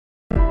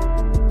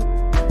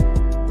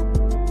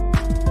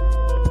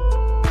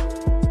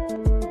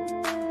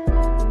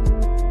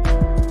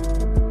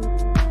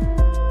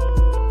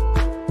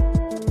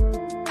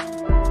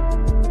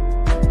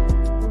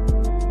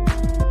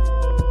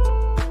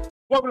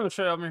Welcome to the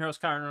show. I'm your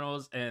host, Kyron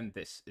Reynolds, and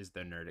this is the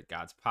Nerdic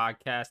Gods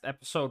podcast,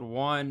 episode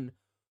 1.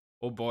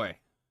 Oh boy,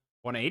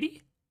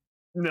 180?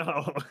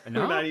 No, we're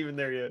No, not even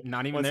there yet.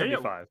 not even there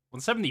yet. 175.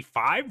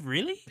 175?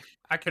 Really?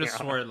 I could have Yeah.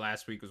 sworn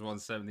last week was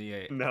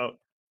 178. No.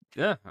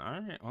 Yeah, all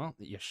right. Well,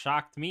 you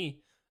shocked me.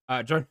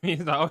 Joining me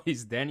as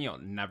always, Daniel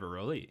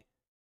Neverly.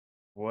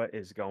 What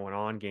is going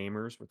on,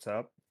 gamers? What's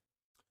up?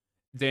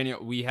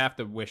 Daniel, we have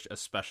to wish a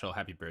special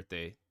happy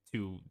birthday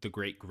to the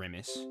great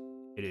Grimace.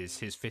 It is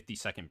his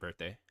 52nd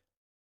birthday.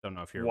 Don't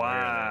know if you're aware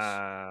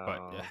of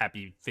this, but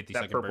happy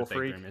 52nd birthday,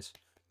 freak? Grimace.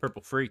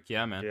 Purple Freak,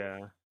 yeah, man.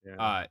 Yeah.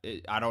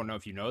 I don't know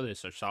if you know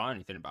this or saw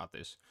anything about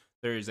this.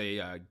 There is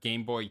a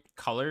Game Boy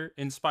Color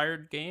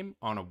inspired game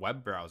on a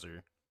web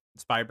browser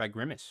inspired by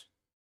Grimace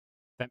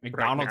that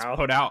McDonald's now?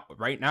 put out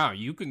right now.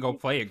 You can go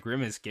play a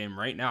Grimace game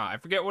right now. I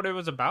forget what it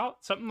was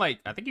about. Something like,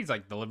 I think he's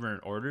like delivering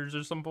orders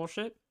or some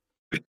bullshit.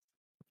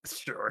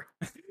 Sure.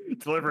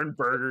 Delivering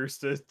burgers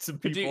to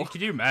people.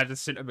 Could you imagine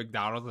sitting at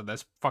McDonald's and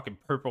this fucking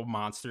purple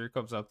monster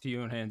comes up to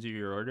you and hands you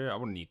your order? I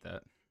wouldn't eat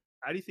that.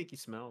 How do you think he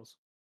smells?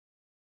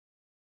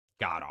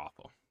 God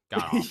awful.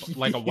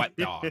 Like a wet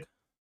dog.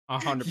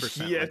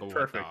 100% Yeah, like a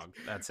perfect. wet dog.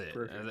 That's it.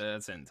 Perfect.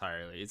 That's it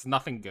entirely. It's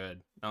nothing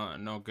good.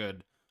 No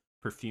good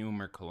perfume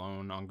or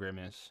cologne on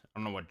Grimace. I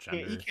don't know what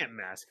gender You can't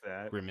mask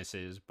that. Grimace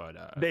is, but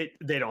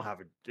They don't have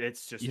it.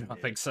 It's just you don't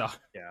think so?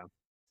 Yeah.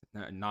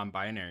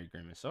 Non-binary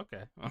Grimace.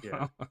 Okay.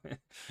 Yeah.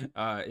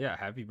 Yeah.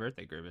 Happy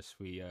birthday, Grimace.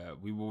 We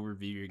will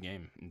review your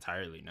game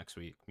entirely next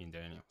week, me and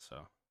Daniel.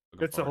 So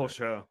It's the whole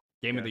show.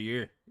 Game of the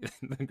year,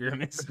 the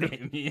Grimace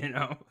game.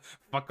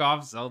 Fuck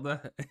off,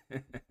 Zelda.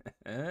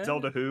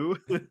 Zelda who?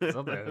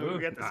 Zelda who?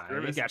 We got this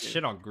Grimace got game.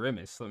 shit on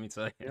Grimace. Let me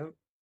tell you. Yep.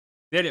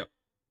 Daniel,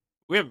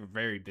 we have a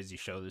very busy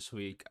show this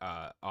week.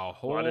 A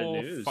whole lot of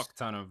news. fuck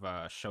ton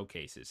of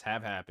showcases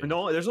have happened.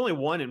 No, there's only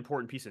one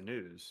important piece of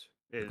news.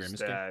 Is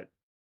Grimace that game?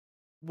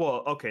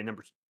 well, okay,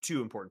 number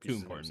two important pieces.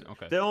 Too important. Of news.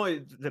 Okay. The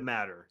only that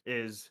matter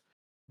is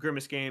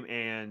Grimace game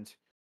and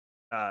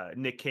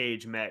Nick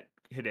Cage met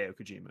Hideo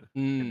Kojima.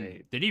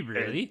 And Did he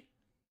really?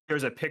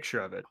 There's a picture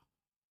of it.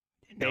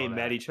 They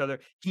met each other.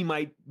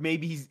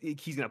 Maybe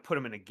he's gonna put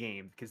him in a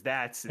game because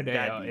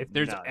Hideo, if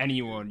there's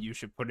anyone you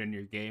should put in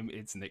your game,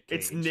 it's Nick Cage.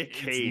 It's Nick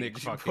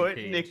Cage. Put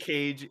Cage. Nick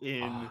Cage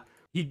in.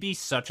 He'd be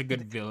such a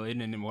good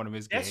villain in one of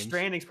his games. Death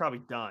Stranding's probably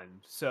done,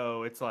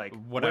 so it's like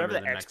whatever the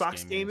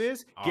Xbox game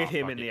is, get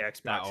him in the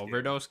Xbox. That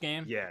Overdose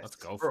game. Yeah, let's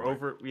go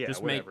for it. Yeah,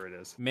 just whatever it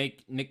is.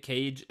 Make Nick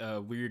Cage a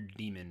weird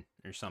demon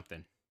or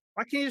something.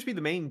 Why can't he just be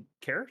the main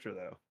character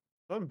though?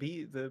 Let him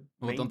be the.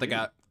 Well, don't they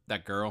got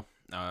that girl?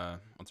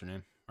 What's her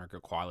name? Marco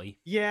Qualley.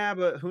 Yeah,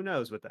 but who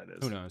knows what that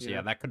is? Who knows?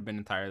 Yeah, that could have been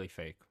entirely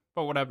fake.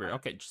 But whatever.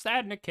 Okay, just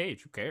add Nick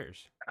Cage. Who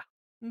cares?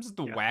 This is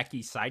the wacky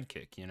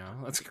sidekick,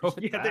 Let's go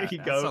with that. There you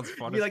go. Sounds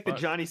fun. Be like the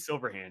Johnny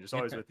Silverhand, just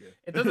always with you.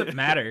 It doesn't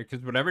matter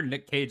because whatever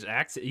Nick Cage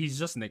acts, he's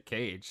just Nick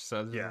Cage.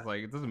 So it's just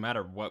like it doesn't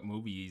matter what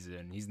movie he's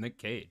in. He's Nick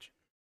Cage.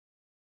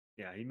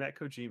 Yeah, he met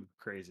Kojima.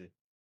 Crazy.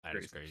 That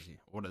is crazy.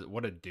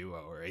 What a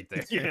duo right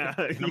there. Yeah,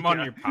 I'm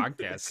on your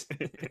podcast.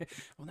 I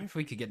wonder if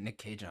we could get Nick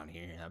Cage on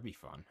here. That'd be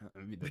fun.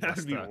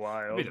 That'd be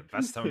wild. That'd be the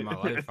best time of my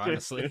life,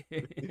 honestly.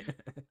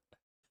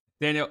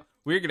 Daniel,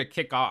 we're gonna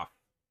kick off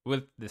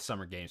with the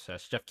Summer Games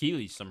Fest, Jeff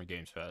Keighley's Summer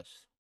Games Fest,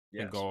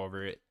 and go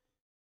over it,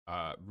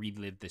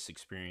 relive this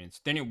experience.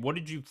 Daniel, what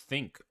did you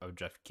think of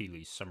Jeff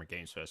Keighley's Summer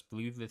Games Fest? I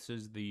believe this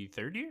is the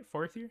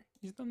fourth year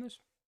he's done this.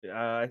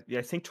 Yeah,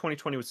 I think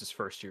 2020 was his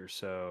first year,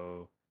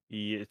 so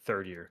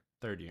third year.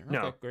 Third year. No,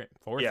 okay, great.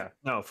 Fourth. Yeah,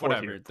 no, fourth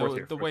whatever. Year, fourth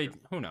year, the way,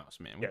 who knows,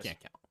 man? We can't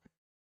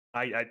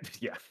count.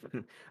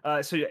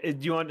 Yeah. So do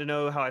you want to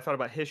know how I thought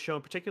about his show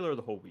in particular, or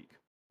the whole week?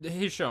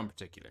 His show in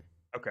particular.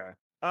 Okay.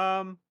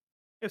 It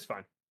was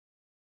fine.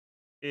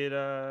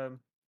 I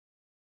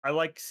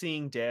like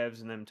seeing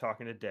devs and them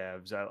talking to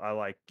devs. I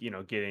like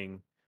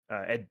getting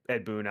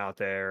Ed Boon out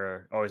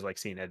there. I always like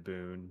seeing Ed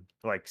Boon.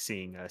 I like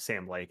seeing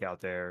Sam Lake out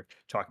there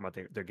talking about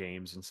their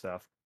games and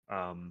stuff.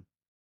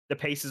 The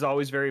pace is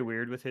always very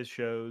weird with his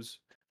shows.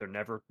 They're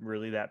never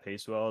really that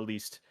paced well. At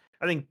least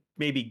I think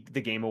maybe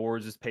the Game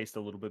Awards is paced a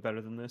little bit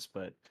better than this,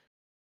 but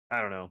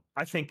I don't know.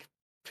 I think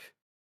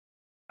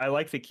I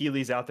like that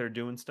Keighley's out there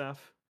doing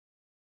stuff.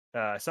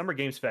 Summer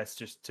Games Fest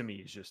just to me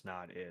is just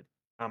not it.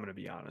 I'm gonna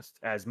be honest,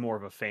 as more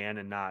of a fan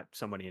and not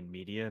somebody in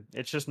media.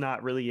 It's just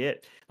not really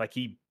it. Like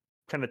he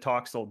kind of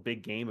talks a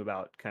big game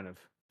about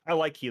I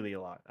like Keighley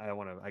a lot. I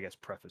want to, I guess,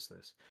 preface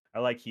this. I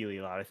like Keighley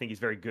a lot. I think he's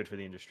very good for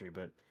the industry,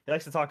 but he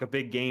likes to talk a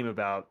big game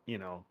about,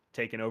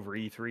 taking over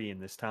E3 in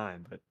this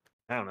time. But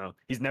I don't know.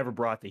 He's never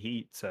brought the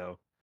heat, so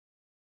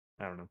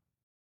I don't know.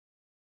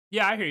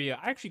 Yeah, I hear you.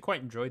 I actually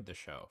quite enjoyed the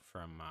show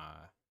from.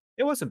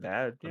 It wasn't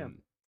bad.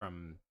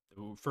 From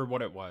for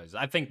what it was.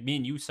 I think me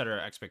and you set our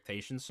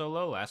expectations so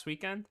low last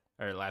week on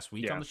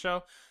the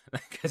show,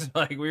 because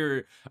like I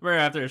remember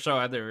after the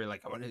show, we were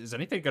like, is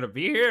anything gonna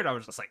be here? And I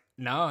was just like,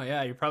 no,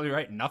 yeah, you're probably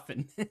right,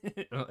 nothing,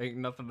 like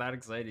nothing that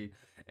exciting.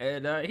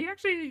 And he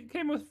actually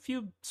came with a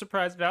few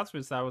surprise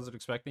announcements that I wasn't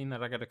expecting,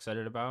 that I got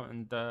excited about.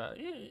 And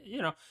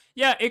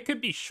it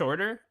could be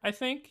shorter. I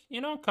think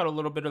cut a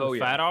little bit of the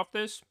fat off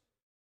this.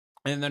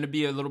 and then it'd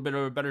be a little bit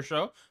of a better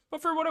show.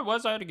 But for what it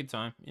was, I had a good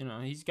time. You know,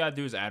 he's got to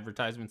do his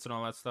advertisements and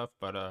all that stuff.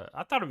 But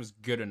I thought it was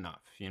good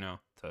enough, you know,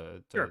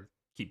 to Sure.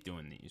 keep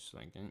doing these.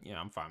 Like, yeah,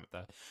 I'm fine with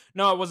that.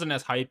 No, it wasn't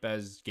as hype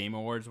as Game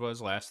Awards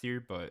was last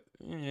year, but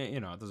you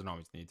know, it doesn't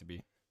always need to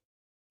be.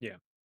 Yeah.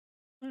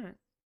 All right.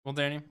 Well,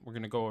 Danny, we're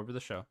gonna go over the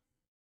show.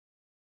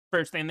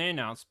 First thing they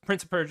announced: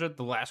 Prince of Persia: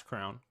 The Last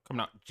Crown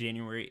coming out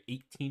January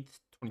 18th,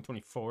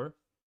 2024.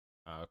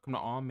 Coming to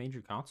all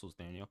major consoles.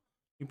 Daniel,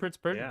 new Prince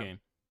of Persia Yeah. game.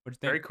 What'd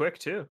you Very think? quick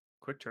too.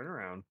 Quick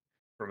turnaround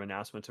from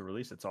announcement to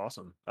release. It's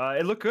awesome.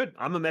 It looked good.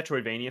 I'm a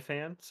Metroidvania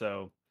fan,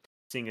 so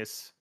seeing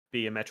us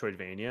be a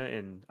Metroidvania,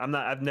 and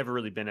I've never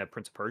really been a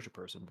Prince of Persia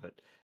person, but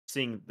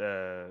seeing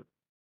the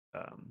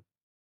um,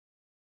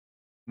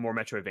 more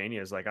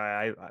Metroidvanias, like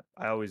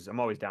I'm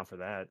always down for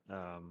that.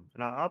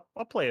 And I'll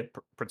play a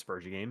Prince of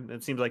Persia game.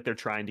 It seems like they're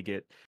trying to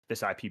get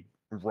this IP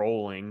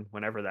rolling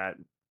whenever that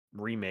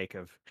remake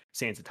of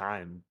Sands of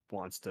Time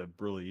wants to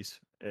release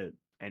at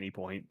any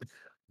point.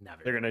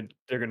 Never.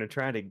 They're gonna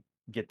try to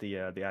get the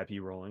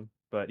IP rolling.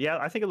 But yeah,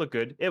 I think it looked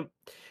good.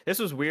 This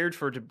was weird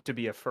for to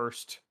be a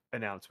first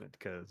announcement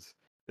because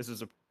this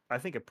is I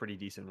think a pretty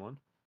decent one.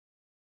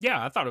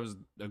 Yeah, I thought it was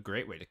a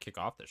great way to kick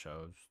off the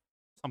show. It was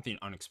something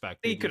They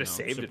unexpected, could you have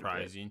know, saved it a bit.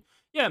 surprising.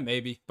 Yeah,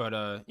 maybe,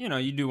 but you know,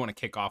 you do want to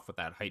kick off with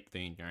that hype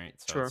thing, right?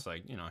 So Sure. it's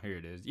like, you know, here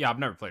it is. Yeah, I've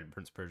never played a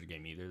Prince of Persia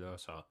game either, though,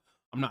 so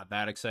I'm not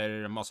that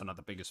excited. I'm also not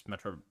the biggest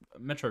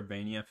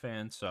Metroidvania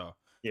fan, so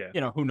Yeah.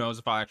 you know, who knows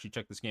if I'll actually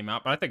check this game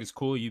out. But I think it's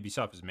cool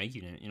Ubisoft is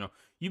making it. You know,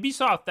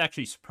 Ubisoft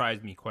actually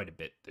surprised me quite a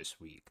bit this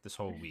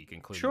whole week,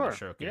 including the Sure.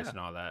 showcase Yeah. and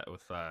all that.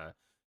 With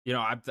you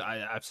know,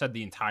 I've said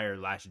the entire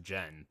last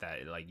gen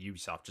that like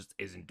Ubisoft just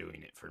isn't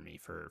doing it for me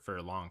for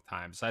a long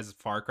time. Besides the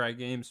Far Cry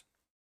games,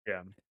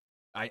 Yeah.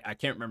 I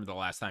can't remember the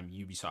last time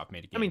Ubisoft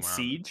made a I mean game where I'm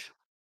Siege,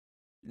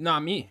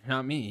 not me.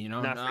 You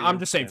know, not for I'm you.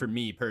 just saying Yeah. for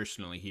me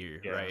personally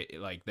here, Yeah. right?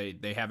 Like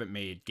they haven't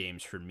made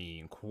games for me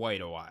in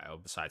quite a while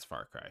besides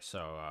Far Cry.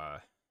 So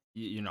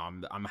you know,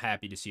 I'm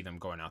happy to see them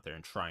going out there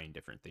and trying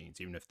different things,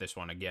 even if this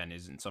one again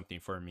isn't something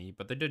for me.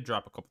 But they did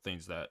drop a couple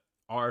things that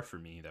are for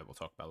me that we'll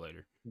talk about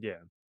later. Yeah.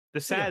 The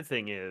But yeah, sad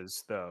thing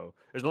is, though,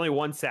 there's only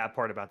one sad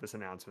part about this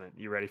announcement.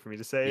 You ready for me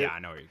to say yeah, it? I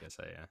know what you're gonna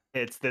say. Yeah,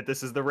 It's that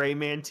this is the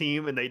Rayman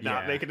team and they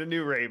not yeah. making a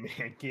new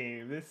Rayman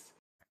game. This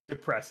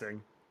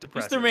depressing. At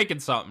least they're Depressing. making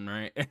something,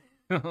 right?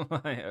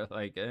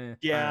 Like, all right.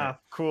 Yeah,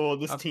 cool.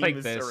 This I'll team take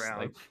is this. around.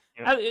 Like,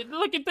 Yeah,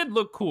 look, it did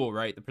look cool,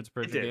 right? The Prince of it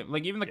Persia did. game,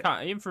 like even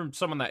Yeah. even from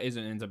someone that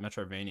isn't into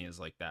Metroidvanias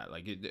like that,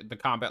 like the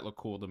combat looked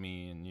cool to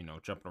me, and you know,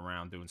 jumping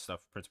around doing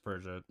stuff. Prince of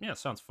Persia, yeah,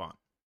 sounds fun.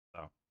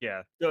 So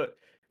Yeah.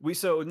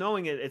 So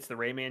knowing it's the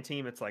Rayman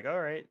team, it's like, all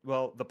right,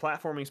 well, the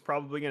platforming's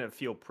probably gonna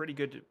feel pretty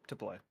good to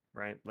play,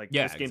 right? Like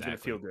yeah, this game's gonna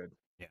feel exactly. good.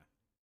 Yeah,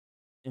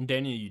 and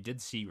Daniel, you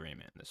did see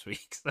Rayman this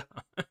week, so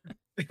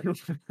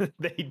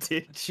They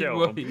did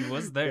show him. he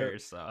was Yep. there.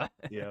 So,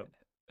 Yep.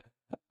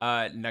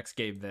 next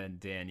game then,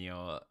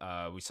 Daniel,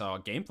 we saw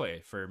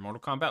gameplay for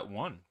Mortal Kombat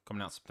 1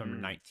 coming out September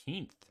Mm.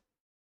 19th.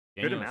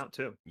 Good Daniel's, amount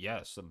too.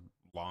 yes, a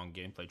long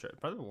gameplay,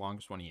 probably the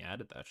longest one he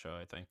added that show,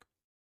 I think.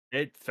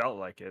 It felt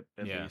like it,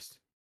 at Yeah. least.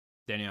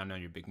 Danny, I know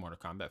you're a big Mortal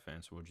Kombat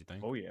fan, so what'd you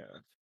think? Oh yeah.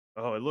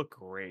 Oh, it looked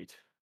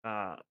great.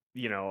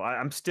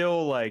 I'm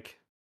still like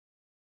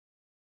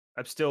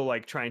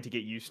trying to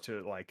get used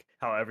to like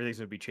how everything's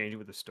going to be changing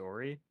with the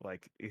story.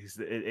 Like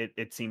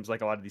it seems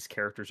like a lot of these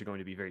characters are going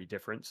to be very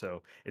different.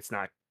 So it's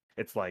not.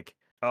 It's like,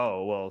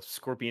 oh well,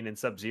 Scorpion and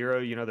Sub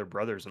Zero, they're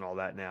brothers and all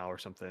that now or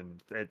something.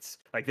 It's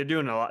like they're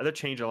doing a lot. They're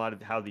changing a lot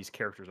of how these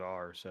characters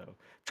are. So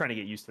trying to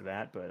get used to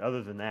that. But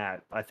other than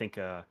that, I think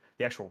the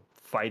actual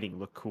fighting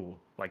looked cool.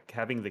 Like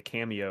having the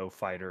cameo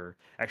fighter,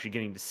 actually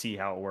getting to see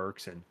how it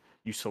works, and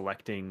you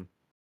selecting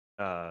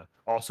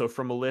also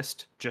from a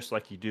list, just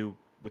like you do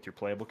with your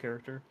playable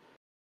character,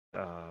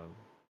 uh,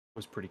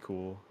 was pretty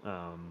cool.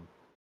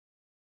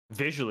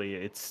 Visually,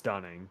 it's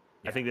stunning.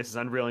 I Yeah. think this is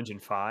Unreal Engine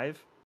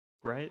 5,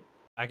 right?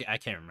 I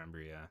can't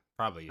remember, yeah.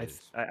 Probably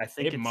is. I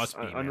think It it's must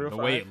be, man. Unreal The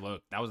way 5. it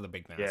looked, that was the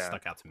big thing that Yeah,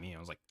 stuck out to me. I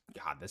was like,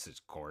 God, this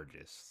is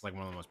gorgeous. It's like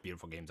one of the most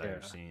beautiful games I've ever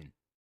yeah, seen.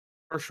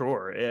 for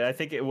sure. I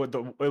think it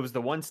was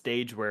the one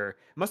stage where it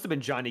must have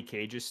been Johnny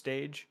Cage's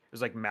stage. It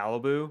was like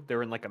Malibu. They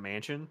were in like a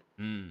mansion,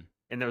 Mm.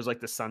 and there was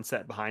like the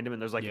sunset behind him,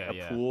 and there's like Yeah, a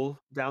yeah. pool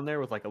down there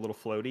with like a little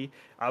floaty.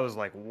 I was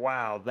like,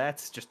 wow,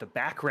 that's just a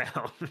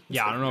background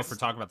Yeah, I to don't know if we're this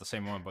talking about the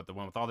same one, but the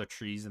one with all the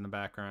trees in the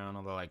background,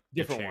 all the like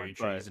the different cherry one,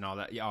 trees but and all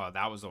that. Yeah, oh,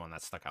 that was the one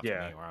that stuck out to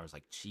yeah. me where I was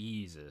like,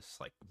 Jesus,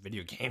 like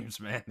video games,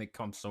 man, they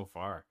come so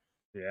far.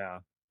 Yeah.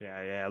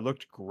 Yeah, yeah, it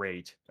looked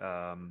great.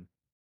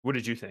 What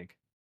did you think?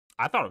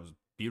 I thought it was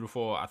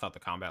beautiful. I thought the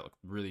combat looked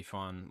really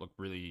fun. Looked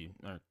really,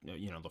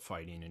 you know, the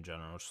fighting in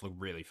general just looked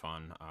really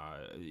fun.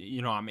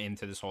 You know, I'm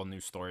into this whole new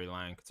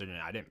storyline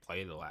considering I didn't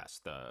play the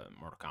last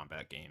Mortal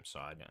Kombat game, so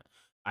I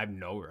have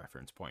no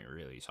reference point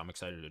really. So I'm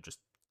excited to just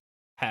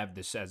have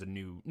this as a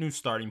new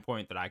starting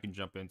point that I can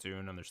jump into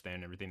and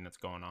understand everything that's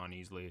going on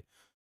easily.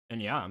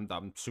 And yeah,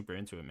 I'm super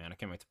into it, man. I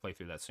can't wait to play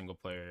through that single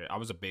player. I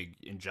was a big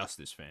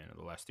Injustice fan of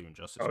the last two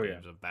Injustice Oh yeah.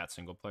 games of that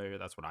single player.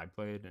 That's what I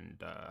played,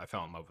 and I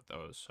fell in love with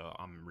those. So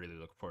I'm really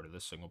looking forward to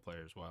this single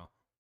player as well.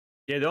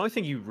 Yeah, the only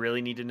thing you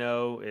really need to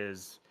know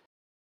is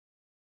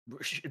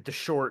the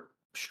short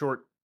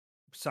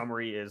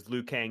summary is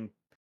Liu Kang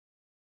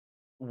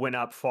went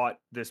up, fought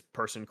this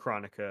person,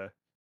 Chronica,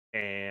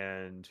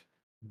 and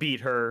beat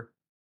her,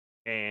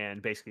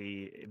 and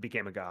basically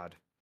became a god.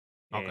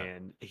 Okay.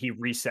 And he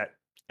reset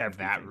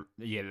everything.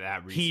 Yeah,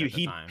 that He reset the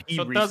he time. he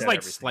So it does reset like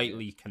everything. Yeah.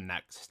 slightly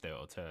connect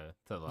still to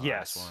the last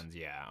Yes. ones.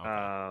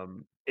 Yeah. Okay.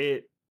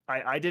 It.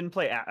 I didn't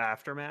play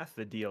Aftermath,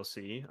 the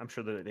DLC. I'm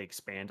sure that they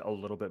expand a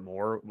little bit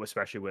more,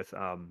 especially with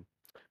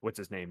what's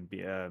his name,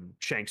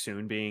 Shang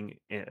Tsung being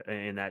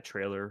in that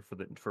trailer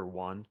for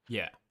one.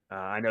 Yeah.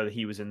 I know that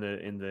he was in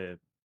the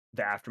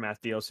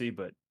Aftermath DLC,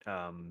 but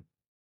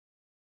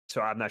so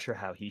I'm not sure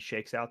how he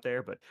shakes out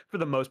there. But for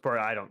the most part,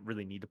 I don't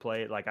really need to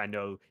play it. Like I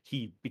know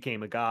he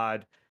became a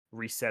god,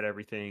 reset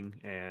everything,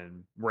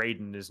 and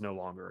Raiden is no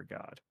longer a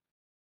god.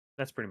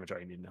 That's pretty much all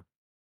you need to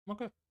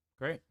Okay.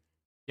 Great.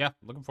 Yeah,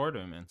 looking forward to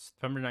it, man.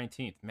 September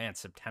 19th. Man,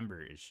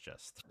 September is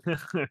just know.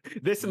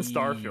 This and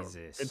Starfield,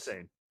 Jesus.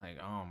 insane. Like,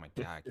 oh my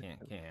god,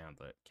 can't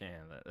handle it. Can't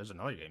handle it. There's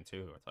another game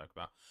too I talk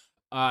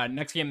about.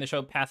 Next game they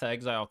showed Path of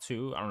Exile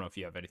 2. I don't know if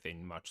you have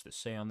anything much to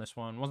say on this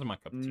one. Wasn't my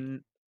cup of tea.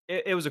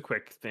 It was a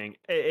quick thing.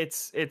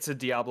 It's a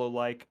Diablo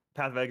like.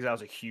 Path of Exile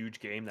is a huge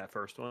game. That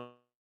first one,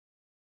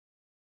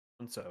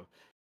 so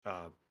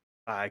uh,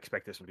 I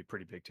expect this one to be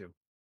pretty big too.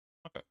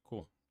 Okay,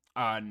 cool.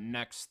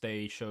 Next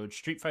they showed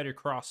Street Fighter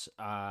Cross.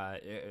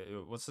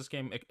 What's this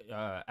game?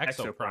 Exo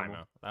Exoprimal.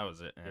 Primo. That was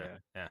it. Yeah, Yeah,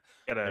 yeah.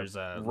 got a There's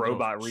a little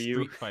robot Ryu.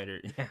 Street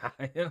Fighter. Yeah,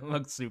 it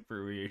looks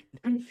super weird.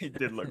 It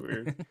did look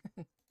weird.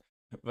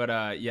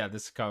 But yeah,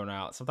 this is coming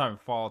out sometime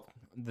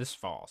this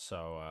fall.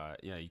 So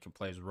yeah, you can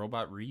play as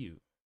Robot Ryu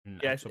in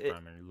Yeah, Exo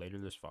Prime later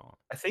this fall.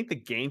 I think the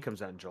game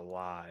comes out in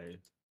July,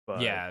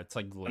 but Yeah, it's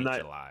like I'm late not.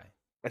 July.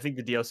 I think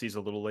the DLC is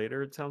a little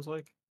later. It sounds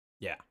like,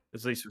 Yeah,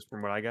 at least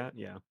from what I got.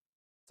 Yeah,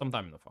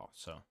 sometime in the fall.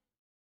 So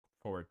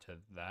forward to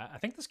that. I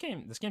think this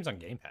game's on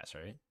Game Pass,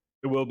 right?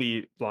 it will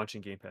be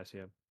launching Game Pass.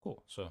 Yeah,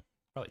 Cool. So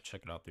probably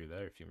check it out through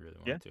there if you really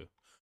yeah. want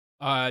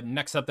to.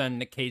 Next up, then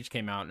Nick Cage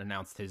came out and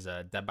announced his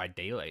Dead by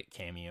Daylight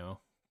cameo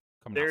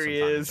coming out There he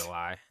sometime in is.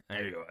 July.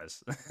 There he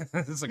was.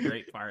 This is a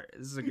great part.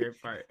 This is a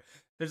great part.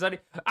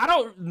 I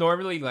don't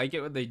normally like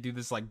it when they do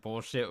this like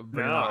bullshit with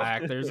bringing out No,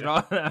 actors and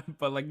all that,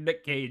 but like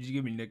Nick Cage, you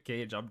give me Nick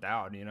Cage, I'm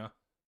down. You know.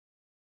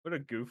 what a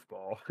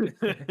goofball.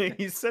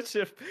 He's such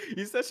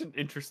an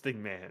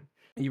interesting man.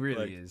 He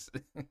really Like is.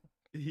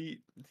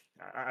 he,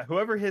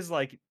 whoever his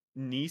like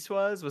niece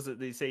was it?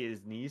 They say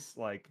his niece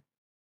liked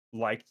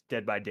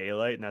Dead by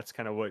Daylight, and that's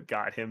kind of what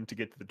got him to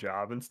get to the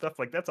job and stuff.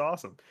 Like that's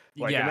awesome.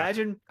 Like Yeah,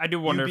 imagine I do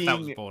you wonder if that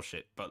was being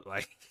bullshit, but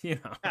like you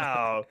know,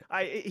 oh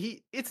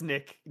it's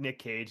Nick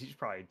Cage. He's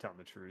probably telling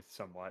the truth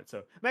somewhat.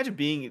 So imagine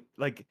being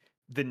like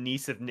the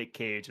niece of Nick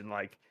Cage and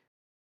like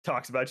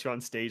talks about you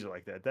on stage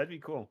like that. That'd be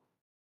cool.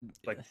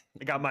 Like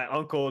I got my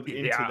uncle into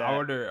yeah. I that.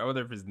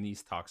 wonder if his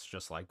niece talks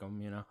just like him.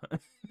 You know.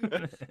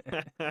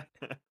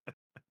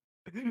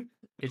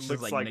 It's just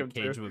Looks like like him Nick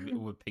Cage too.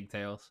 with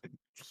pigtails.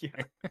 Yeah.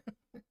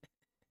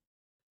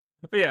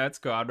 But yeah, it's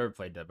cool. I've never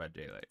played Dead by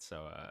Daylight,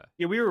 so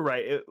Yeah, we were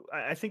right.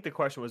 I think the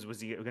question was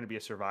he going to be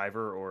a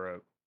survivor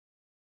or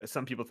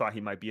some people thought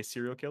he might be a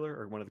serial killer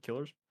or one of the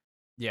killers.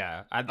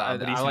 yeah, I But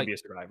he's I going to like be a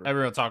survivor.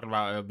 everyone talking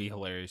about it would be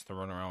hilarious to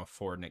run around with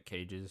 4 Nick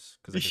Cages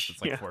because I guess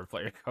it's like Yeah. 4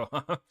 player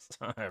co-op,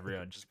 so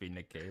everyone just be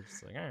Nick Cage.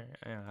 It's like, all right,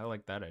 yeah, I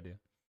like that idea.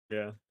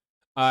 Yeah.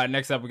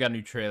 Next up, we got a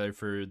new trailer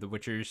for The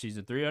Witcher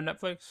season 3 on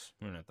Netflix.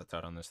 We don't have to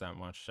touch on this that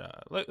much.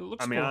 It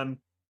looks I mean, cool.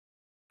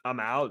 I'm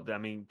out. I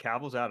mean,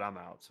 Cavill's out. I'm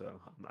out. So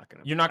I'm not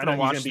gonna. You're not I know gonna he's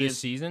watch gonna be this in.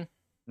 season?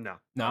 No.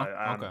 No.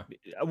 Okay.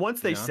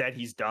 Once they No. said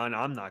he's done,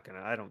 I'm not gonna.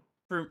 I don't.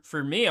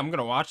 For me, I'm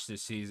gonna watch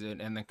this season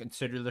and then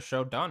consider the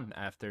show done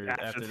after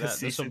After this that.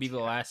 This will season, be the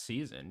yeah. last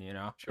season, you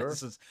know. Sure.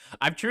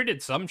 I've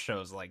treated some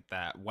shows like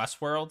that.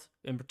 Westworld,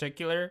 in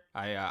particular,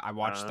 I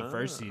watched the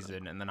first Ah.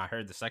 season and then I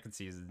heard the second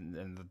season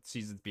and the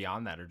seasons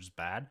beyond that are just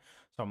bad.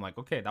 So I'm like,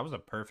 okay, that was a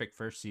perfect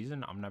first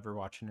season. I'm never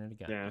watching it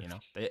again. Yeah. You know,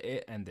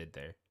 it ended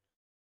there.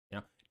 You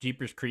know,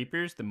 Jeepers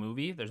Creepers, the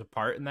movie. There's a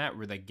part in that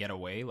where they get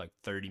away like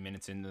 30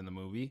 minutes into the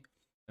movie.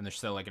 And there's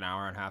still like an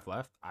hour and a half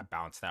left. I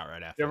bounced out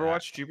right after You ever that.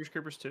 watched Jeepers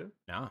Creepers 2?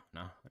 No,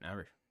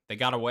 never. They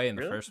got away in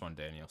the Really? first one,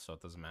 Daniel, so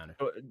it doesn't matter.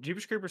 Oh,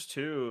 Jeepers Creepers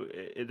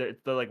 2,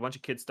 they're like a bunch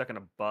of kids stuck in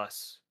a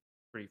bus.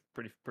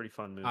 Pretty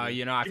fun movie.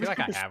 You know, I feel Jeepers like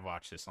I Creepers, have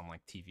watched this on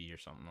like TV or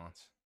something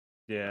once.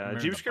 I yeah, remember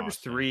Jeepers the Creepers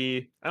boss fight.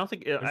 3. I don't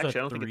think There's actually a I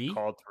don't think it's 3?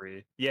 called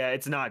 3. Yeah,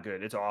 it's not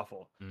good. It's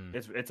awful. Mm,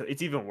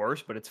 It's even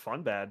worse, but it's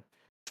fun bad.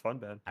 It's fun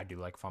bad. I do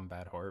like fun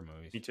bad horror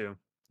movies. Me too.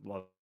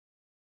 Love.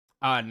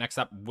 Next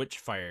up,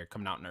 Witchfire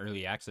coming out in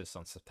early access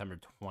on September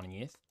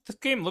 20th. This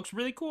game looks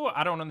really cool.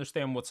 I don't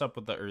understand what's up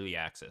with the early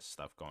access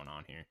stuff going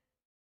on here.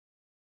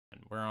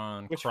 And we're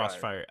on Witchfire.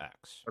 Crossfire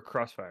X. Or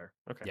Crossfire.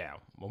 Okay. Yeah,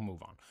 we'll move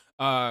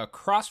on.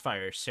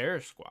 Crossfire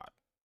Sarah Squad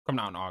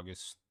coming out in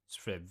August. It's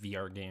for a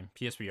VR game,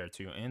 PSVR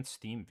 2 and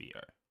Steam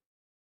VR.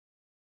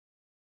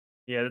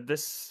 Yeah,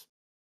 this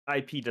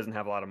IP doesn't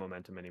have a lot of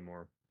momentum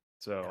anymore.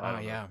 So I Oh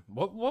don't know. yeah.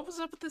 What was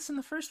up with this in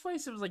the first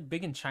place? It was like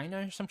big in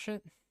China or some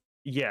shit.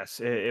 Yes,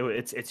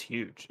 it's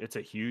huge. It's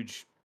a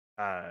huge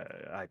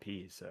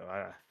IP. So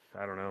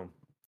I don't know.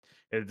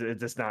 It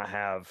does not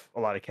have a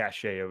lot of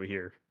cachet over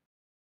here.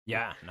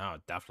 Yeah, no,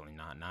 definitely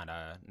not.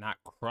 Not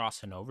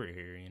crossing over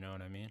here, you know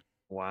what I mean?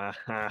 Wow,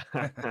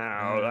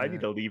 I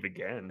need to leave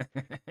again.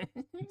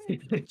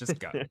 Just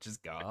go.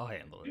 I'll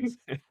handle this.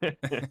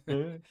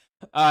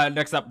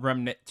 Next up,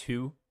 Remnant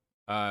 2.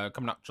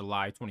 Coming out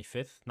July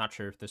 25th. Not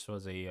sure if this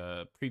was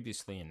a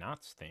previously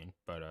announced thing,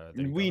 but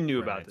there you We go.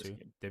 knew about Remnant this 2.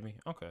 game. Did we?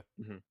 Okay.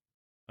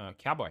 Hmm.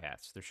 Cowboy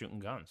hats. They're shooting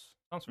guns.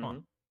 Sounds fun.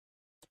 Hmm.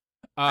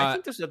 I Uh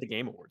think this is at the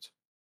Game Awards.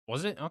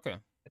 was it? Okay.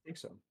 I think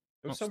so.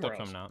 It Oh, was still somewhere else.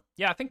 coming out.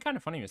 Yeah, I think Kind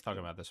of Funny was talking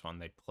about this one.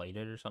 They played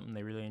it or something.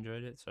 They really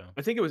enjoyed it, so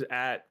I think it's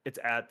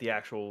at the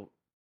actual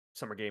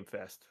Summer Game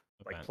Fest,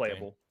 like event thing.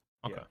 playable.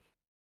 Okay.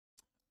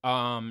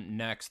 Yeah.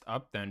 Next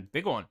up then,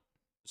 big one.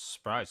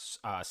 Surprise.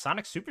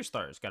 Sonic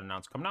Superstars got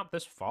announced coming out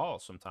this fall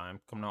sometime.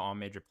 Coming out on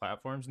major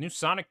platforms. New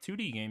Sonic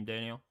 2D game,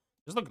 Daniel.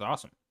 This looked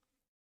awesome.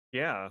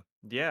 Yeah.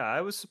 Yeah,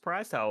 I was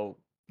surprised how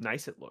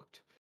nice it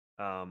looked.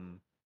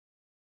 Um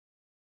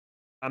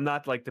I'm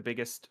not like the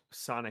biggest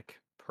Sonic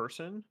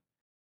person.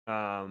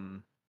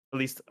 At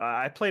least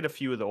I played a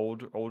few of the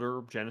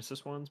older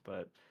Genesis ones,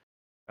 but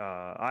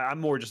I'm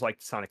more just like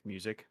Sonic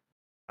music.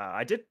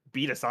 I did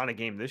beat a Sonic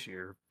game this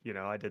year. You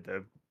know, I did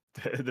the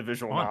the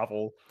visual Fun.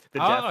 novel, the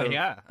death Oh of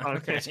yeah.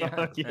 Sonic the Okay, yeah.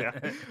 Hedgehog.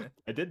 Yeah,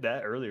 I did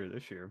that earlier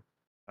this year.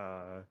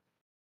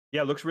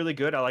 Yeah, it looks really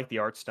good. I like the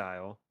art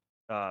style.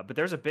 But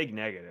there's a big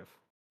negative.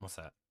 What's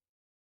that?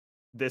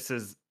 This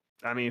is,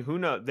 I mean, who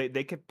knows?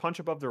 They could punch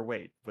above their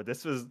weight, but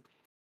this was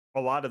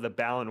a lot of the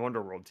Balan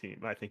Wonderworld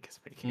team. I think is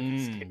making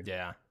this game.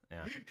 Yeah,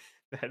 yeah.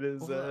 That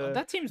is, Well,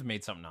 that team's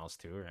made something else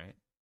too, right?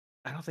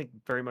 I don't think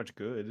very much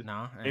good.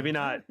 No, Maybe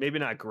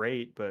not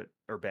great, but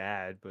or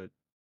bad, but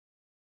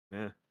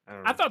yeah, I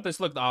don't I know. thought this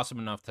looked awesome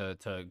enough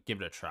to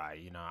give it a try.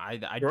 You know, I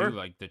do Sure.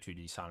 like the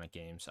 2D Sonic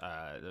games.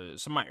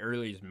 Some of my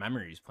earliest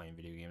memories playing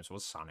video games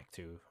was Sonic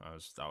 2. I Oh,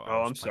 was I'm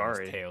playing as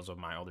sorry. Tails with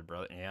my older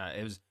brother. Yeah,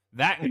 it was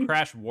that and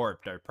Crash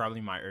Warped are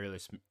probably my Okay,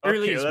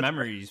 earliest that's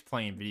memories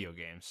playing video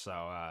games. So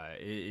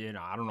you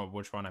know, I don't know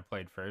which one I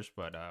played first,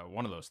 but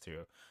one of those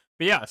two.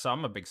 But yeah, so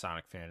I'm a big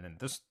Sonic fan, and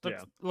this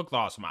yeah, looked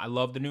awesome. I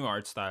love the new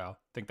art style.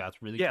 I think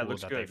that's really yeah, it cool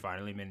looks that they good.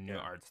 finally made a new Yeah,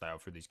 art style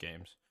for these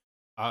games.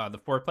 The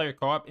 4-player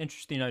co-op,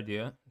 interesting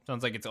idea.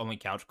 Sounds like it's only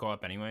couch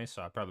co-op anyway,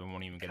 so I probably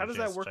won't even get how a does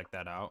that chance to work check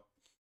that out.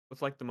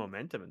 with like the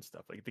momentum and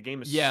stuff? Like the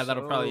game is Yeah,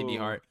 that'll probably be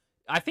so. hard.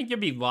 I think you'll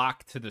be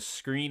locked to the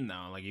screen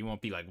though. Like you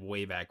won't be like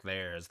way back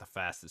there as the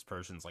fastest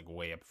person's like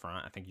way up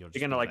front. I think you'll They're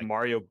just gonna be like like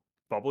Mario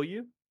bubble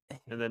you,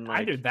 and then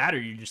either like that or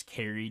you're just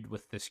carried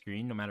with the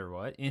screen no matter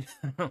what. You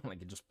know,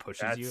 like it just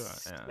pushes that you.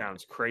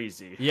 sounds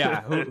crazy.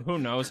 Yeah, who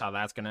knows how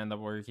that's gonna end up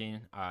working?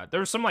 There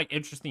were some like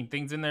interesting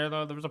things in there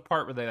though. There was a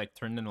part where they like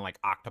turned into like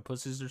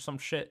octopuses or some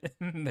shit.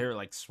 They were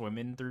like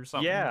swimming through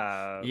something.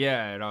 Yeah,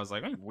 Yeah, and I was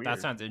like, that weird.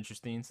 sounds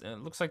interesting. It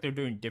looks like they're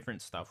doing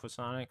different stuff with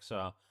Sonic,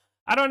 so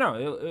I don't know.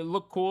 It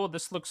looked cool.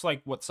 This looks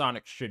like what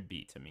Sonic should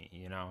be to me.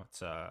 You know,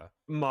 it's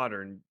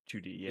Modern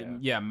 2D. Yeah,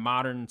 yeah,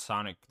 modern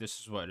Sonic. This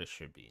is what it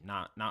should be.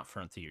 Not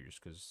Frontiers,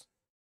 because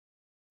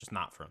just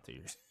not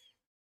Frontiers.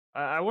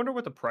 I wonder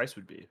what the price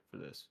would be for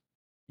this.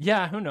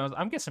 Yeah, who knows?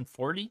 I'm guessing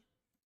 40.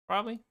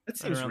 Probably That right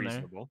seems around there.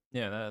 reasonable.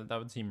 Yeah, that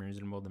would seem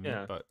reasonable to me.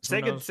 Yeah, But who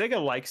Sega knows?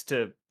 Sega likes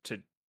to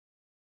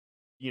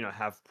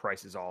have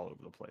prices all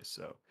over the place.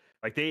 So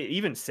like they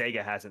even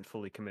Sega hasn't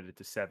fully committed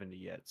to 70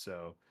 yet.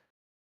 So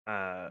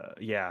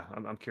yeah,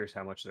 I'm curious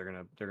how much they're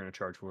gonna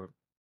charge for it.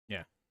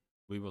 Yeah,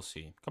 we will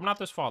see. Coming out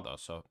this fall though,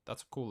 so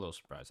that's a cool little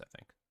surprise, I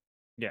think.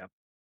 Yeah,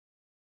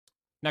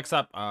 Next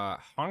up,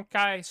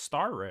 Honkai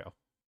Star Rail.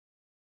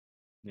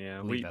 I yeah.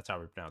 believe We that's how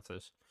we pronounce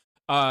this.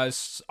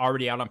 It's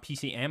already out on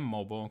PC and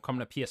mobile, coming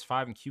to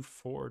PS5 in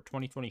Q4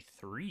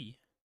 2023.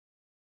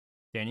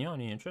 Daniel,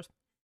 any interest?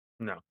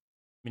 no.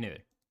 Me neither.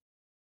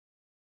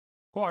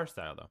 Cool art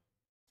style though.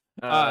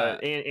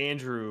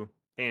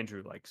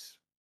 Andrew likes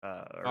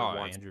or Oh,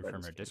 wants to Andrew play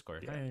from this our game.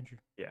 Discord. Hi, Yeah, Andrew.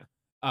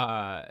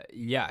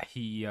 yeah,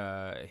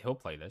 Yeah, he'll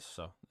play this.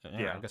 So yeah,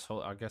 yeah. I guess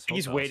he'll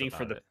He's tell us waiting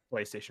for about the it.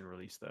 PlayStation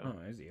release though.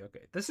 Oh, is he?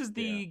 Okay. This is Yeah,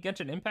 the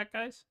Genshin Impact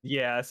guys?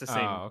 yeah. It's the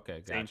Oh,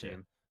 okay, same gotcha.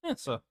 team. Yeah,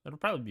 so it'll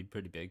probably be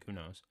pretty big. Who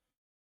knows?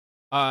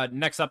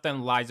 Next up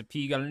then, Liza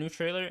P got a new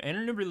trailer and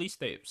a new release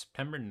date,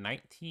 September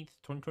 19th,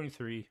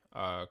 2023.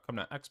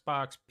 Coming to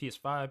Xbox,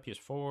 PS5,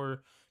 PS4,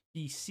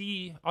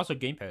 PC, also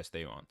Game Pass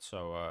Day 1.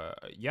 So,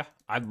 yeah,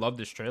 I love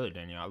this trailer,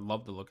 Daniel. I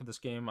love the look of this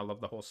game. I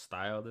love the whole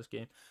style of this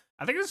game.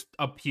 I think this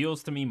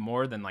appeals to me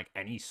more than like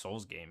any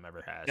Souls game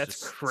ever has, That's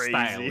just crazy.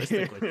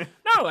 stylistically.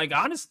 No, like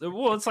honestly,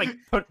 well, it's like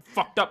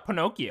fucked up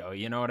Pinocchio.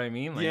 You know what I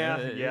mean? Like Yeah,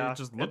 it yeah.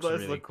 just It looks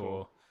does really look cool.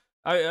 cool.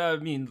 I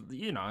mean,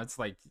 you know, it's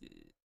like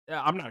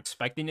I'm not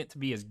expecting it to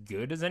be as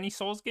good as any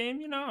Souls game,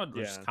 you know,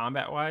 just Yeah.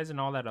 combat wise and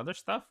all that other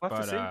stuff. We'll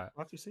have to But see.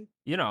 We'll have to see.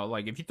 you know,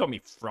 like if you told me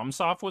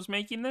FromSoft was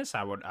making this,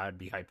 I'd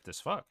be hyped as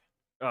fuck.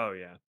 Oh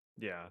yeah.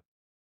 Yeah.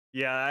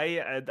 Yeah,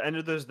 I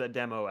know there's the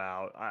demo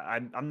out.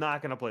 I'm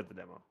not gonna play the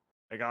demo.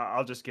 Like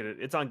I'll just get it.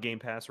 It's on Game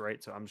Pass,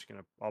 right? So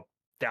I'll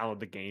download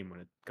the game when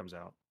it comes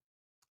out.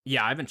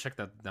 Yeah, I haven't checked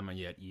out the demo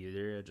yet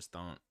either. I just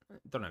don't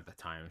have the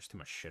time. There's too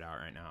much shit out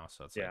right now,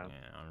 so it's like, Yeah,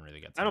 yeah, I don't really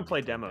got I don't time to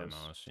play play demos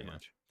demos. too Yeah,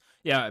 much.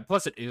 yeah.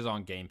 Plus, it is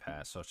on Game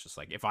Pass, so it's just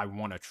like if I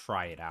want to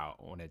try it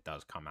out when it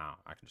does come out,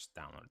 I can just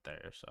download it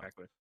there. So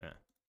Exactly. yeah.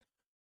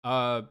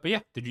 But yeah,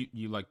 did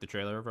you like the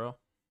trailer overall?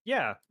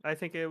 Yeah, I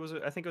think it was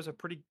a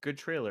pretty good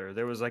trailer.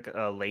 There was like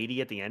a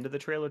lady at the end of the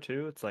trailer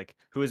too. It's like,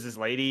 who is this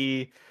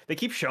lady? They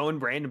keep showing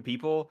random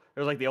people.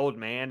 There's like the old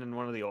man in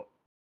one of the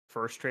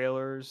first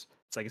trailers.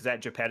 It's like, is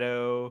that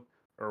Geppetto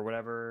or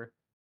whatever?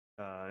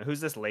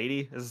 Who's this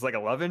lady? Is this like a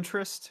love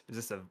interest? Is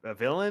this a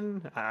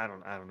villain? I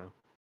don't know.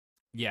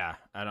 Yeah,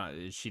 I don't.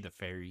 Is she the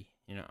fairy?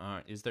 You know,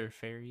 is there a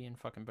fairy in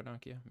fucking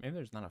Pinocchio? Maybe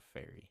there's not a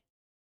fairy.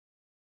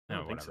 I No,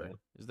 don't think whatever.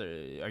 so. Is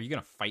there? Are you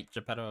gonna fight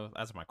Geppetto?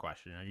 That's my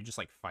question. Are you just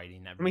like fighting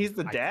I mean, every he's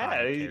the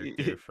dad. iconic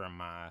character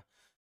from?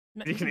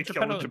 You Isn't can kill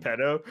Geppetto?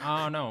 Geppetto.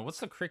 Oh no, what's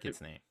the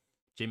cricket's name?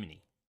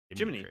 Jiminy.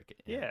 Jiminy Jiminy. Cricket.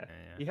 Yeah, Yeah, yeah,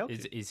 he yeah. helped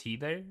Is you. is he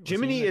there? Was he in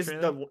Jiminy the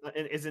trailer?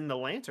 is in the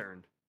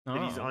lantern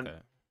that he's Oh, on. okay.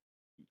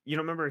 You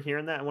don't remember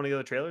hearing that in one of the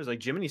other trailers? Like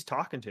Jiminy's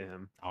talking to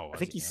him. Oh, I was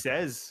think he he? Okay.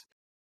 says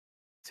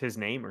his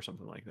name or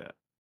something like that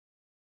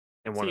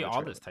in one See, of the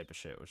all this trailers. type of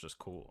shit was just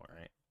cool,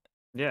 right?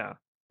 Yeah,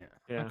 Yeah.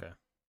 yeah. Okay.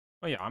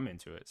 Well, yeah, I'm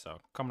into it. So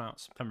coming out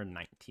September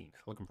 19th.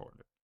 Looking forward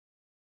to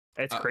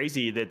it. It's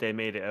crazy that they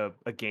made a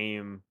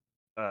game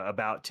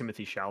about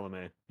Timothy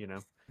Chalamet. You know,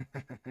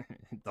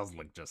 It does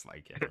look just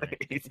like him,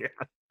 right? yeah.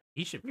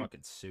 He should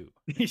fucking sue.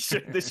 He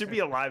should. There should be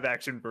a live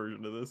action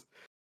version of this.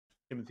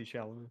 Timothy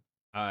Chalamet.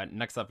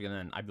 Next up, and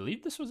then I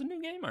believe this was a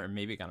new game, or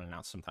maybe it got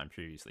announced sometime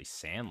previously.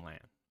 Sandland.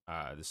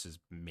 This is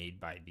made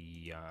by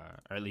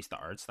or at least the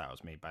art style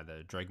is made by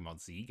the Dragon Ball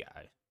Z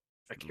guy.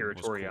 Akira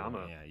Was cool.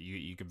 Toriyama. Yeah,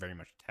 you could very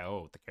much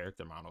tell with the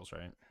character models,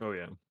 right? Oh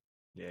yeah,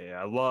 yeah.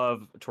 I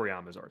love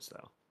Toriyama's art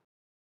style.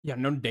 Yeah,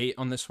 no date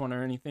on this one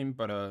or anything,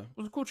 but it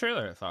was a cool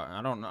trailer. I thought.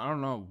 I don't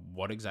know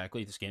what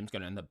exactly this game's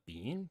gonna end up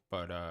being,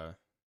 but I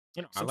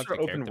Some like sort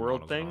the of open character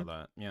world models and all thing.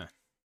 that. Yeah.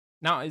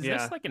 Now, is Yeah,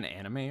 this like an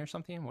anime or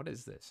something? What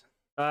is this?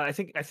 I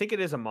think it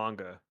is a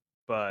manga,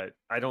 but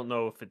I don't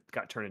know if it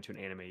got turned into an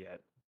anime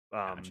yet.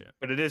 Gotcha.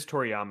 But it is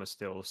Toriyama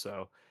still,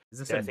 so Is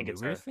this yeah, a I think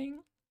newer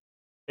thing?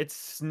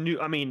 it's new.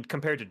 I mean,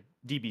 compared to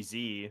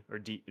DBZ or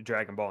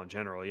Dragon Ball in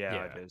general,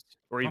 yeah, it Yeah. is.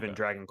 Or even Okay.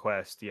 Dragon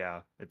Quest,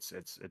 yeah, it's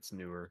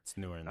newer. It's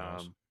newer than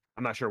those.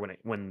 I'm not sure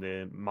when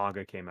the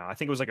manga came out. I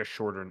think it was like a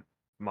shorter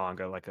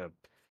manga, like a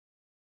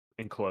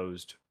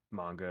enclosed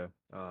manga.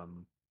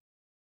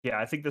 Yeah,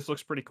 I think this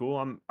looks pretty cool.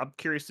 I'm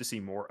curious to see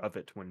more of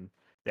it when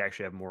they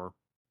actually have more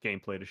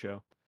gameplay to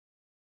show.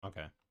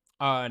 Okay.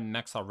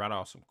 Next I'll rattle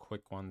off some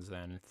quick ones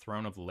then.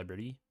 Throne of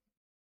Liberty,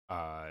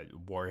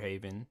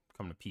 Warhaven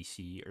coming to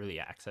PC, early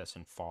access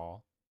in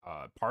fall.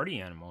 Party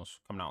Animals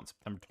coming out on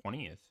September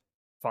 20th.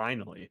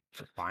 Finally,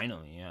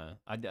 Finally, yeah.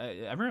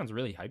 Everyone's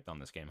really hyped on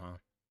this game, huh?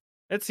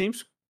 it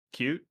seems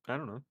cute. I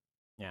don't know.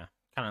 Yeah.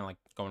 Kind of like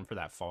going for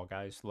that Fall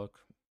Guys look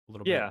a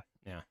little bit. Yeah,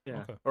 Yeah.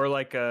 yeah, Okay. or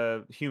like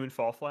a Human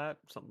Fall Flat,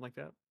 something like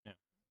that. Yeah.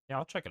 Yeah,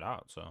 I'll check it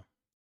out. So,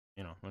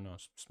 who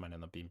knows? This might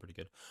end up being pretty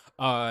good.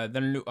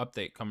 Then a new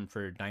update coming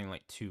for Dying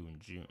Light 2 in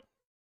June.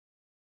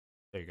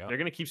 There you go. They're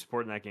gonna keep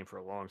supporting that game for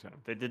a long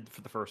time. They did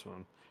for the first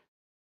one.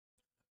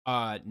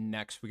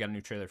 Next we got a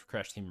new trailer for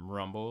Crash Team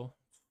Rumble.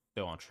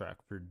 Still on track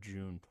for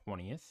June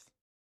 20th.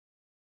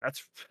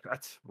 That's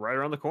right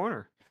around the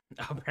corner.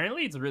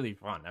 Apparently it's really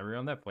fun.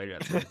 Everyone that played it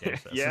at the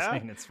Yeah,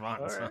 saying it's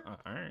fun. all So, right.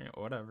 all right,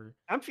 whatever.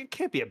 It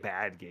can't be a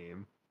bad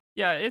game.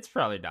 Yeah, it's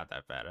probably not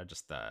that bad. I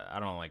just I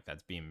don't like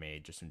that's being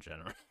made just in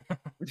general.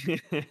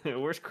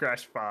 Where's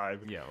Crash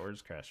 5? Yeah,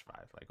 where's Crash 5?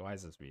 Like, why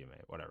is this being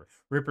made? Whatever.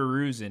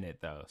 Ripperoo's in it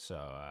though, so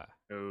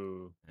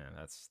Oh,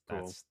 yeah,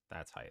 cool.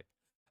 that's hype.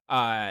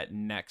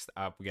 Next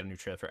up, we got a new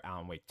trailer for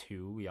Alan Wake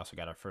 2. We also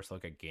got our first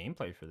look at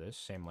gameplay for this.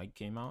 Sam Lake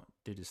came out,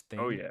 did his thing.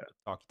 Oh yeah.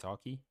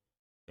 Talkie.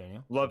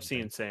 Daniel, Love what'd you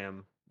seeing think?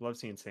 Sam. Love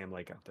seeing Sam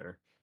Lake out there.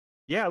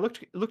 Yeah, it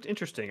looked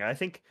interesting. I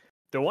think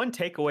the one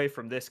takeaway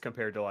from this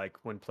compared to like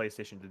when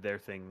PlayStation did their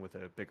thing with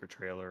a bigger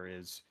trailer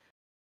is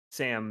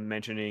Sam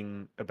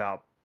mentioning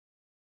about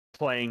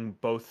playing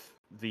both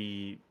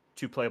the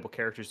two playable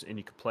characters, and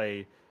you could play.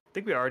 I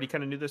think we already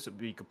kind of knew this,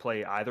 but you could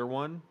play either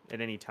one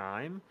at any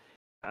time.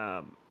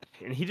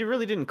 And he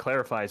really didn't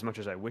clarify as much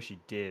as I wish he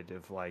did.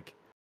 Of like,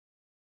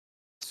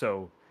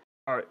 so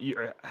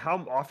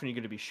how often are you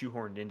going to be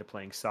shoehorned into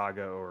playing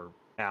Saga or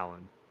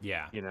Alan?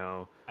 Yeah. You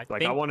know, I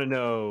like I think want to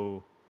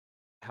know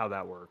how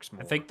that works I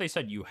more. think they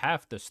said you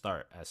have to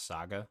start as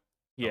Saga.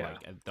 So Yeah,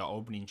 like at the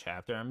opening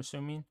chapter, I'm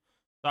assuming.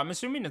 So I'm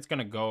assuming it's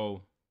gonna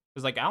go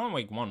because like Alan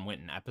Wake 1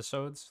 went in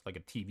episodes, like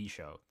a TV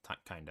show,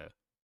 kind of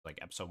like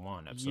episode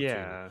 1, episode 2.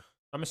 yeah.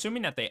 I'm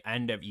assuming at the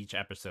end of each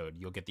episode,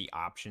 you'll get the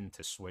option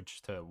to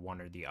switch to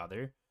one or the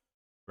other,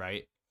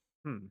 right?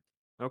 Hmm.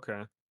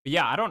 Okay. But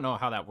yeah, I don't know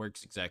how that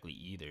works exactly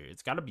either.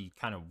 It's got to be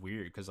kind of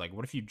weird because, like,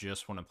 what if you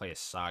just want to play a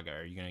Saga?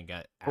 Are you gonna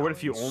get Or what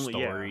if you Alan's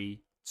only? Yeah.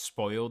 story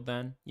spoiled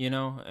then? You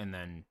know, and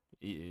then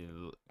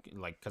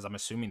like, because I'm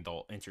assuming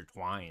they'll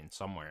intertwine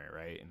somewhere,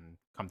 right, and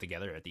come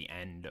together at the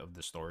end of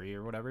the story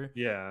or whatever.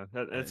 Yeah,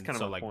 that's And kind of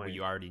so, my like, point.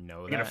 you already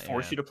know They're gonna that,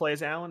 force yeah. you to play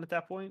as Alan at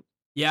that point, at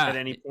Yeah,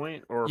 any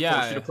point, or force you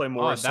to yeah. play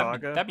more Oh, as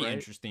Saga, that'd be right?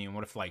 interesting.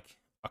 What if like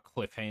a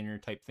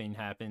cliffhanger type thing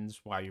happens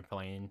while you're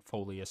playing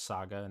Folia's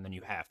Saga, and then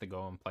you have to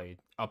go and play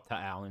up to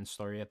Alan's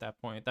story at that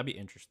point? That'd be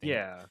interesting.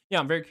 Yeah, Yeah,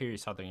 I'm very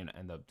curious how they're gonna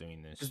end up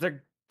doing because this.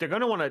 they're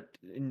gonna want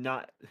to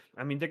not.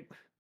 I mean,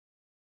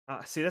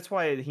 see, that's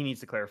why he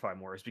needs to clarify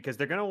more, is because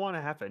they're gonna want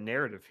to have a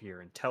narrative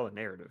here and tell a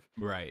narrative.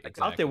 Right, I doubt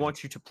they exactly.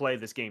 want you to play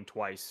this game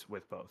twice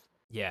with both,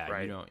 Yeah,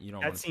 right? you don't That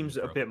want it to be seems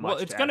a broken. bit Well,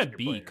 much it's to ask gonna your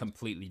be players.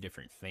 completely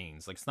different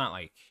things. Like, it's not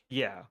like,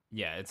 Yeah,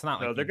 yeah, it's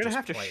not no, like they're you gonna just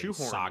have to play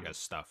shoehorn Saga you.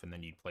 stuff and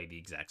then you'd play the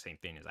exact same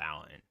thing as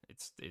Alan.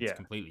 It's Yeah,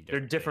 completely they're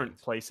different different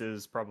things.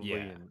 places probably,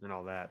 Yeah. and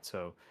all that.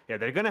 So yeah,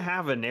 they're gonna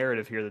have a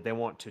narrative here that they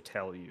want to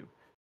tell you.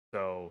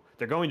 So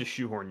they're going to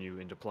shoehorn you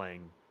into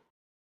playing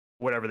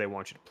whatever they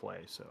want you to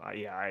play. So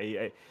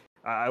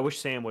I wish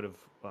Sam would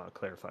have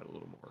clarified a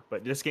little more.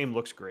 But this game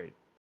looks great.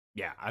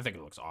 Yeah, I think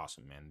it looks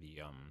awesome, man.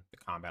 The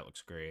combat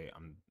looks great.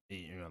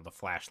 The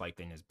flashlight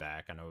thing is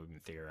back. I know we've been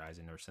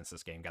theorizing ever since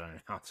this game got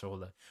announced.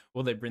 So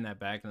will they bring that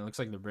back? And it looks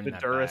like they're The bringing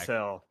that back.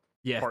 Duracell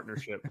Yeah.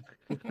 partnership.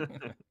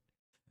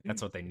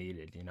 That's what they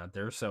needed.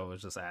 Duracell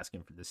was just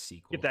asking for this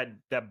Get sequel.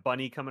 that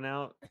bunny coming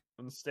out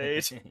on the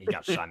stage. You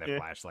got to shine that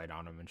flashlight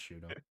on him and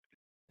shoot him.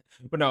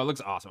 But no, it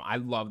looks awesome. I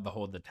love the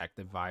whole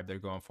detective vibe they're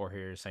going for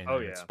here, saying Oh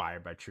they're yeah,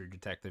 inspired by True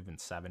Detective and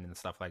Seven and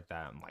stuff like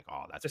that. I'm like,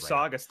 oh, the that's right up.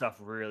 Saga stuff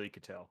really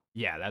could tell.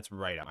 Yeah, that's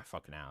right up my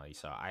fucking alley.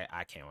 So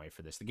I can't wait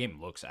for this. The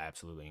game looks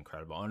absolutely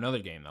incredible. Another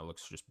game that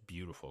looks just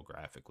beautiful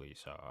graphically.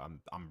 So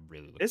I'm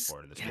really looking This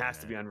forward to this game, has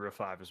to be man. Unreal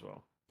 5 as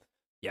well.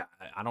 Yeah,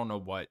 I don't know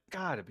what.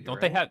 Gotta be, Don't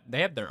right?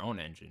 they have their own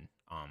engine?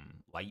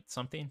 Light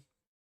something.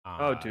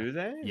 Oh, do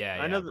they? Yeah, I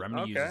yeah. know that.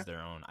 Remedy Okay, uses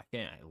their own. I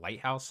can't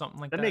Lighthouse something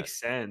like that that. makes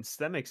sense.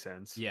 That makes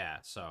sense. Yeah,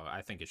 so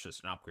I think it's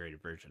just an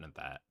upgraded version of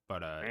that.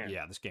 But Man,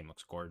 yeah, this game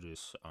looks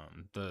gorgeous.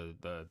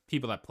 The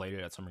people that played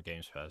it at Summer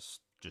Games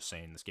Fest just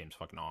saying this game's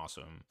fucking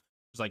awesome.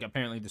 It's like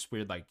apparently this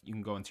weird like you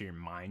can go into your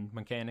mind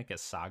mechanic as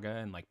Saga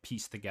and like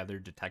piece together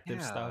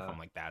detective stuff. yeah. I'm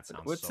like that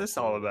sounds What's so this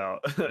all cool. about?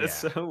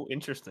 It's Yeah, so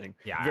interesting.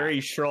 yeah, Very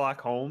Sherlock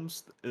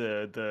Holmes,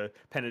 the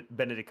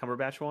Benedict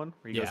Cumberbatch one,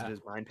 where he goes to yeah, his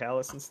mind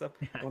palace and stuff.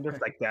 I wonder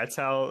if like that's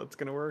how it's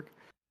gonna work.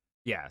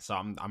 yeah. So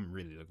I'm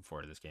really looking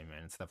forward to this game,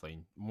 man. It's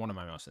definitely one of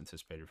my most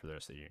anticipated for the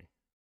rest of the year.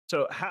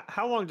 So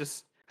how long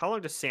does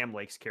Sam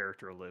Lake's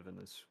character live in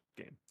this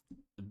game?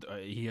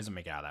 He doesn't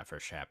make it out of that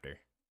first chapter.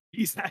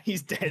 He's dead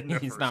in the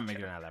He's first not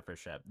making it chapter. out of that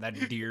first chapter.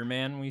 That deer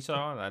man we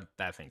saw,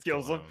 that thing's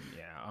Kills killing him. him.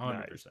 Yeah,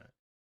 100%. Nice.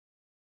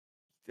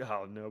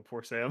 Oh no,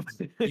 poor Sam.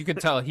 You could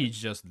tell he's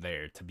just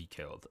there to be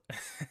killed.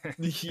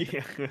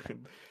 Yeah,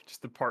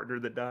 just the partner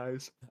that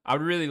dies. I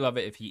would really love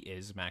it if he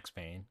is Max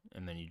Payne,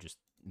 and then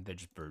they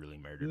just brutally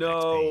murder Max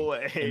No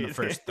Payne in the way.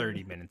 first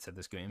 30 minutes of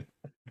this game.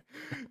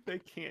 They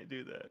can't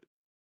do that.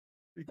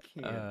 They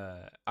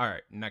can't. All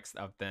right, next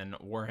up then,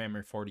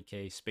 Warhammer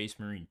 40K Space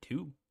Marine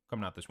 2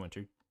 coming out this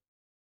winter.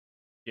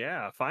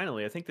 Yeah,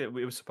 finally. I think that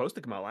it was supposed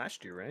to come out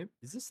last year, right?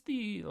 Is this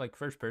the like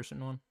first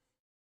person one?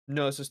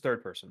 No, this is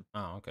third person.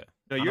 Oh, okay.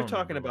 No, I you're don't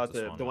talking remember what about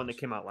this the one one that was.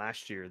 came out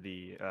last year.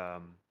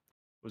 What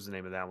was the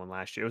name of that one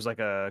last year? It was like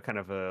a kind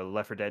of a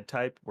Left 4 Dead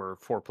type, where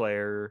 4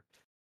 player.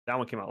 That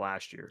one came out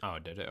last year, Oh,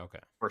 did it? Okay.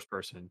 first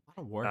person.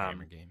 A lot of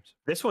Warhammer games.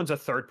 This one's a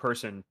third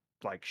person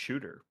like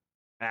shooter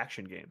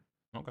action game.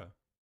 Okay.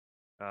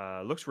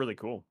 Looks really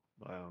cool.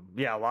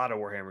 Yeah, a lot of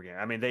Warhammer game.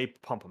 I mean, they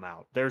pump them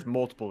out. There's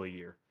multiple a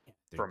year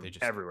They from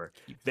just everywhere.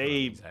 keep throwing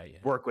They these at you.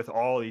 work with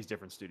all these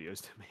different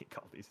studios to make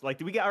all these.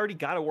 Like already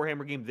got a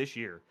Warhammer game this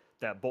year,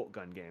 that bolt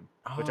gun game,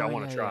 which I Oh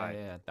want yeah, to yeah, try.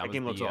 yeah. That That was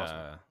game looks the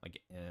awesome.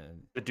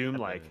 The Doom had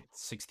the like.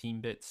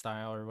 16-bit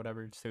style or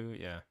whatever too.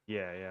 Yeah.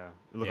 Yeah, yeah.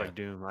 It looked Yeah. like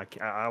Doom.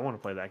 I want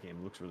to play that game.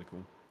 It looks really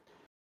cool.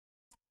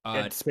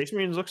 Uh, And Space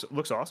Marines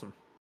looks awesome.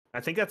 I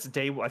think I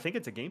think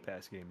it's a Game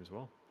Pass game as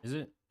well. is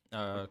it?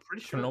 I'm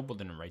pretty sure. Chernobyl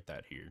didn't write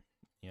that here.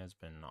 He has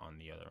been on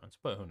the other ones,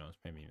 but who knows?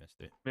 Maybe he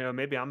missed it. Yeah,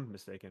 maybe I'm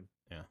mistaken.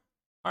 Yeah.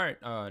 All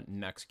right.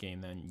 Next game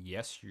then.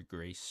 Yes, Your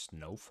Grace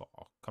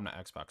Snowfall. Come to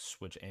Xbox,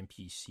 Switch, and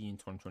PC in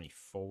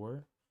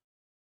 2024.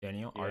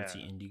 Daniel, Yeah.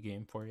 artsy indie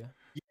game for you.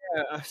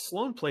 Yeah,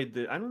 Sloan played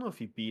I don't know if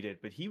he beat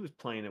it, but he was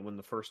playing it when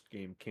the first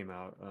game came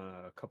out.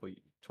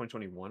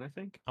 2021, I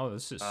think. Oh,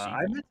 this is I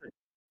sequel. meant to,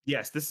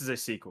 yes, this is a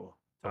sequel.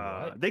 To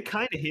what? They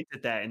kind of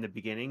hinted that in the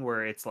beginning,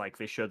 where it's like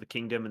they show the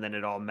kingdom and then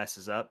it all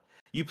messes up.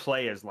 You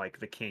play as like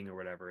the king or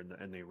whatever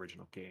in the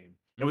original game.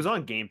 It was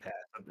on Game Pass,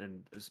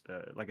 and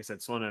like I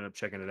said, Sloan ended up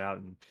checking it out,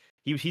 and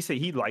he said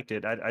he liked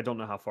it. I don't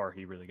know how far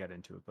he really got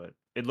into it, but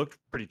it looked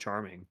pretty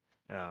charming.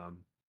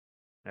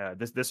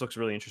 This looks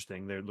really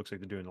interesting. It looks like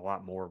they're doing a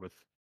lot more with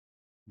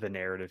the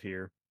narrative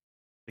here,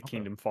 the Okay.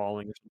 kingdom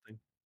falling or something.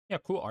 Yeah,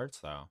 cool art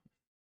style.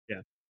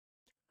 Yeah.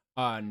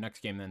 Next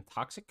game then,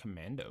 Toxic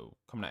Commando,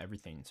 coming to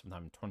everything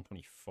sometime in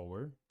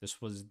 2024.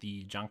 This was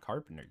the John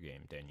Carpenter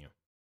game, Daniel.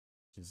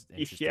 which is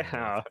interesting enough.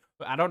 Yeah,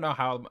 But I don't know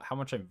how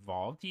much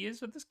involved he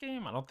is with this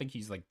game. I don't think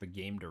he's like the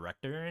game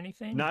director or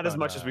anything, not as but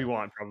much as we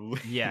want, probably.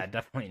 yeah,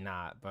 definitely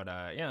not. But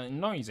yeah,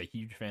 no, he's a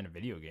huge fan of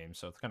video games,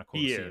 so it's kind of cool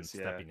to He see him is,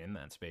 yeah, stepping in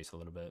that space a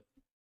little bit.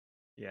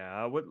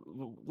 yeah.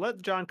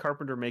 Let John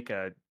Carpenter make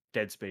a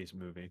Dead Space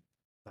movie.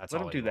 That's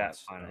Let all him he do that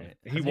wants, finally. right?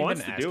 He Hasn't he been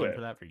wants to do asking for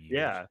it. that for years?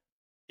 Yeah,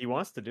 he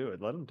wants to do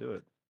it. Let him do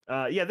it.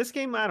 Yeah, this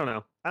game, I don't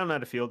know. I don't know how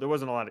to feel. There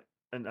wasn't a lot of,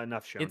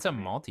 enough shown It's a to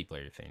me.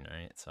 multiplayer thing,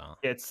 right? So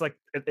It's like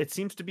it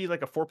seems to be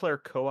like a 4-player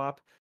co-op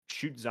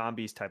shoot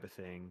zombies type of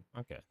thing.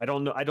 okay. I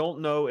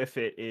don't know if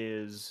it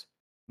is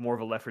more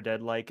of a Left 4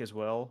 Dead like as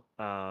well.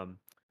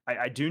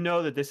 I do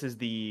know that this is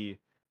the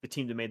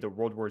team that made the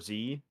World War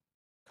Z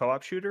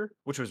co-op shooter,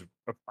 which was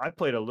I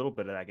played a little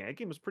bit of that game. That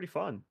game was pretty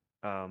fun.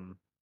 Um,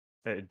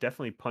 it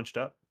definitely punched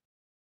up.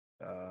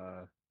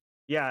 Uh,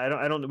 yeah,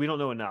 I don't we don't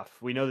know enough.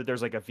 We know that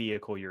there's like a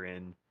vehicle you're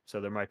in, so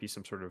there might be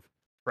some sort of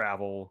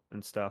travel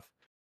and stuff.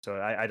 So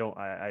I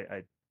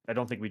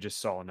don't think we just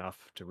saw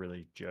enough to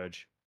really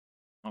judge.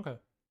 Okay.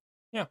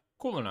 Yeah,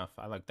 cool enough.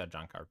 I like that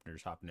John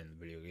Carpenter's hopping in the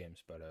video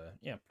games, but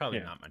yeah, probably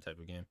Yeah. not my type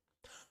of game.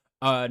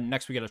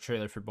 Next we got a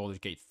trailer for Baldur's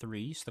Gate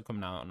 3, still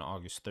coming out on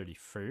August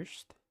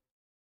 31st.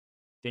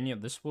 Daniel,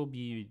 this will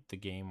be the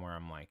game where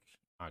I'm like,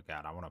 oh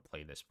god, I want to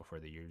play this before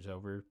the year's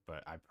over,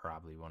 but I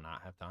probably will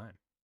not have time.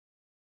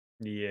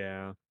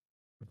 Yeah.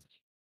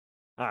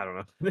 I don't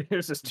know.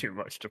 There's just too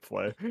much to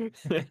play.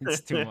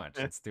 It's too much.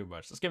 It's too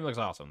much. This game looks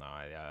awesome though.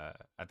 I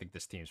think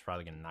this team's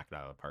probably gonna knock it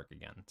out of the park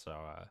again. So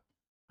I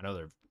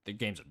know the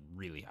game's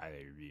really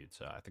highly reviewed,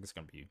 so I think it's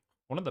gonna be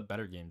one of the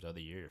better games of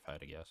the year if I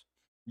had to guess.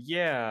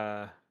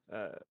 Yeah.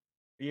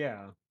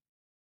 Yeah.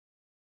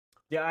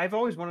 Yeah, I've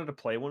always wanted to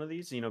play one of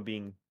these,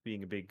 being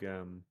a big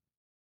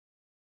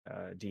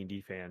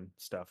D&D fan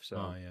stuff. Oh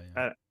So yeah,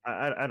 yeah.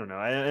 I don't know.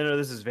 I know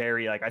this is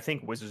very like I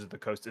think Wizards of the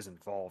Coast is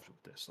involved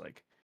with this.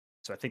 Like,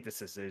 so I think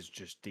is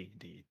just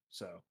D&D.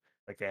 So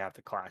like they have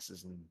the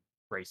classes and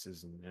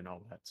races and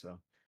all that. So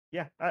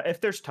yeah, if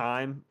there's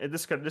time,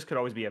 this could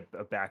always be a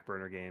back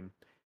burner game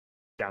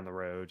down the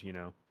road.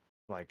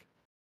 Like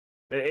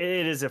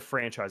it is a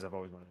franchise I've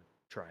always wanted to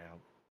try out.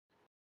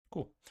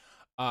 Cool.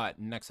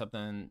 Next up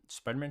then,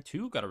 Spider-Man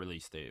 2 got a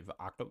release date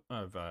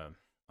of I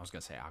was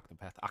gonna say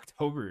Octopath,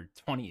 October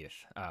 20th,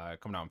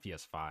 coming out on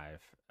PS5.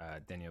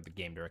 Daniel, the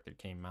game director,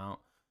 came out,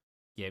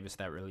 gave us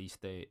that release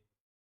date.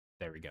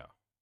 There we go.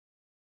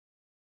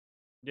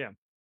 Yeah,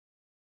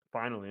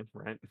 finally,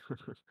 right?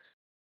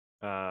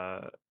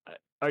 uh,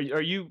 are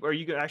you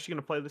actually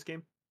gonna play this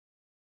game?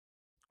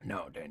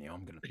 No, Daniel,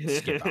 I'm gonna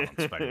skip out on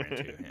Spider-Man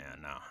 2. Yeah,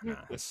 no.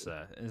 This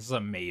is a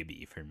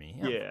maybe for me.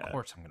 Yeah, of Yeah,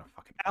 course I'm gonna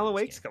fucking play Alan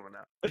this Wake's game.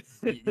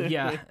 coming out.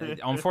 Yeah,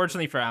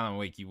 unfortunately for Alan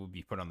Wake, you will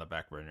be put on the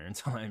back burner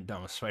until I'm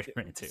done with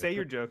Spider-Man 2. Say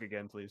your joke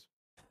again, please.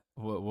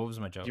 What was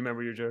my Do joke? you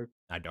remember your joke?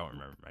 I don't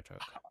remember my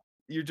joke.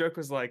 Your joke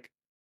was like,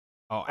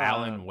 Oh,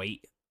 Alan um,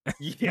 Wait.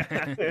 yeah,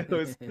 it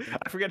was.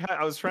 I forget how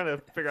I was trying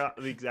to figure out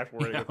the exact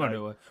wording Yeah, of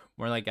how.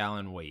 more like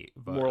Alan Wait,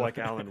 but More like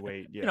Alan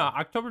Wake. Yeah,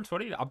 October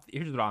 20th.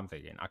 Here's what I'm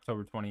thinking: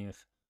 October 20th,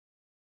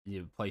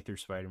 you play through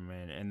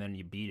Spider-Man, and then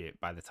you beat it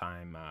by the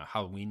time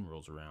Halloween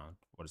rolls around.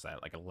 What is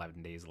that? Like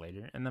 11 days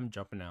later, and them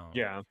jumping out.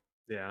 yeah,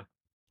 yeah.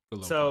 Good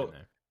little plan So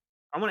there.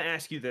 I want to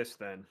ask you this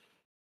then: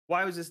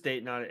 why was this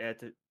date not at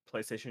the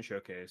PlayStation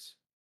Showcase?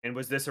 And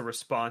was this a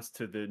response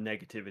to the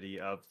negativity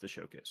of the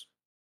showcase?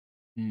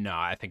 No,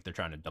 I think they're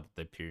trying to double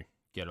dip here,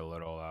 get a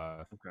little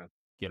Okay.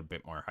 get a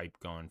bit more hype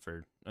going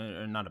for,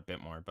 or not a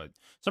bit more, but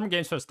Summer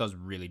Games Fest does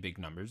really big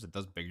numbers. It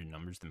does bigger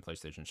numbers than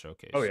PlayStation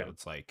Showcase. Oh So yeah,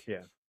 it's like,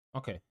 yeah.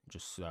 okay,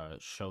 just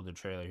show the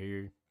trailer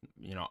here.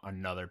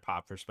 Another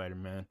pop for Spider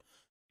Man.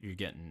 You're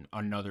getting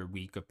another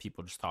week of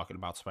people just talking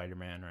about Spider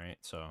Man, right?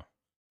 So,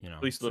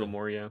 At least a little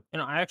more, yeah.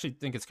 I actually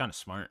think it's kind of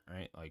smart,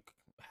 right? Like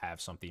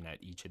have something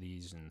at each of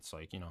these, and it's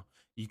like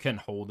you can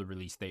hold a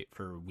release date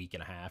for a week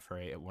and a half,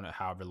 right?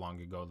 However long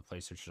ago the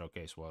PlayStation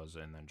Showcase was,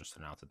 and then just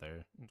announce it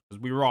there.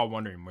 Because we were all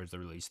wondering where's the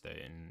release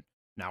date, and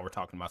now we're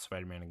talking about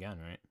Spider Man again,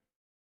 right?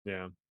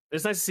 Yeah.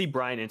 It's nice to see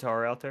Brian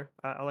Intar out there.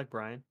 I like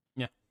Brian.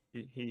 Yeah,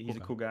 He's cool a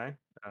guy. cool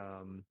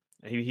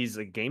guy. He's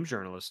a game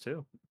journalist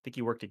too. I think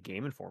he worked at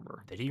Game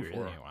Informer Did he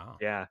before. really? Wow.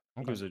 Yeah,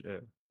 I think he Okay.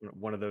 was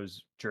one of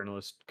those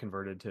journalists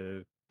converted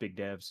to big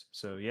devs.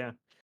 So yeah,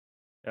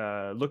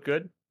 look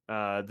good.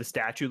 The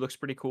statue looks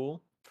pretty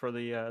cool for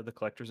the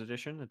collector's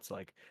edition. It's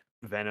like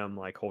Venom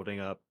like holding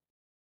up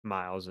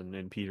Miles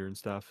and Peter and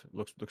stuff.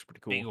 Looks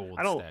pretty Big cool.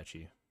 old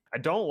statue. I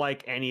don't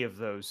like any of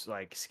those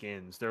like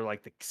skins. They're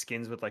like the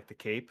skins with like the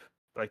cape,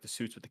 like the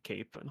suits with the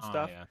cape and Oh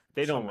stuff. yeah,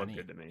 They there's so don't look many.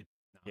 good to me.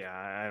 No.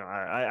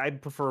 Yeah, I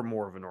prefer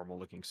more of a normal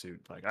looking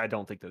suit. Like I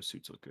don't think those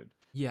suits look good.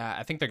 Yeah,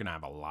 I think they're gonna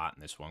have a lot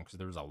in this one because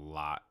there was a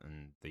lot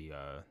in the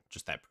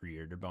just that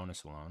pre-order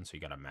bonus alone. So you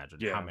gotta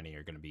imagine how Yeah. many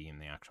are gonna be in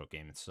the actual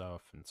game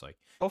itself. And it's like,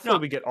 Hopefully no,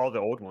 we get all the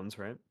old ones,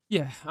 right?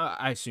 yeah,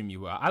 I assume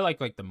you will. I like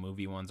the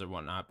movie ones or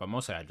whatnot, but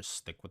mostly I just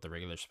stick with the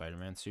regular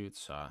Spider-Man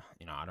suits. I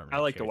don't I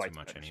really like the care too white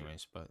much, spider suit.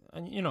 anyways. But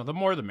the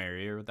more the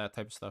merrier with that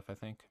type of stuff. I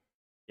think.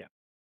 Yeah.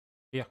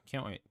 Yeah,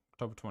 can't wait.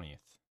 October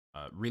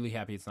 20th. Really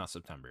happy it's not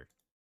September.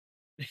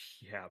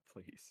 Yeah,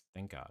 please.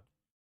 Thank God.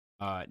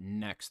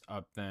 Next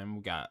up, then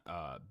we got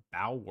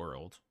Bow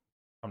World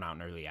coming out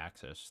in early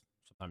access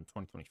sometime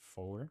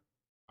 2024.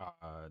 I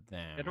don't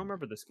Then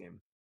remember this game.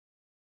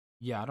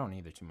 yeah, I don't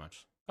either too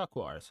much. Got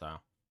cool art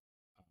style.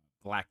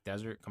 Black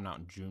Desert coming out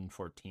in June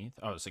 14th.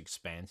 Oh, it's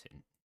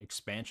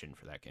expansion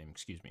for that game.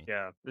 Excuse me.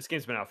 Yeah, this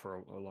game's been out for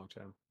a long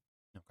time.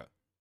 Okay.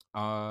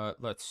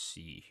 Let's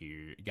see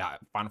here. You got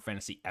Final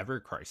Fantasy Ever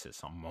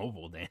Crisis on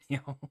mobile,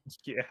 Daniel.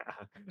 Yeah,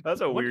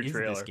 that's a What weird is this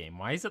trailer. game?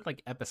 Why is it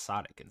like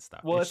episodic and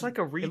stuff? Well, It's it's just like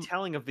a it,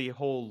 retelling of the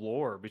whole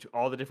lore between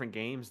all the different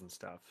games and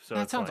stuff. So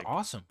that it's sounds like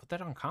awesome. Put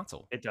that on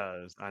console. it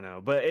does, I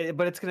know, but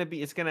it's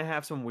gonna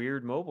have some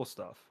weird mobile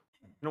stuff.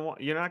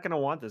 You're not gonna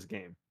want this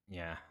game,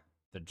 Yeah,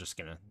 they're just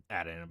gonna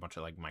add in a bunch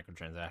of like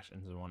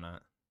microtransactions and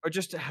whatnot. or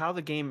just how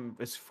the game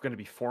is gonna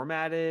be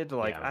formatted.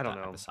 Like Yeah, I with don't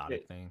that know.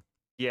 episodic thing.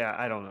 Yeah,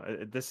 I don't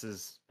know. This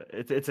is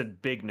it's a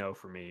big no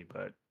for me,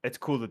 but it's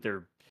cool that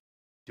they're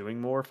doing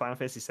more Final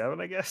Fantasy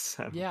 7, I guess.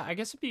 I don't Yeah, I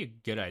guess it'd be a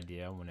good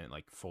idea when it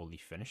like fully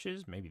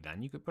finishes. Maybe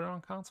then you could put it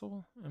on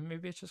console, and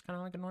maybe it's just kind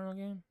of like a normal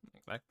game.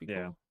 Like, that'd be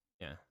Yeah. cool.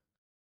 Yeah.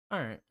 All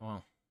right.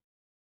 Well,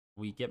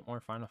 we get more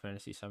Final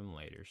Fantasy VII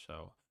later.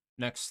 So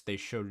next, they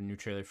showed a new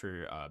trailer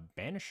for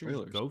Banisher's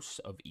Spoilers. Ghosts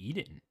of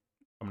Eden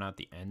coming out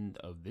the end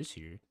of this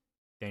year.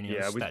 Daniel,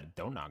 Yeah, this is that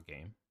Donut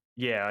game.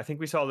 yeah, I think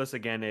we saw this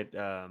again at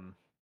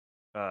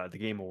the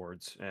Game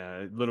Awards.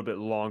 A little bit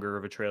longer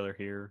of a trailer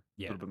here,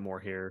 a Yeah. little bit more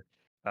here.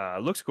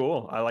 Looks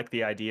cool. I like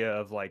the idea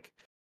of I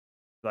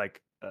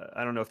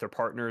don't know if they're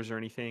partners or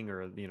anything,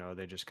 or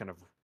they just kind of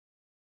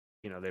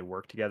they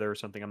work together or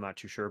something. I'm not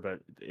too sure, but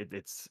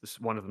it's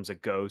one of them's a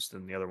ghost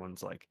and the other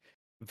one's like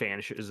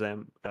vanishes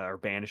them or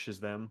banishes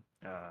them.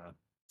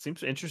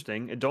 Seems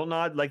interesting. And Don't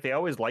Nod, like they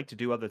always like to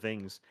do other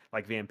things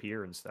like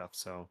Vampire and stuff.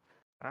 So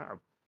I,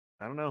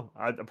 I don't know.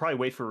 I'll probably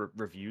wait for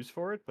reviews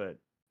for it, but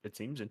it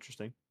seems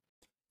interesting.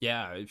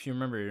 Yeah, if you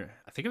remember,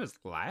 I think it was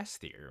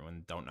last year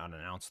when Don't Not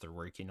announced they're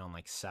working on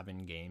like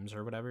 7 games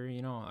or whatever,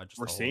 just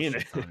We're a whole seeing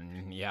shit it.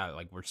 ton. Yeah,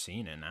 like we're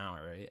seeing it now,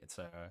 right? It's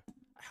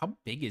how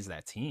big is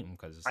that team?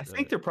 Because I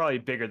think they're probably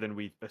bigger than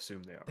we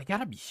assume they they are.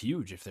 gotta be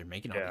huge if they're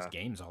making all these Yeah,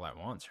 games all at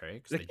once, right?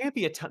 Because there can't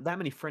be that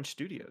many French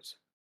studios,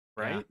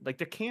 yeah, right? Like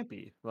there can't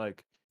be.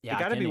 Like they yeah, I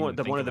got to can't be even one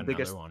think of of the another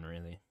biggest. one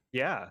really.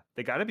 Yeah,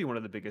 they got to be one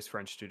of the biggest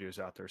French studios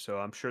out there. So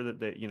I'm sure that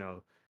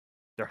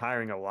they're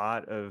hiring a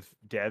lot of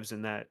devs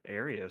in that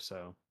area. So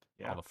All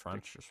yeah, the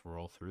French just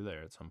roll through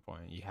there at some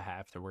point. You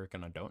have to work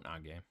on a Don't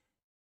Not game.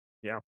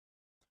 yeah.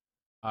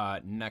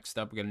 Next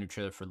up, we got a new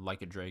trailer for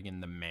Like a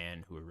Dragon, The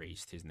Man Who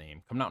Erased His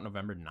Name, coming out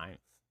November 9th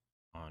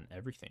on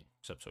everything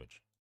except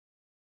Switch.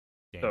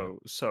 Daniel,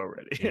 So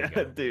ready, here you yeah,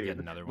 go. You get dude.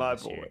 another one My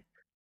this boy, year.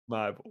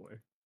 my boy.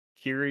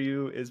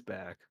 Kiryu is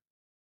back.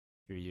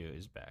 Kiryu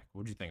is back.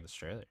 What do you think of this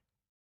trailer?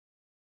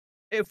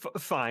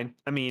 Fine.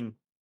 I mean,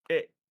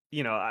 it.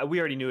 We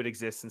already knew it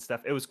exists and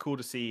stuff. It was cool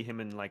to see him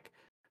in like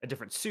a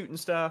different suit and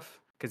stuff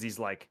because he's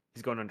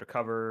going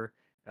undercover.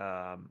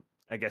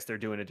 I guess they're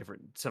doing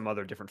some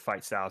other different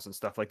fight styles and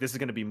stuff. Like this is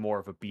going to be more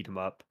of a beat 'em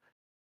up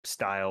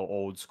style,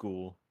 old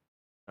school,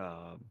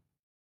 um,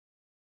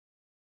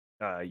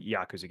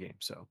 Yakuza game.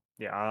 So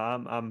yeah,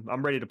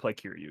 I'm ready to play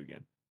Kiryu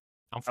again.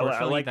 I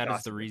Unfortunately, like that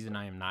is the Kasuga. reason So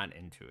I am not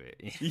into it.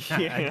 I just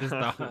yeah,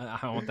 don't,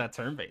 I want that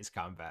turn-based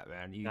combat,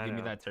 man. You I give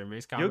me know that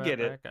turn-based you'll combat get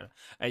it. back.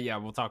 Yeah,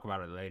 we'll talk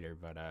about it later.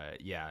 But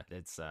yeah,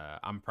 it's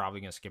I'm probably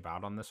gonna skip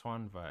out on this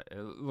one, but it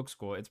looks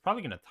cool. It's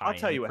probably gonna I'll tie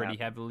tell in you what pretty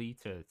happened. heavily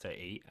to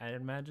 8, I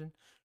imagine,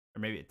 or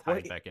maybe it Well,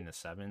 ties back into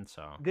 7.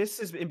 So this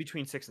is in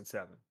between 6 and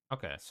 7.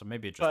 okay, so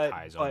maybe it just But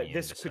ties only but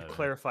this into could 7.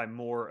 clarify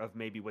more of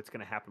maybe what's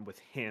going to happen with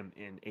him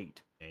in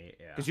 8. 8,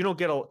 yeah, Because you don't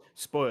get a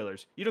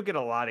spoilers. You don't get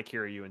a lot of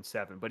Kiryu in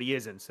 7, but he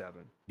is in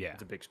 7. yeah.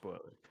 It's a big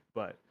spoiler.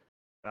 But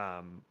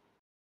um,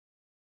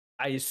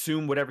 I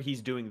assume whatever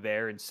he's doing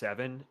there in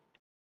 7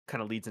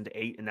 kind of leads into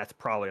 8, and that's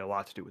probably a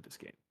lot to do with this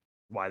game.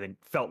 Why they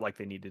felt like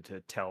they needed to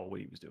tell what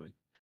he was doing.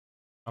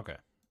 Okay,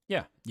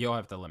 yeah. You'll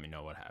have to let me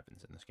know what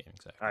happens in this game I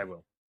exactly.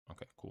 will.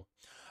 Okay, cool.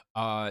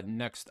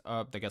 Next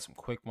up, they got some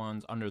quick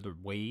ones. Under the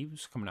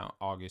Waves coming out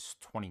August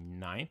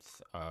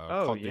 29th. Oh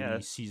Call of yeah,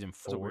 Duty Season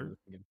that's a weird 4,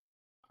 looking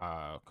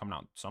game. coming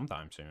out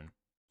sometime soon.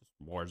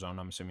 Warzone,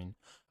 I'm assuming.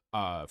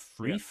 Yeah.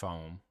 Free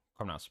Foam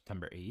coming out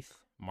September 8th.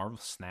 Marvel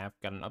Snap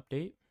got an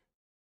update.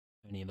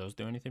 Any of those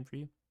do anything for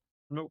you?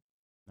 Nope.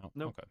 No.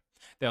 Nope. Okay.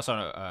 They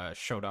also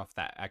showed off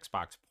that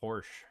Xbox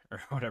Porsche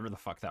or whatever the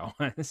fuck that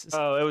was.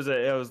 Oh, it was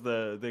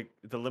the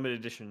limited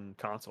edition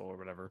console or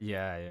whatever.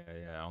 Yeah, yeah,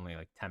 yeah. Only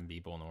like 10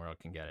 people in the world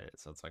can get it.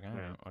 So it's like, all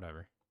Yeah. right,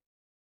 whatever.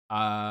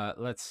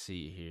 Let's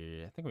see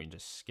here. I think we can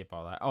just skip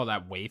all that. Oh,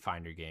 that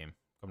Wayfinder game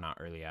coming out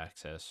early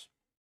access.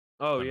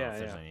 Oh Don't know if yeah,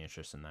 there's yeah. any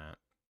interest in that.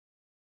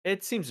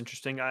 It seems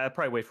interesting. I'd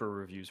probably wait for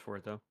reviews for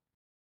it though.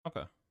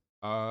 Okay.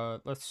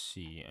 Let's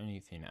see.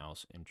 Anything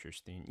else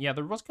interesting? Yeah,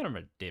 there was kind of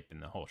a dip in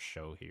the whole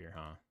show here,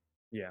 huh?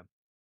 Yeah.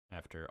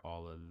 After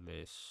all of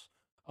this.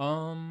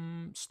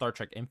 Star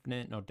Trek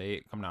Infinite, no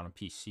date, coming out on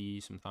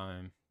PC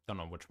sometime. Don't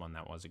know which one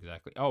that was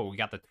exactly. Oh, we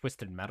got the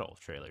Twisted Metal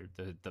trailer,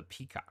 the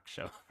Peacock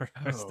show for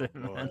Oh Twisted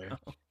boy.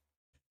 Metal.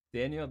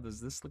 Daniel,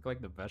 does this look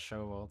like the best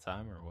show of all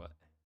time or what?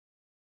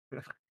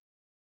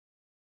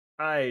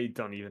 I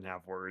don't even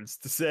have words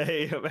to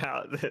say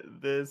about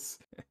this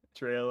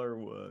trailer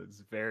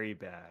was very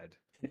bad.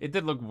 It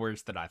did look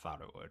worse than I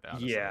thought it would,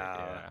 honestly.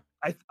 Yeah.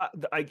 Yeah.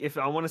 If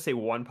I want to say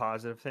one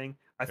positive thing,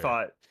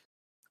 Sure.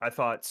 I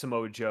thought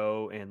Samoa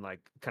Joe and like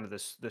kind of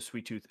this the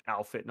Sweet Tooth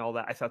outfit and all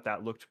that. I thought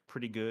that looked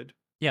pretty good.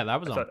 Yeah, that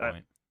was I on thought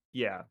point.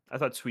 yeah, I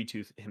thought Sweet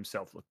Tooth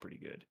himself looked pretty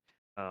good.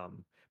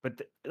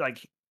 But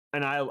like,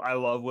 and I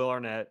love Will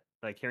Arnett.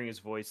 Like hearing his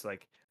voice,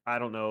 like I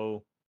don't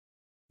know,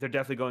 they're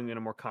definitely going in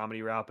a more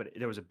comedy route. But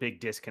there was a big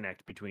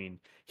disconnect between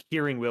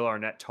hearing Will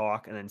Arnett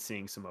talk and then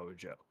seeing Samoa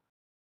Joe.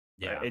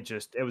 Right? Yeah. It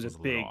was It a was a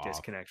little big off.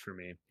 disconnect for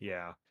me.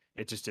 Yeah,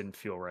 it just didn't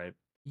feel right.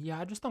 Yeah,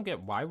 I just don't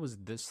get why was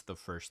this the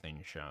first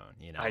thing shown?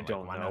 You know, I like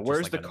don't why know. not just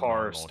Where's like the a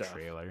car normal stuff?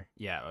 trailer?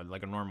 Yeah,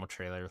 like a normal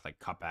trailer with like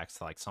cutbacks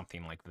to like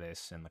something like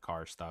this and the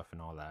car stuff and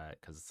all that.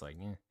 Because it's like,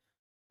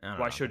 I don't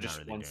Why know, show they're not just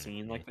really one doing it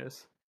scene for like me.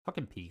 this?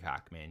 Fucking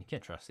Peacock, man, you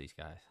can't trust these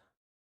guys.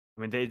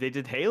 I mean, they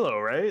did Halo,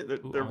 right?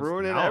 Who They're owns?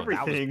 ruining No, that was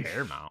everything.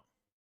 Paramount.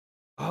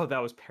 Oh, that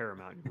was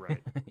Paramount. You're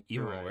right.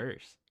 You're Even right.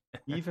 worse.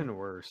 Even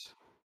worse.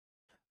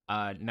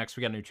 Next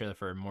we got a new trailer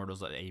for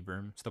Immortals at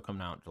Abram, still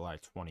coming out July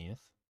 20th.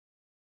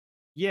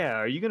 Yeah,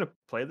 are you gonna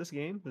play this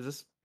game? Is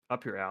this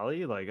up your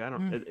alley? Like, I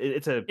don't. Mm.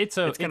 It's kind It's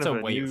of a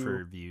a wait for new.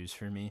 reviews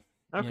for me.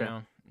 You Okay.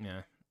 know,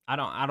 yeah. I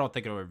don't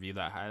think it'll review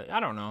that highly. I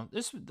don't know.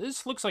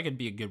 This looks like it'd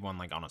be a good one,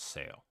 like on a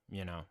sale.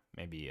 You know,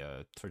 maybe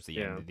towards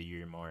the end Yeah. of the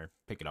year, more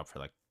pick it up for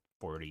like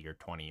 40 or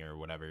 20 or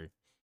whatever.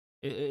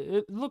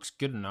 It looks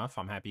good enough.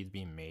 I'm happy it's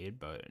being made,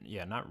 but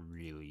yeah, not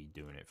really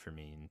doing it for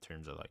me in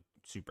terms of like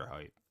super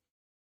hype.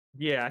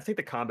 Yeah, I think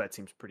the combat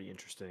seems pretty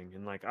interesting,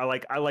 and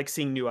I like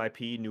seeing new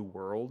IP, new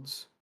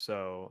worlds.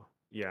 So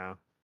yeah,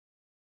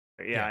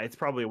 yeah, Yeah, it's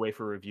probably a way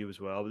for review as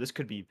well. But this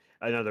could be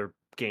another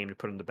game to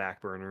put on the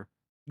back burner.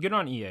 good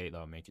on EA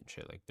though, making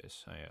shit like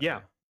this.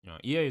 Yeah,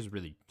 EA has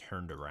really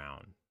turned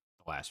around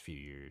the last few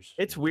years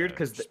it's and weird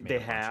because just made they a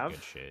bunch of have,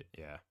 good shit.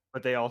 Yeah.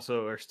 but they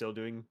also are still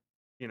doing,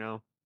 you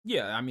know,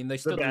 Yeah, I mean they the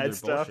still do bad their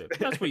stuff. bullshit, but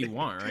that's what you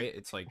want, right?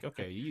 It's like,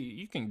 okay,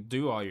 you can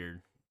do all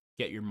your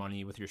get your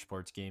money with your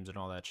sports games and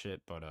all that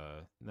shit, but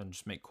then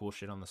just make cool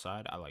shit on the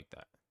side. I like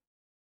that.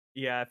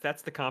 Yeah, if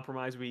that's the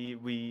compromise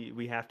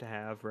we have to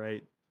have,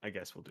 right? I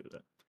guess we'll do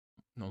that.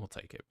 No, we'll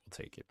take it. We'll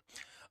take it.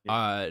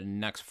 Yeah.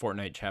 Next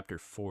Fortnite Chapter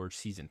 4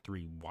 Season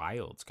 3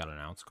 Wilds got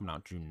announced, coming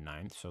out June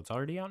 9th, so it's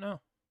already out now.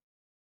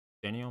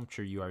 Daniel, I'm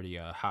sure you already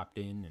hopped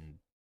in and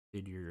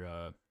did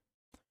your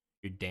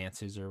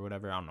dances or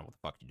whatever. I don't know what the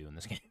fuck you do in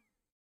this game.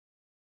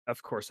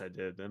 Of course I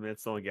did. I mean,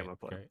 it's the only game Okay, I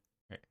play. great.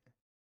 Great.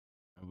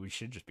 We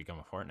should just become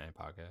a Fortnite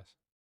podcast.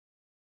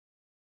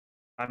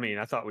 I mean,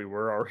 I thought we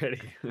were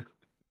already.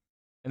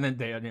 And then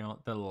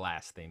the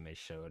last thing they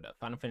showed,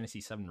 Final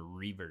Fantasy VII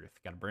Rebirth,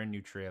 got a brand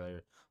new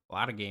trailer, a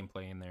lot of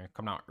gameplay in there,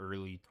 coming out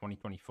early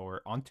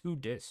 2024 on 2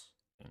 discs.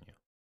 Daniel.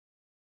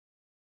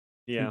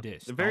 Two Yeah,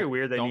 discs. very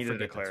weird. They Don't needed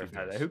to forget the two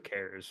clarify that. discs. Who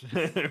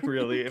cares? Who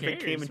Really, if it came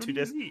cares? in What two do you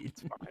discs, mean?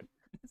 it's fine.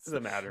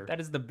 Doesn't matter. That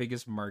is the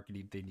biggest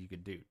marketing thing you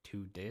could do.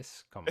 2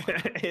 discs. Come on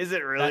now. Is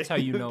it really? That's how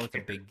you Who know it's a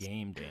big cares?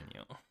 game,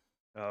 Daniel.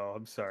 Oh,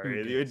 I'm Two sorry.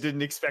 I discs.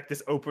 didn't expect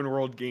this open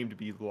world game to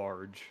be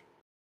large.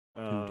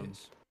 Two Um,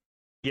 discs.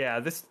 yeah,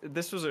 this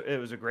was it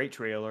was a great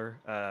trailer.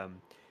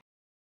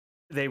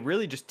 They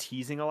really just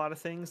teasing a lot of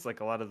things.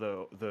 Like a lot of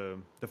the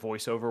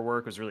voiceover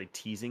work was really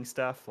teasing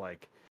stuff.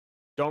 Like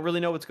don't really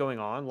know what's going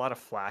on. A lot of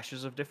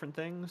flashes of different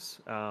things.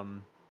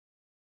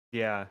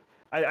 Yeah,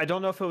 I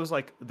don't know if it was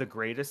like the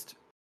greatest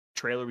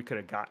trailer we could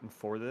have gotten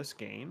for this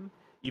game,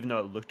 even though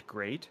it looked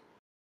great.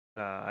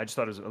 I just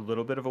thought it was a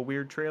little bit of a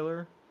weird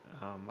trailer.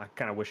 I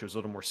kind of wish it was a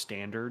little more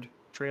standard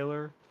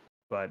trailer,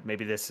 but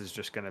maybe this is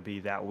just going to be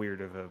that weird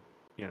of a,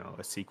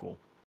 a sequel.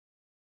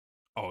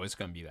 Oh, it's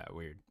gonna be that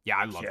weird. Yeah,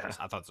 I love Yeah, this.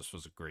 I thought this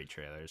was a great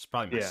trailer. It's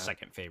probably my yeah.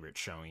 second favorite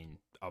showing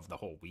of the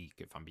whole week,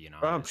 if I'm being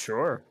I'm honest.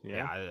 sure.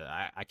 Yeah,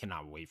 Yeah, I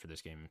cannot wait for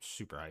this game. I'm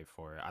super hyped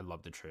for it. I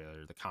love the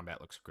trailer. The combat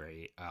looks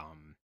great.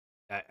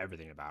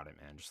 Everything about it,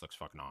 man, just looks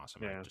fucking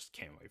awesome. I yeah, just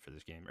can't wait for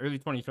this game. Early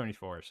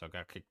 2024, so I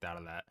got kicked out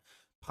of that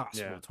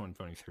possible yeah.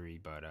 2023,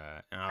 but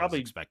I was Probably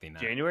expecting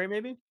that. January,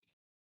 maybe.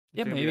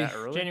 Yeah, It's gonna be that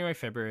maybe early. January,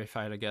 February, if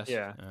I had to guess.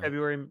 Yeah,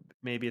 February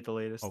maybe at the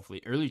latest.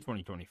 Hopefully early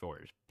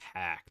 2024 is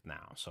packed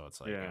now, so it's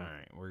like, all Yeah,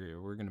 right,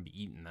 we're gonna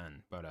be eating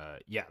then.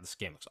 But yeah, this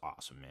game looks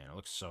awesome, man. It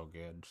looks so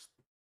good. Just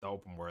the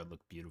open world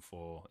looked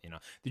beautiful.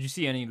 Did you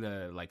see any of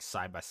the like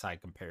side by side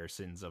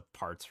comparisons of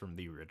parts from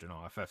the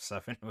original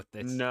FF7 with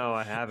this? no,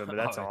 I haven't, but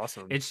that's Oh,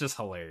 awesome. it's just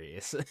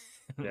hilarious.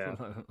 Yeah,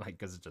 Like,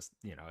 cause it's just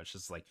it's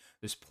just like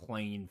this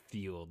plain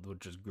field with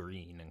just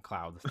green and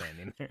clouds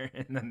standing there,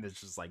 and then there's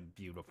just like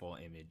beautiful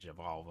image of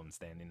all of them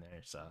standing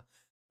there. So,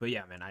 but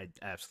yeah, man, I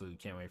absolutely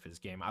can't wait for this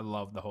game. I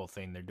love the whole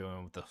thing they're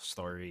doing with the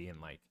story and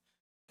like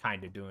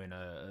kind of doing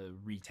a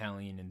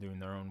retelling and doing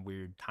their own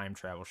weird time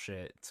travel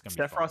shit. It's gonna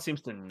be fun. Sephiroth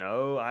seems to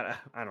know.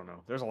 I don't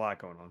know. There's a lot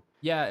going on.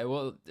 Yeah,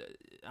 well,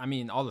 I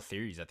mean, all the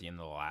theories at the end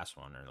of the last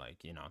one are like,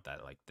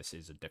 that like this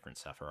is a different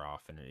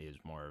Sephiroth, and it is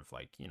more of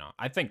like,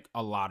 I think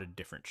a lot of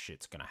different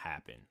shit's gonna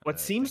happen. What I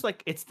seems think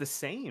like it's the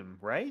same,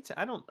 right?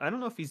 I don't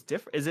know if he's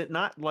different. Is it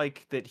not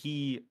like that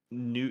he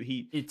knew it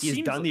he has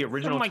seems done the from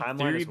original like timeline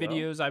theory as well?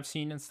 videos I've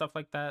seen and stuff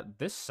like that.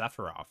 This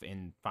Sephiroth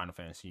in Final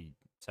Fantasy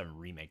VII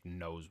Remake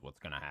knows what's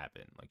gonna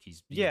happen. Like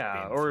he's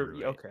Yeah, been or through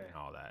it okay. and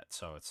all that.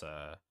 So it's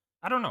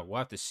I don't know. We'll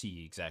have to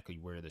see exactly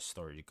where this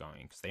story is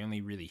going because they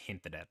only really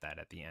hinted at that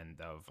at the end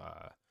of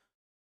well,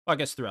 I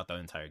guess throughout the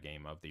entire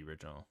game of the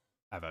original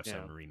Yeah.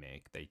 FF7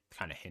 remake, they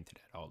kind of hinted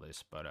at all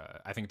this, but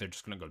I think they're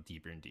just gonna go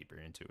deeper and deeper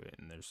into it,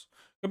 and there's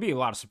gonna be a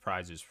lot of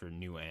surprises for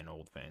new and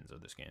old fans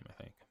of this game. I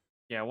think.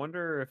 Yeah, I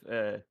wonder if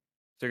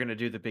they're gonna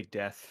do the big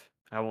death.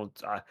 I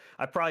won't.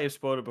 I probably have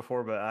spoiled it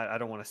before, but I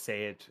don't want to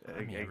say it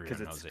I mean, because everyone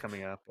it's knows it.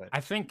 coming up. But I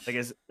think. like,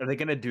 are they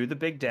gonna do the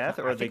big death,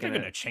 or I are they think they're gonna?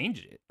 gonna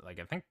change it. Like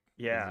I think.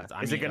 Yeah,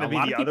 I is it mean, gonna a be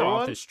lot the of people other off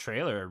one? this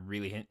trailer are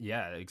really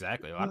yeah,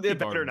 exactly. A lot of It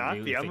people are better not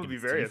really be. I'm gonna thinking be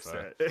it's very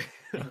Tifa.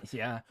 upset.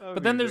 Yeah, I'm but gonna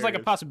then be there's like very a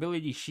upset.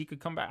 possibility she could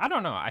come back. I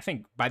don't know. I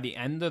think by the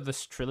end of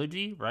this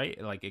trilogy,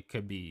 right? Like it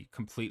could be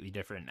completely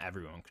different.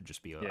 Everyone could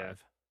just be Yeah,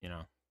 alive. You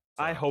know.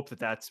 I So hope that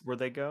that's where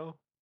they go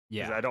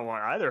because yeah. I don't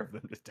want either of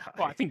them to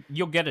Well, I die. think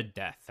you'll get a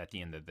death at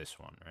the end of this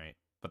one, right?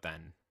 But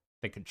then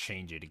they could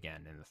change it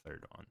again in the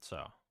third one.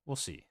 So we'll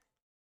see.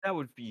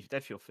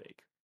 That'd feel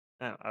fake.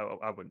 I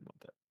wouldn't want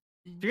that.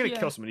 If you're gonna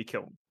kill Yeah, somebody,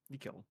 kill him. You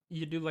kill him.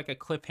 you do like a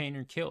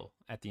cliffhanger kill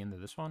at the end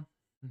of this one.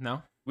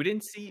 No. We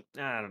didn't see.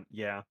 I don't.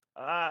 Yeah,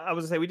 I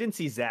was gonna say we didn't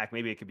see Zach.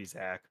 Maybe it could be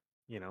Zach.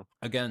 You know,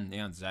 Again,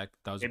 yeah, Zach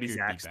does maybe appear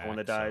to be Zach's the one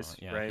back. that So dies,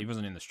 yeah, right? he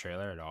wasn't in this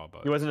trailer at all, He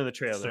but wasn't in the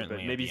trailer, but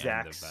certainly at maybe the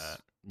end of that,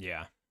 Zach's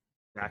yeah,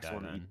 could Zach's the die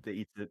one then. that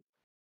eats it.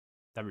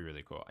 That'd be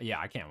really cool. Yeah,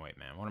 I can't wait,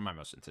 man. One of my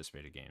most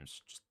anticipated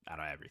games, just out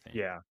of everything.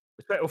 Yeah,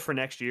 for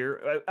next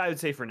year. I would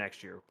say for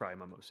next year, probably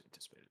my most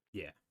anticipated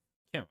Yeah,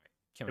 can't wait.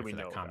 Can't that wait we for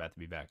that know about. combat to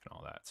be back and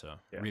all that. So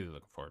Yeah, really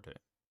looking forward to it.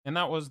 And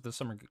that was the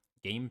Summer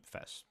Game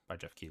Fest by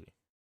Jeff Keighley.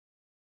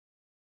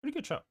 Pretty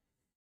good show.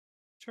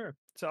 sure.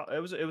 So it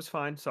was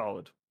fine,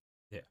 solid.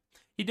 Yeah,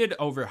 he did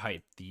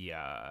overhype the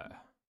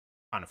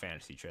Final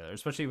Fantasy trailer,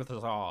 especially with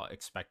us all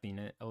expecting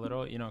it a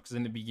little, because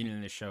in the beginning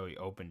of the show he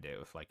opened it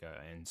with like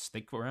and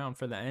stick around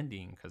for the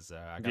ending because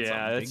I got Yeah,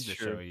 something big that's to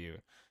true. show you.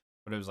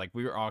 But it was like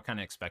we were all kind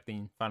of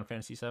expecting Final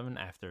Fantasy VII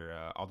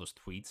after all those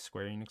tweets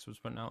Square Enix was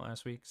putting out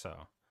last week.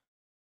 So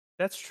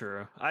That's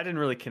true. I didn't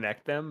really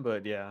connect them,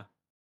 but yeah,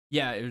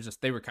 yeah, it was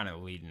just they were kind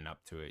of leading up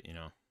to it.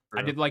 I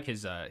true. did like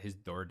his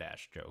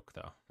DoorDash joke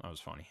though. That was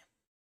funny.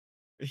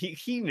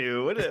 He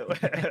knew what a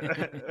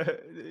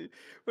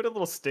what a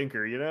little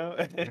stinker, you know.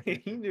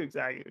 He knew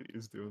exactly what he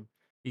was doing.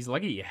 He's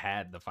lucky he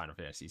had the Final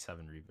Fantasy VII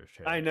Rebirth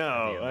I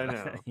trailer at the know, end I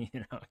of that.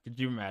 know. Could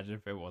you imagine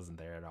if it wasn't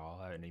there at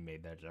all and he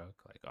made that joke?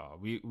 Like, oh,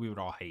 we would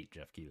all hate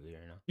Jeff Keighley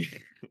right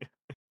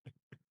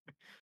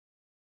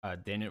now.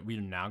 Daniel,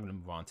 we're now going to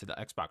move on to the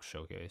Xbox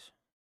showcase.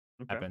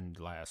 Okay. Happened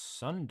last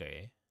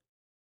Sunday.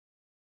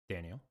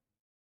 Daniel,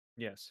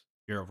 Yes.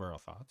 your overall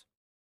thoughts?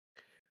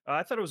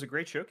 I thought it was a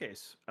great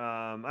showcase.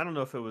 I don't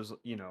know if it was,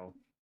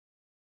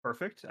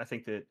 perfect. I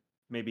think that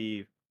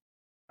maybe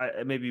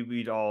maybe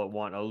we'd all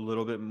want a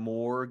little bit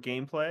more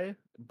gameplay,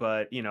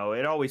 but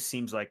it always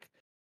seems like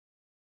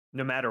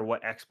no matter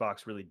what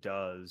Xbox really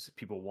does,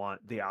 people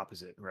want the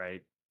opposite,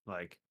 right?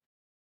 Like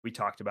we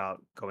talked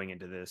about going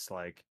into this,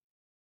 like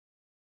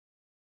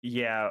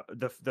yeah,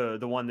 the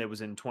one that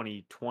was in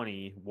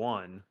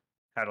 2021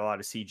 had a lot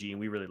of CG, and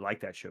we really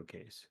liked that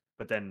showcase.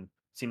 But then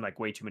it seemed like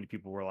way too many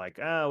people were like,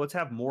 "Oh, let's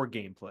have more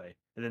gameplay."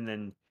 And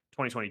then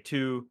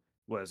 2022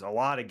 was a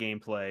lot of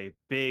gameplay,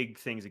 big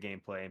things of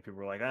gameplay, and people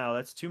were like, "Oh,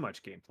 that's too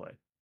much gameplay."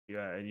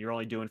 Yeah, and you're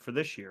only doing for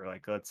this year.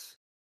 Like, let's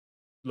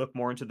look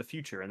more into the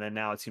future. And then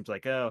now it seems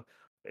like, oh,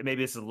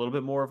 maybe this is a little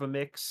bit more of a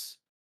mix,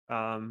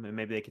 and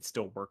maybe they could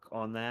still work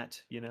on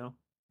that,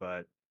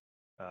 But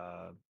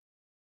uh,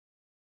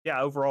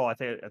 yeah, overall, I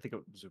think it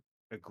was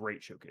a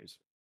great showcase.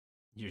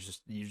 You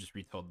just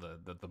retold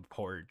the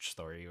porridge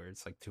story where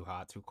it's like too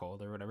hot, too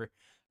cold, or whatever.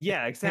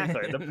 Yeah,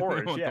 exactly. The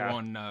porridge, With the yeah.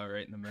 one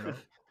right in the middle.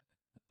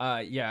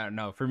 Yeah,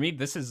 no, for me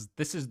this is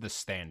the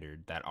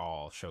standard that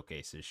all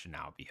showcases should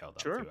now be held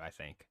up Sure. to. I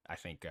think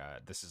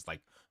this is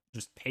like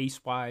just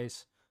pace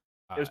wise,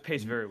 It was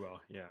paced very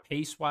well. Yeah.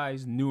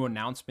 new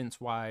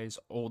announcements wise,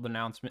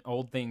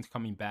 old things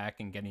coming back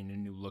and getting a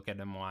new look at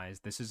them wise.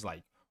 This is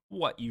like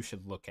what you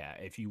should look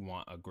at if you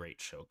want a great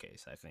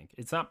showcase. I think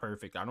it's not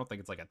perfect. I don't think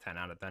it's like a 10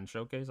 out of 10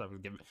 showcase. I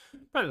would give it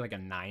probably like a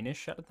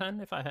 9ish out of 10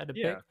 if I had to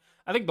pick. Yeah.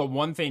 I think the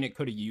one thing it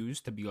could have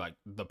used to be like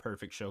the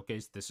perfect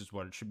showcase, this is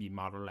what it should be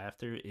modeled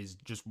after, is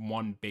just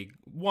one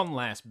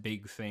last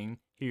big thing.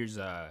 Here's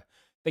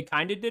they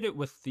kind of did it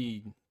with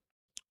the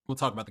we'll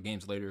talk about the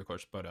games later, of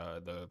course, but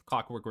the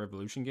Clockwork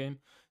Revolution game,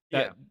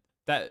 Yeah.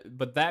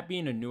 but that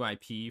being a new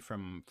IP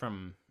from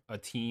a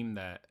team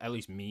that at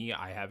least me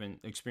I haven't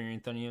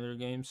experienced any other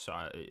games,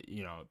 so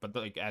but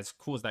like as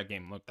cool as that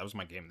game looked, that was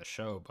my game of the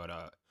show.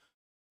 But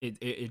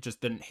it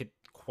just didn't hit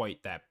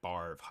quite that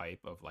bar of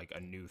hype of like a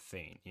new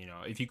thing. You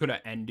know, if you could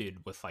have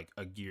ended with like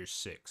a Gear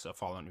 6, a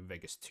Fallout New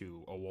Vegas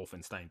 2, a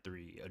Wolfenstein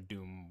 3, a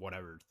Doom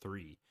whatever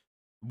 3,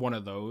 one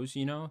of those,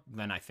 you know,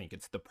 then I think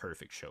it's the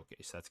perfect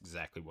showcase. That's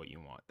exactly what you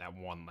want. That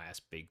one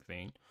last big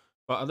thing.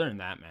 But other than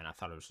that, man, I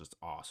thought it was just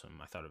awesome.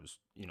 I thought it was,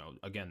 you know,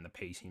 again, the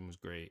pacing was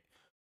great.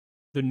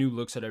 The new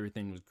looks at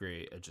everything was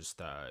great. It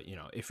just, you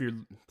know, if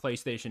you're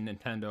PlayStation,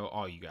 Nintendo,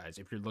 all you guys,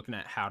 if you're looking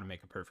at how to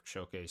make a perfect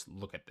showcase,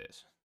 look at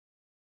this.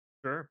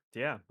 Sure.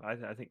 Yeah,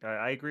 I think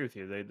I agree with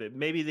you. They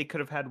maybe they could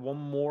have had one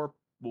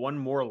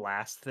more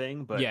last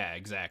thing, but Yeah,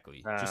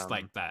 exactly. Just um,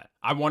 like that.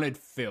 I wanted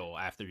Phil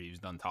after he was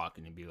done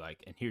talking to be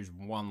like, and here's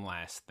one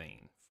last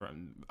thing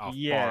from a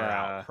far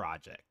out yeah,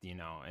 project, you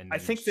know, and I then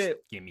think just that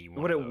give me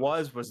one what of it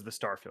those. was the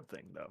Starfield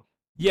thing though.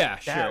 Yeah,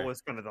 That sure.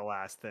 was kind of the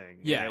last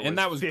thing, and Yeah, it and was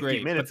that was 50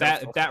 great, but minutes of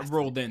the that last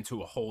thing. rolled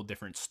into a whole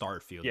different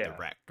Starfield Yeah,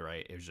 direct,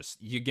 right? It was just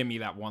you give me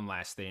that one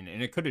last thing,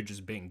 and it could have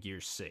just been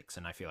Gear 6,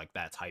 and I feel like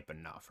that's hype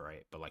enough,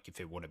 right? But like if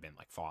it would have been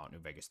like Fallout New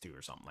Vegas 2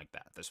 or something like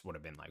that, this would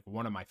have been like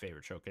one of my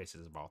favorite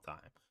showcases of all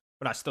time.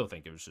 But I still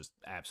think it was just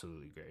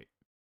absolutely great.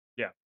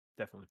 yeah,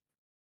 definitely.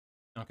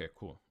 Okay,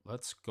 cool.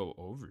 Let's go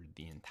over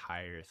the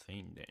entire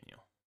thing,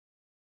 Daniel.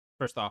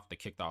 First off, they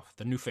kicked off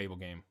the new Fable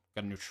game.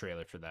 Got a new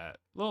trailer for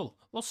that. Little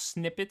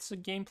snippets of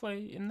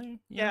gameplay in there,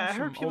 you know, Yeah, I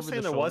heard some people over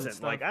the saying there shoulder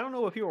wasn't. stuff. Like, I don't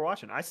know what people were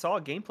watching. I saw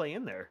gameplay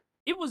in there.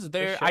 It was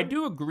They there. I showed it.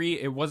 do agree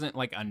it wasn't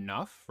like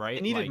enough,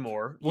 It right? needed Like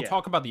more. we'll Yeah.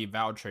 talk about the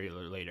Avowed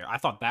trailer later. I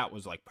thought that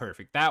was like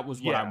perfect. That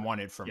was what I Yeah.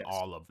 wanted from Yes.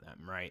 all of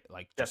them, right?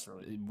 Like just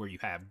Definitely. where you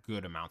have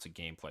good amounts of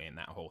gameplay in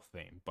that whole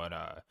thing.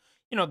 But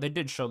you know, they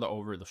did show the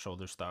over the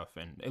shoulder stuff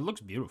and it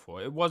looks beautiful.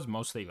 It was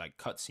mostly like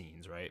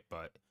cutscenes, right?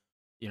 But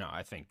you know,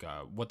 I think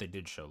what they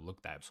did show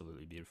looked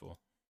absolutely beautiful.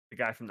 The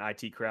guy from the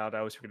IT crowd, I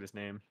always forget his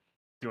name,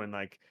 doing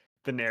like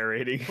the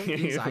narrating.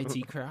 Who is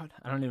IT Crowd?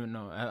 I don't even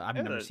know. I've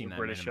Yeah, never the seen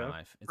that British man in my show,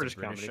 life. It's a British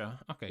British comedy. show.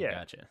 Okay, Yeah,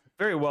 gotcha.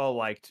 very well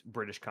liked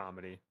British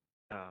comedy.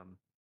 Um,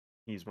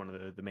 he's one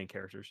of the main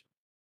characters.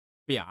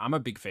 But yeah, I'm a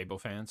big Fable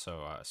fan,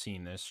 so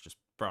seeing this just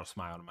brought a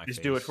smile to my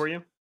Just do it for face.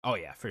 you. Oh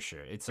yeah, for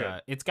sure. Good.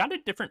 It's got a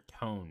different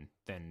tone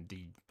than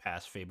the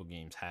past Fable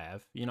games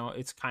have. You know,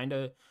 it's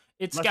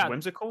Less got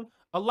whimsical.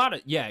 a lot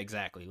of yeah,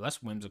 exactly.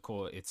 Less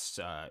whimsical. It's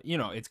you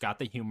know, it's got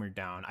the humor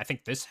down. I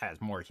think this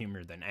has more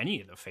humor than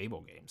any of the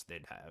Fable games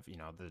did have. You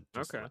know, the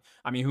just Okay. like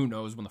I mean, who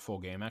knows when the full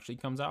game actually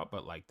comes out,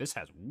 but like this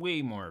has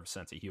way more of a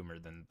sense of humor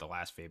than the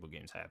last Fable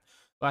games have.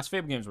 The last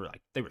Fable games were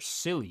like they were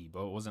silly,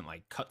 but it wasn't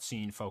like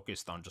cutscene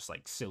focused on just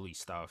like silly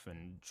stuff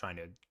and trying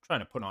to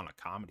put on a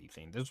comedy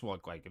thing. This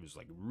looked like it was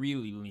like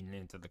really leaning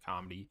into the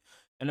comedy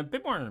and a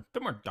bit more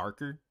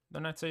darker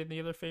than I'd say the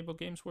other Fable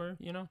games were.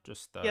 You know,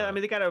 just Yeah, I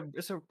mean they got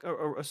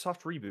a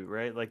soft reboot,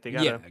 right? Like they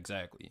yeah, gotta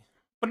exactly.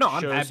 But no,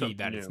 I'm show happy something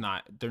that it's new.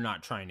 not. They're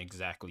not trying to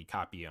exactly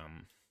copy.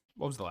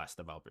 What was the last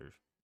developer?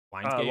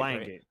 Lionsgate,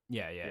 Lion right? Gate.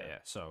 Yeah, yeah, Yeah. yeah.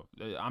 So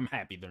I'm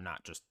happy they're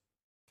not just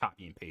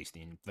copy and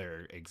pasting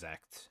their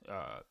exact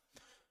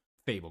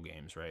Fable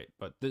games, right?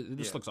 But this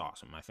Yeah. looks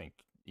awesome. I think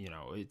you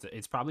know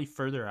it's probably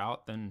further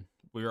out than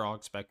we were all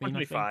expecting.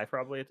 I think. 125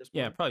 probably at this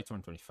Yeah, point, probably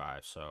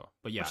 2025. So,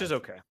 but yeah, which is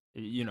okay.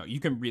 you know, you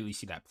can really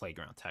see that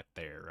playground tech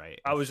there,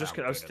 right? I Of was just how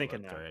I was good it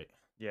thinking looked, that. right?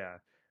 Yeah.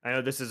 I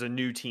know this is a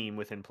new team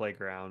within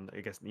Playground.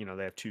 I guess they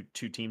have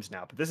two teams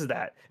now, but this is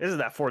that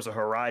Forza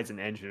Horizon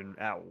engine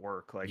at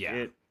work. Like Yeah,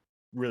 it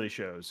really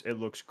shows. It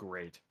looks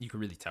great. you can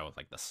really tell with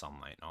like the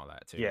sunlight and all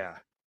that too. Yeah.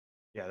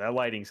 Yeah, that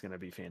lighting's going to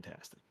be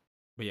fantastic.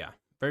 But yeah,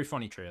 very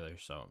funny trailer.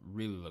 So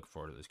really look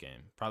forward to this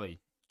game.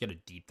 Probably get a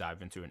deep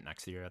dive into it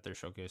next year at their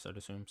showcase, I'd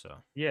assume.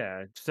 So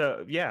Yeah.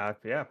 So, yeah,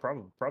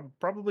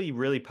 probably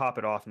really pop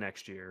it off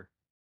next year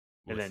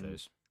and worth then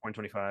this.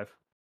 2025.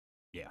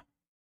 Yeah.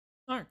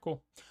 All right,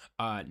 cool.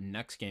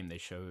 Next game they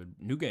showed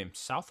new game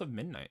South of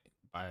Midnight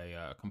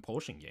by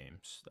Compulsion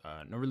Games.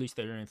 No release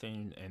date or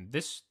anything, and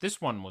this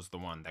one was the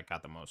one that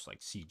got the most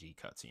like CG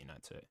cutscene.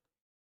 I'd say.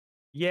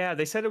 Yeah,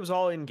 they said it was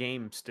all in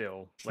game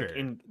still.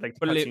 Sure, Like the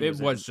but cutscene it was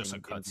was in just a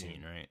in game.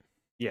 cutscene, right?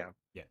 Yeah.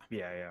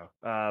 Yeah.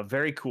 Yeah.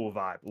 Very cool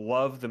vibe.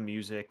 Love the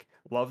music.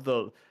 Love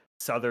the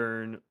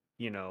southern,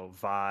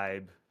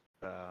 vibe.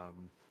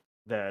 Um,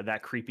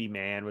 that creepy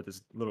man with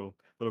his little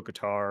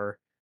guitar,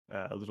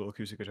 little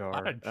acoustic A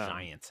lot guitar. of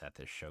giants at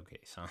this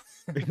showcase, huh?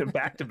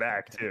 Back to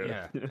back too.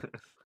 Yeah.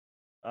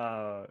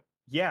 uh,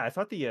 yeah, I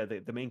thought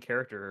the main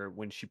character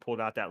when she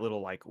pulled out that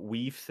little like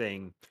weave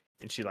thing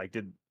and she like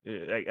did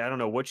I don't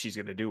know what she's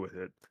gonna do with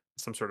it.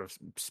 Some sort of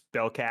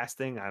spell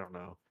casting. I don't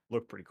know.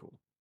 Looked pretty cool.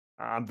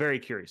 I'm very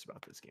curious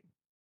about this game.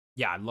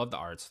 Yeah, I love the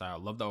art style.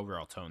 Love the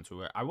overall tone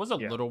to it. I was a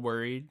Yeah. little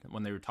worried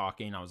when they were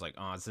talking. I was like,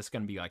 "Oh, is this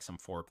gonna be like some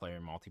four-player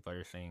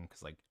multiplayer thing?"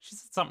 Because like she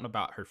said something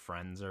about her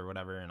friends or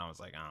whatever, and I was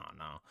like, "Oh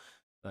no,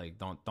 like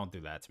don't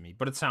do that to me."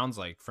 But it sounds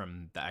like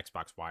from the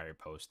Xbox Wire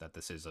post that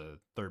this is a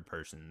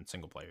third-person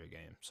single-player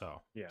game,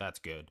 so Yeah. that's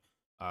good.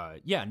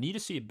 Yeah, need to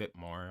see a bit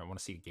more. I want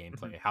to see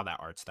Mhm. gameplay, how that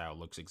art style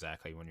looks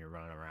exactly when you're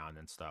running around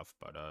and stuff.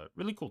 But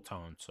really cool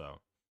tone.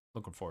 So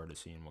looking forward to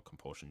seeing what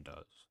Compulsion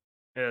does.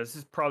 Yeah, this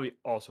is probably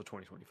also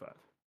 2025.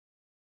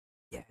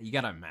 Yeah, you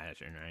gotta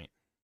imagine, right?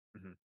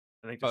 Mhm.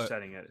 I think they're Uh,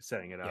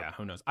 setting it up. yeah,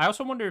 who knows? I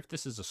also wonder if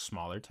this is a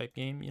smaller type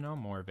game,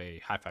 more of a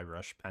Hi-Fi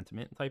Rush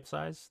Pentiment type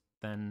size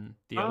than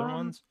the other Um,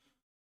 ones.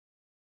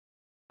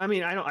 I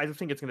mean, I don't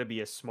think it's going to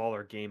be a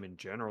smaller game in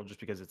general, just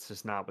because it's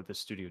just not what the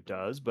studio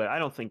does. But I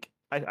don't think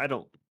I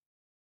don't.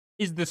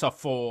 Is this a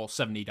full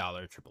 $70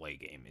 AAA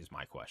game? Is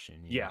my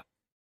question. Yeah,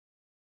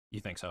 You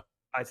think so?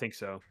 I think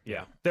so.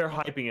 Yeah. Yeah, they're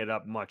Okay. hyping it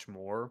up much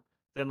more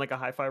than like a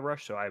Hi-Fi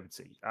Rush. So I would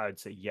say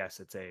yes.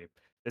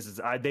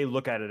 They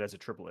look at it as a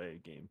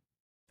AAA game.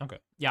 Okay.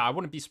 Yeah, I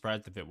wouldn't be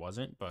surprised if it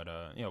wasn't, but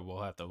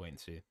we'll have to wait and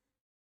see.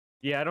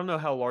 Yeah, I don't know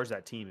how large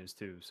that team is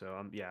too.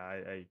 So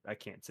yeah, I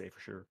can't say for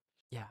sure.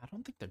 Yeah, I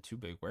don't think they're too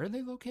big. Where are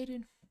they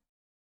located?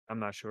 I'm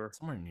not sure.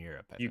 Somewhere in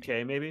Europe, I think.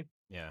 UK maybe.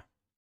 Yeah.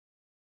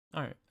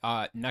 All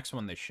right. Next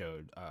one they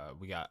showed,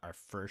 we got our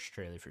first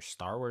trailer for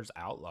Star Wars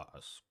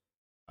Outlaws,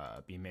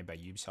 being made by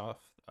Ubisoft.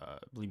 I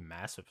believe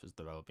Massive is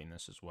developing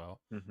this as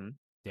well. Hmm.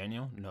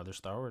 Daniel, another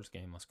Star Wars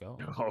game. Let's go.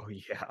 Oh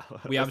yeah,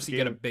 We this obviously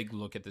get a game. big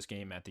look at this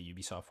game at the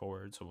Ubisoft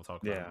Forward, so we'll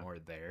talk about it Yeah, more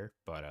there.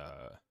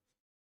 But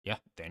yeah,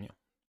 Daniel,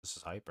 this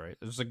is hype, right?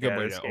 This is a good yeah,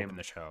 way this to open game.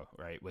 the show,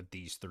 right? With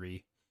these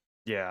three.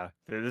 Yeah,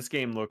 this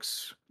game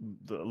looks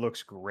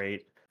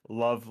great.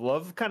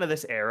 Love kind of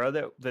this era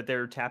that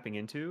they're tapping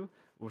into,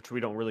 which we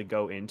don't really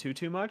go into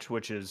too much,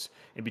 which is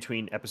in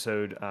between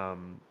episode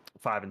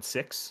 5 and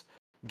 6.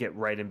 Get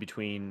right in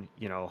between,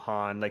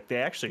 Han. Like they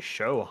actually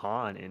show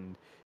Han in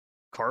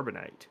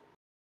Carbonite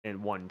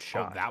in one Oh,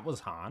 shot. that was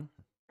Han.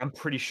 I'm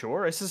pretty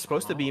sure this is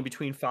supposed to be in Oh,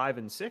 between 5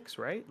 and 6,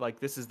 right? Like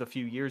this is the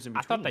few years in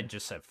I thought they between.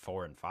 just said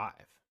 4 and 5.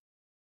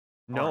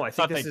 No, Or I I think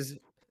thought this they is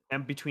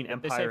between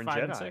did. They say Empire and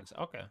 5 and 6.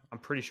 Jedi. Okay. I'm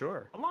pretty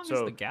sure. How long is the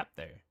So gap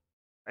there?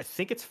 I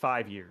think it's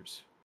 5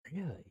 years.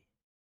 Really?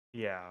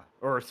 Yeah,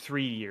 or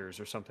 3 years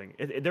or something.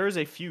 There is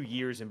a few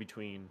years in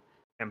between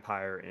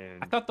Empire I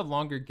and. thought the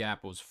longer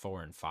gap was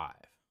 4and 5.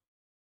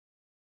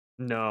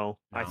 No,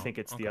 I No. think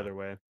it's the Okay. other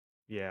way.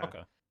 Yeah.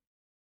 Okay.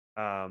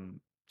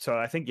 Um. So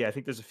I think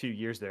there's a few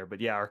years there, but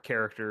yeah, our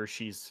character,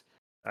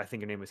 I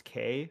think her name was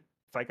Kay,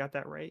 if I got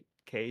that right.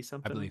 Kay I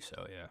something. believe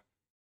so.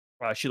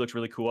 Yeah. She looks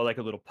really cool. I like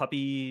a little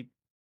puppy,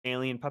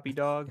 alien puppy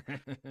dog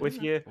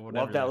with you. Love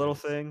Whatever that that little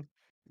is. thing.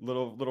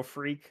 Little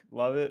freak.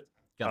 Love it.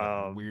 Got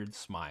a Um. weird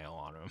smile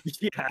on him.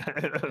 Yeah,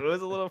 it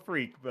was a little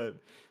freak, but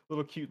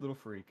little cute little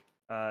freak.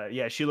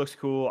 Yeah, she looks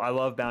cool. I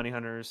love bounty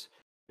hunters.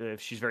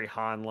 She's very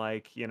Han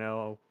like,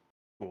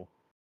 cool.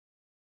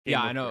 Yeah, Game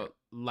I looked know. great.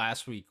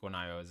 Last week when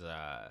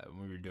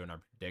we were doing our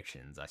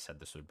predictions, I said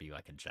this would be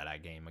like a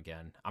Jedi game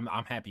again. I'm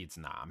happy it's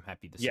not. I'm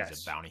happy this is a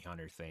Yes. bounty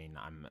hunter thing.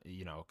 I'm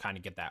kind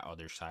of get that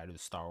other side of the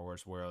Star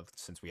Wars world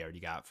since we already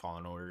got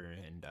Fallen Order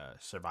and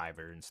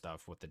Survivor and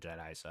stuff with the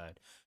Jedi side.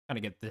 Kind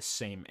of get this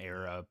same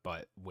era,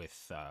 but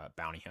with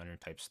bounty hunter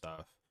type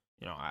stuff.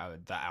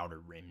 The Outer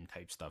Rim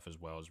type stuff as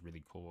well is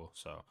really cool.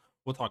 So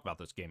we'll talk about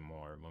this game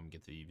more when we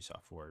get to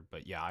Ubisoft Forward.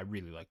 But yeah, I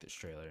really like this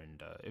trailer,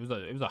 and it was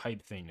a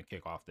hype thing to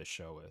kick off this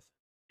show with.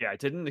 Yeah,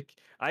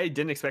 I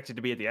didn't expect it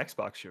to be at the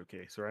Xbox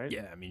showcase, right?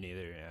 Yeah, me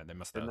neither. Yeah, they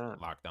must Did have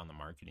not. locked down the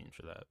marketing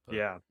for that. But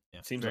Yeah.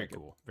 yeah, Seems very like it.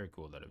 cool. Very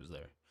cool that it was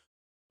there.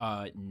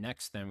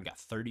 Next then we got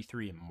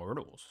 33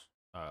 Immortals.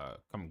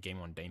 Coming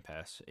Game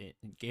Pass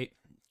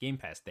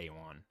day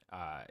one.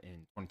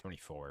 In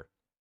 2024.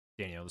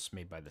 Daniel, this is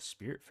made by the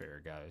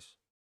Spiritfarer guys.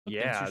 Looked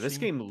Yeah, this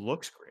interesting. game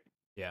looks great.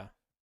 Yeah,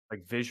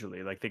 Like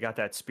visually. Like they got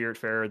that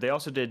Spiritfarer. They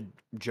also did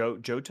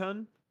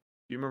Jotun.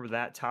 Do you remember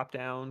that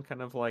top-down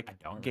kind of I like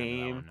don't remember that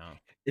game? one. No,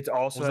 It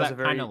also was has a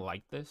that kind of very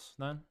like this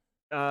then?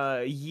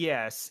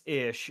 yes,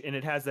 ish, and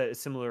it has that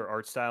similar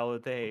art style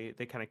that they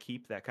kind of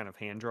keep that kind of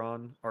hand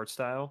drawn art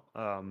style.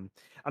 I'm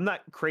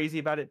not crazy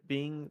about it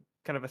being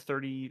kind of a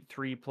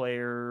 33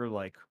 player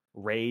like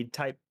raid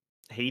type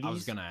I was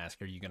Hades. gonna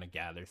ask, are you gonna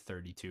gather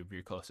 32 of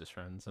your closest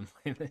friends and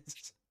play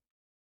this?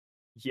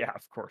 Yeah,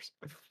 of course.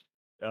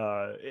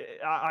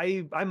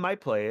 I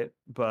might play it,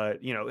 but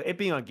it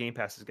being on Game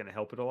Pass is going to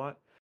help it a lot.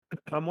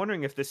 I'm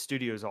wondering if this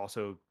studio is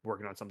also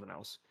working on something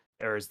else,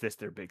 or is this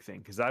their big thing?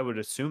 Because I would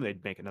assume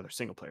they'd make another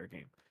single player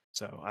game.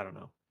 So I don't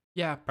know.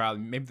 Yeah,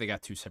 probably. Maybe they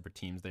got two separate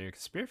teams there.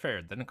 Because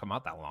Spiritfarer didn't come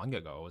out that long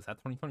ago. Was that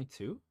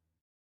 2022?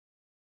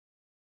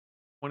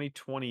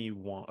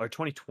 2021 or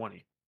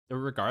 2020.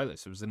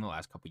 Regardless, it was in the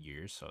last couple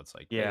years, so it's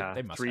like Yeah,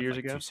 they must 3 have years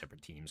like two ago,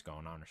 separate teams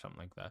going on or something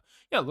like that.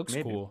 Yeah, it looks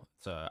maybe. cool.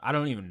 It's I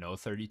don't even know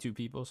 32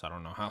 people, so I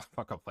don't know how the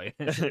fuck I'll play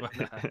this.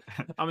 But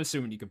I'm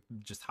assuming you could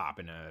just hop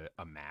in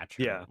a match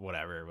or Yeah,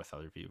 whatever with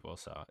other people.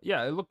 So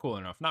yeah, it looked cool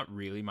enough. Not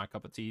really my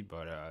cup of tea,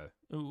 but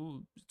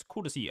it's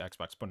cool to see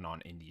Xbox putting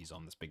on indies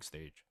on this big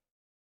stage.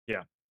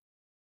 yeah.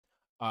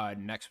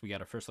 Next we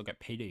got our first look at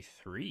Payday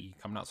 3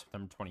 coming out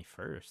September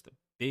 21st. A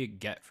big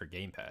get for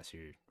Game Pass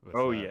here with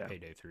Oh yeah.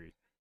 Payday 3.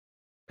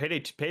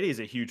 Payday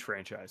is a huge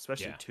franchise,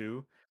 especially Yeah.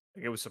 two.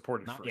 Like it was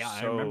supported Not for yeah, I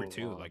so remember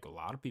too. long. Like a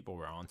lot of people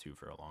were on to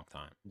for a long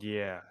time.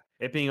 Yeah,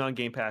 it being on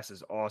Game Pass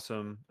is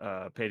awesome.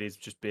 Payday's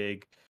just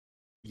big.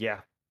 Yeah,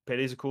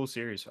 Payday's a cool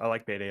series. I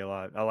like Payday a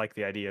lot. I like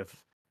the idea of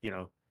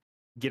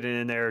getting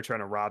in there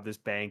trying to rob this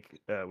bank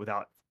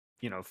without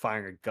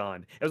firing a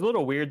gun. It was a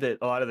little weird that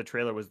a lot of the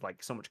trailer was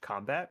like so much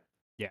combat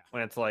Yeah.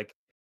 when it's like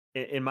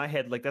in my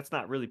head, like that's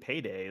not really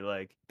payday.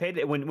 Like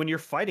payday when you're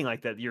fighting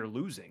like that, you're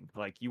losing.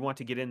 Like you want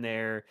to get in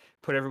there,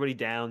 put everybody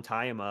down,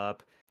 tie them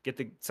up, get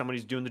the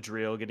somebody's doing the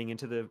drill, getting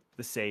into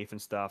the safe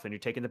and stuff, and you're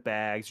taking the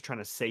bags, you're trying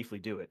to safely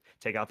do it.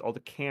 Take out all the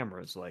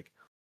cameras, like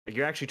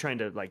you're actually trying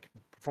to like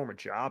perform a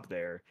job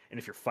there. And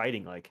if you're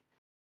fighting, like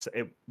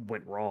it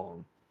went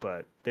wrong,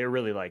 but they're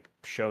really like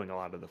showing a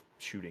lot of the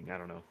shooting. I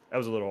don't know. That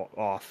was a little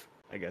off,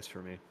 I guess,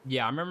 for me.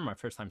 Yeah, I remember my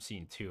first time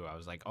seeing 2. I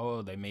was like,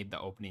 "Oh, they made the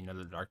opening of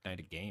the Dark Knight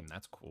a game.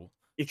 That's cool."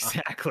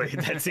 Exactly.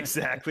 That's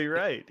exactly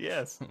right.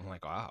 Yes. I'm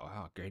like,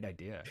 wow, great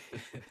idea.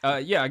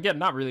 Yeah, again,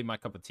 not really my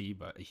cup of tea,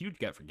 but a huge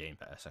get for Game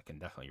Pass. I can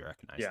definitely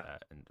recognize Yeah.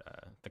 that, and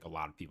I think a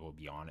lot of people will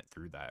be on it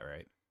through that,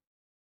 right?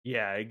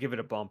 Yeah. I give it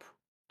a bump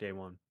day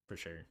one. For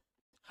sure.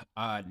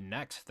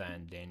 Next,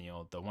 then,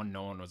 Daniel, the one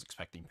no one was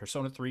expecting,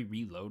 Persona 3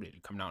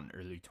 Reloaded, coming out in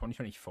early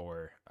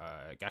 2024.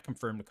 Got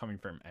confirmed to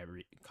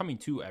coming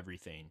to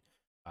everything,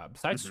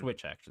 besides Hmm.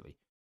 Switch actually.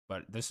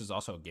 But this is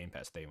also a Game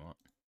Pass day one.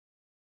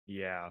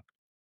 Yeah.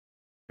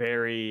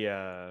 Very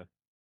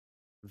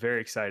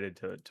very excited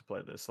to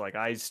play this. Like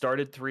I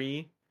started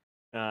three,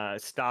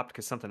 stopped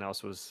because something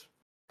else was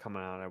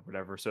coming out or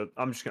whatever. So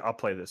I'll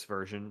play this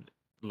version.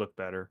 Look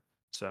better.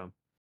 So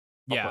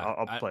Yeah,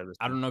 I'll I play this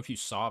I one. don't know if you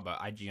saw, but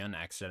IGN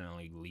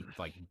accidentally leaked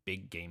like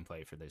big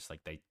gameplay for this.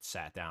 Like they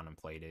sat down and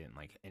played it and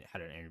like it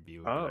had an interview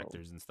with Oh,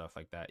 directors and stuff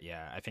like that.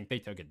 Yeah, I think they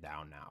took it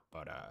down now,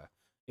 but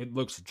it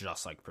looks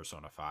just like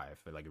Persona 5.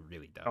 Like it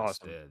really does.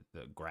 awesome.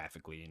 The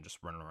graphically and just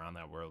running around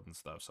that world and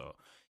stuff. So,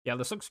 yeah,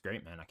 this looks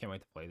great, man. I can't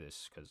wait to play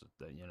this cuz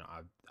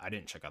I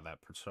didn't check out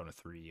that Persona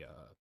 3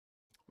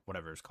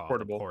 whatever it's called,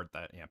 the Portable.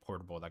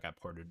 portable that got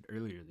ported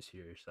earlier this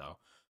year. So,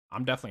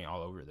 I'm definitely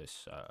all over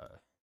this.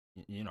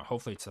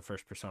 Hopefully it's the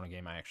first Persona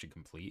game I actually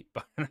complete,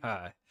 but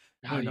Oh,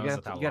 who knows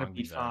with how you gotta long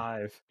be these are.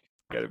 five.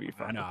 Gotta be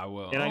I know five. I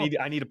will. And Oh,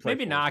 I need to play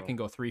maybe four now as I well. can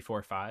go 3,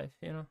 4, 5.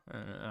 I don't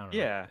know.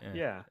 Yeah,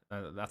 Yeah,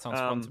 yeah. that sounds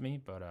fun to Um,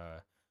 me. But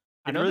I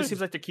it know really seems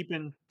there's like they're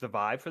keeping the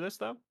vibe for this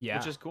though, which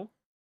yeah, is cool.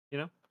 You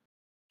know,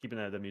 keeping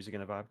the music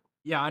and the vibe.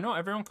 yeah. I know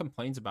everyone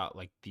complains about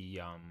like the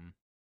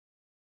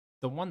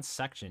one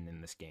section in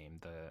this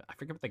game. I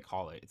forget what they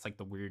call it. It's like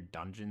the weird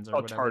dungeons or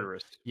Oh, whatever.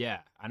 Tartarus.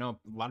 Yeah, I know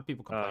a lot of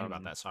people complain about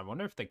Um, that. So I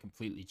wonder if they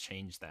completely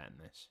changed that in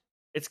this.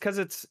 It's because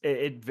it's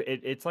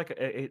like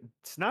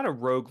it's not a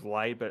rogue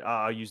light, but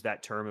I'll use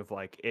that term of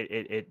like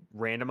it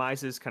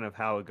randomizes kind of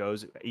how it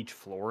goes each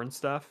floor and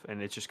stuff,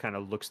 and it just kind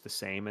of looks the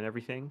same and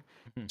everything.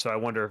 So I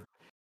wonder,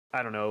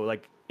 I don't know,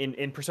 like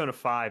in Persona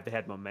 5 they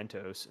had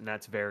mementos, and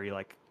that's very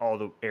like all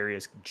the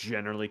areas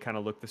generally kind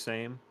of look the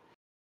same,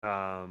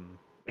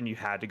 and you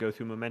had to go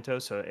through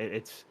mementos. So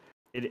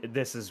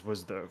this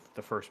was the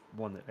first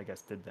one that I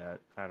guess did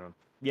that. I don't.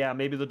 Yeah,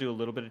 maybe they'll do a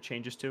little bit of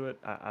changes to it.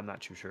 I'm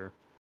not too sure.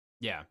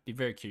 Yeah, be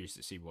very curious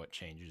to see what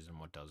changes and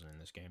what doesn't in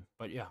this game.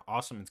 But yeah,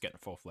 awesome. It's getting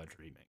a full fledged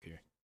remake here.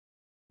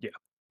 Yeah.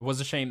 It was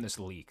a shame this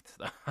leaked,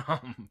 I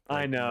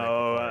right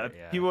know. before it.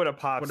 Yeah, People would have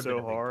popped would have been so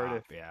a big hard pop.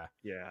 if, Yeah,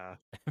 yeah,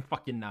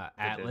 fucking they didn't.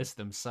 Atlas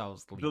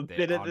themselves They leaked it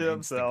did it on Instagram.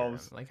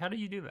 themselves. Like, how do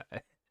you do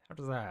that? How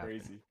does that happen?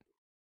 Crazy,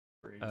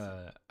 crazy.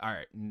 All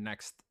right.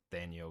 Next,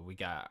 Daniel, we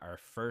got our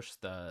first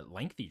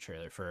lengthy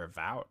trailer for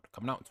Avowed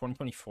coming out in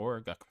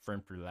 2024. Got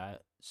confirmed through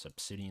that. It's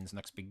Obsidian's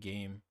next big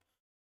game.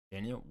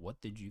 Daniel, what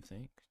did you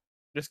think?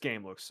 This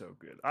game looks so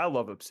good. I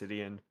love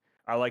Obsidian.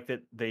 I like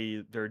that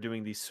they're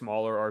doing these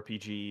smaller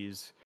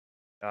RPGs.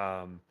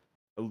 Um,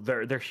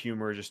 their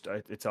humor just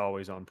it's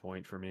always on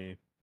point for me.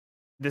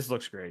 This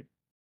looks great.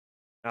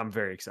 I'm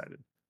very excited.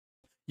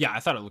 Yeah,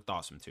 I thought it looked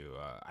awesome too.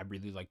 I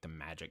really like the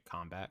magic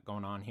combat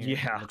going on here.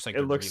 It Yeah, looks like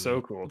it looks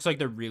so cool.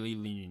 they're really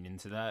leaning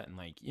into that, and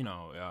like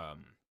I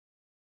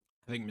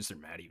think Mr.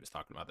 Maddie was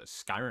talking about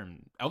this. Skyrim,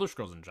 Elder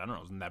Scrolls in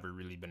general has never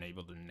really been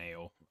able to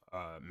nail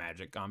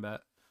magic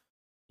combat.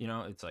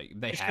 It's like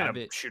they Just kind have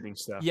of it. shooting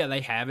stuff. Yeah,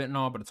 they have it and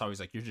all, but it's always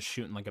like you're just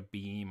shooting like a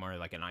beam or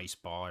like an ice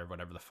ball or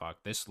whatever the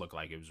fuck. This looked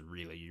like you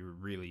were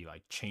really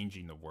like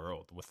changing the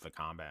world with the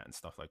combat and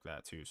stuff like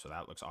that too. So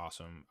that looks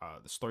awesome.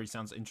 The story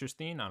sounds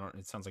interesting.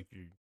 It sounds like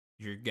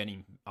you're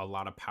getting a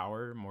lot of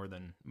power more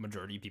than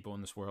majority of people in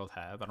this world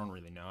have. I don't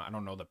really know. I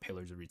don't know the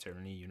Pillars of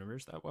Eternity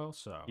universe that well,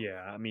 so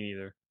Yeah, me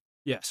neither.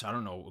 yeah, so I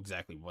don't know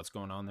exactly what's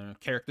going on there.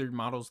 Character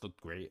models look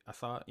great, I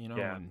thought,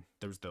 Yeah, and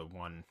there was the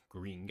one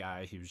green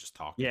guy he was just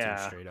talking to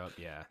yeah. straight up.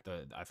 Yeah,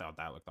 I thought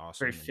that looked Very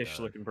awesome. And fish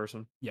looking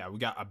person. yeah, we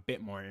got a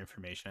bit more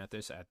information at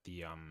the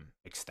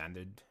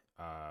extended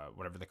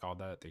whatever they call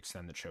that, the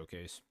extended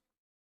showcase.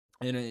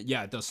 And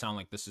yeah, it does sound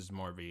like this is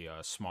more of a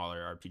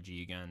smaller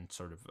RPG again,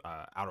 sort of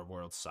outer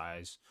world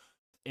size,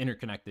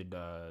 interconnected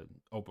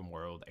open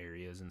world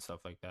areas and stuff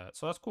like that.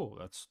 So that's cool.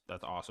 That's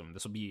awesome.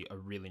 This will be a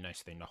really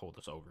nice thing to hold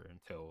us over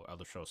until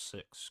Elder Scrolls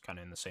 6, kind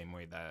of in the same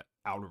way that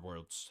Outer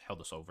Worlds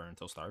held us over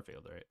until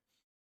Starfield, right?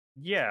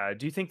 Yeah.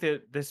 Do you think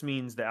that this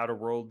means the Outer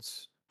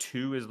Worlds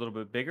 2 is a little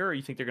bit bigger, or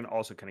you think they're going to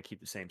also kind of keep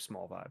the same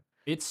small vibe?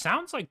 It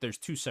sounds like there's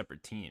two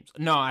separate teams.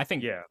 No,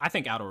 Yeah, I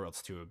think Outer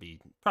Worlds 2 would be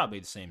probably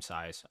the same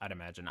size, I'd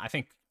imagine.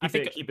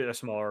 keep it a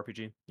smaller RPG.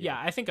 Yeah,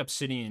 Yeah, I think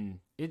Obsidian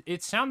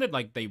it sounded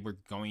like they were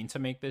going to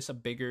make this a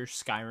bigger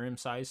Skyrim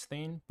size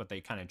thing, but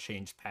they kind of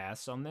changed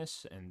paths on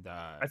this and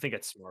I think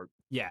it's smart.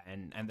 yeah,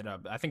 and ended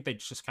up I think they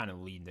just kind of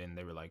leaned in.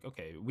 They were like,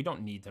 "Okay, we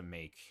don't need to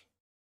make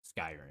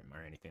Skyrim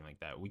or anything like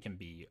that. We can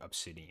be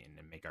Obsidian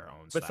and make our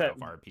own style of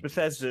RPGs."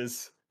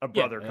 Bethesda's a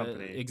Yeah, brother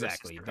company, a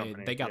exactly. sister They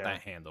company. got Yeah,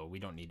 that handle. We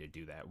don't need to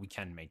do that. We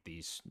can make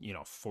these,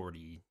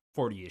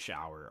 40-ish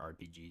hour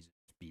RPGs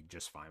be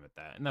just fine with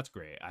that. And that's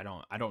great. I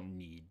don't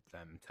need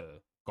them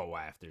to go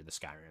after the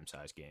Skyrim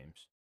size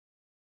games.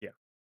 yeah.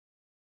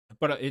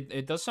 But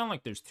it does sound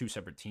like there's two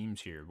separate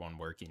teams here, one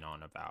working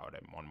on Avowed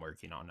and one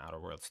working on Outer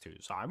Worlds 2.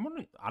 So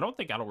I don't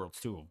think Outer Worlds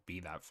 2 will be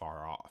that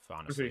far off,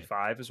 honestly.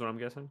 235 is what I'm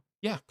guessing.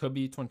 Yeah, could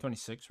be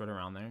 2026 right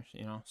around there.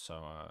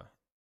 So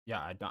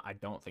yeah, I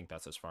don't think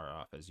that's as far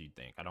off as you'd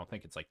think. I don't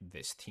think it's like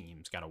this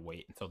team's got to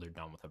wait until they're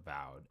done with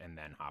Avowed and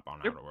then hop on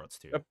They're Outer Worlds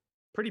 2. a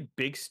pretty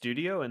big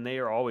studio, and they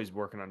are always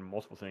working on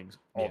multiple things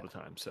all Yeah. the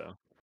time. So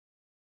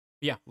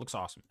Yeah, looks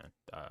awesome, man.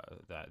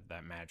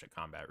 That magic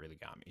combat really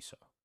got me. So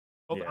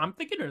yeah, I'm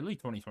thinking early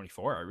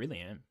 2024. I really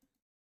am.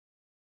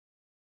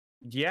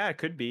 yeah, it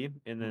could be.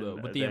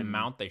 And With the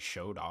amount they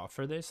showed off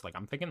for this, like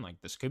I'm thinking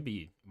like this could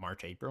be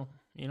March, April,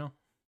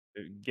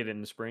 get it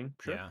in the spring.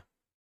 Sure. Yeah.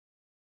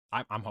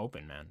 I'm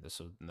hoping, man.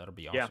 That'll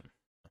be Yeah.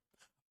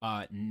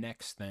 awesome.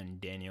 Next, then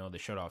Daniel, they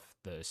showed off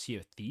the Sea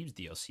of Thieves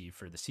DLC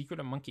for the Secret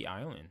of Monkey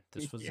Island.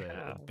 This was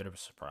Yeah. a bit of a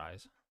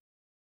surprise.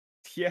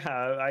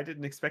 Yeah, I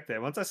didn't expect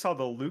that. Once I saw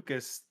the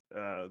Lucas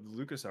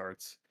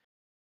Arts,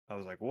 I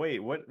was like, wait,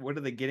 what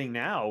are they getting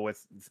now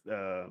with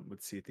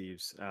Sea of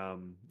Thieves?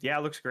 Yeah,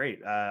 it looks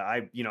great.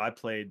 I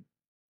played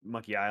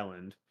Monkey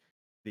Island,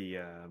 the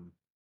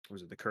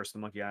was it the Curse of the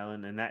Monkey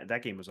Island, and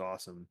that game was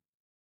awesome.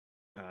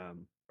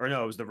 Or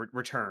no, it was the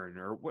Return,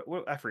 or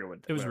what I forget what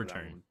It was whatever that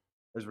Return. one.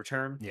 It was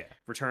Return. Yeah.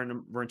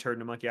 Return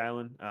to Monkey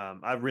Island.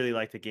 I really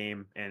like the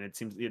game, and it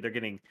seems they're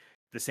getting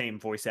the same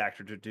voice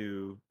actor to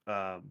do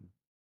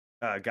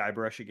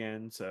Guybrush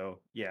again. So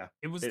yeah,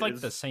 It was it like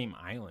the is. same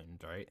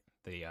island, right?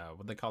 The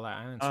what they call that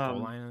island? Skull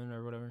Um, Island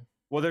or whatever.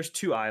 well, there's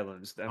two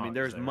islands. I Oh, mean, is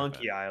there's there? Okay.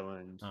 Monkey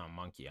Island, Oh,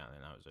 Monkey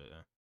Island. That was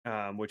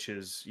it. which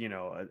is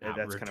Now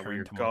that's kind of where Return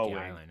you're to Monkey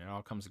going. Island. It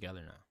all comes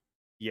together now.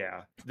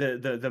 Yeah,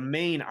 the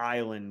main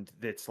island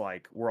that's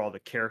like where all the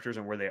characters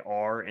and where they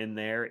are in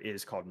there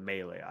is called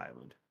Melee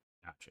Island.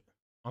 Gotcha.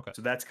 Okay.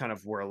 So that's kind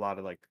of where a lot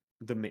of like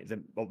a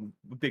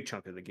big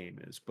chunk of the game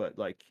is. But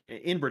like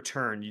in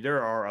return,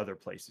 there are other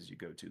places you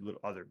go to,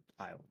 little other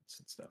islands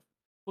and stuff.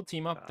 We'll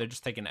team up. Uh, They're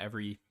just taking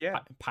every yeah,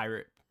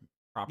 pirate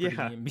property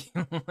yeah. and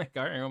being like,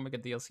 all right, we'll make a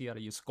DLC out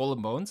of you. Skull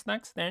and Bones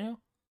next, Daniel?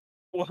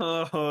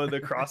 Whoa, the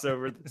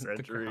crossover of the The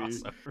century.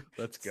 crossover.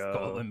 Let's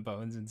Skull go. and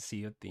Bones and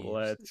Sea of Thieves.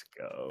 Let's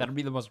go. That'll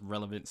be the most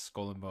relevant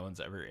Skull and Bones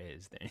ever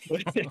is,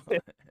 Daniel.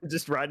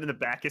 Just riding in the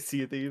back of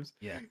Sea of Thieves.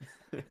 Yeah.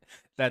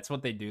 That's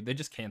what they do. They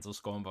just cancel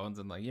Skull and Bones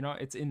and like,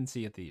 it's in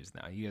Sea of Thieves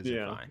now. You guys are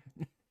Yeah.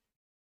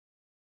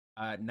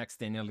 fine. Next,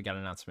 Daniel, we got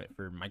an announcement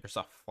for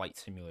Microsoft Flight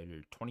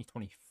Simulator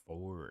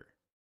 2024.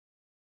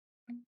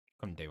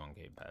 Come day one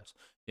Game Pass.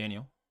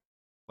 Daniel,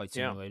 Flight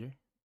Yeah. Simulator.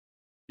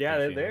 Yeah,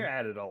 Big they fan.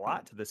 added a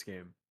lot to this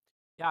game.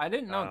 Yeah, I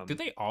didn't know. Do Um,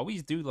 they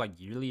always do like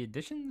yearly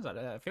editions?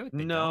 I feel like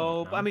they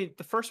No, don't. I mean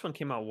the first one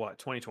came out what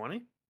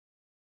 2020,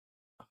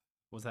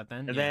 Was that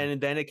then? and Yeah.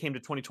 then it came to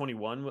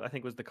 2021. I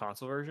think was the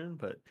console version,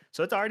 but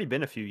so it's already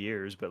been a few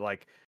years. But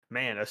like,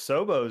 man,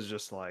 Asobo is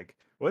just like,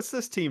 what's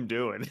this team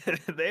doing?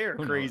 They are Who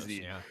knows? crazy.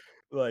 Yeah.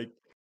 Like,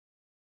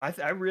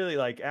 I really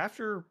like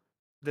after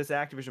this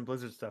Activision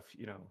Blizzard stuff,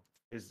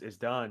 is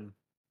done.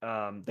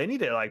 They need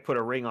to like put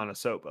a ring on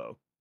Asobo.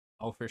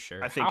 Oh, for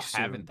sure. I think How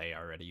soon. haven't they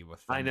already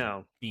with I them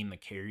know. being the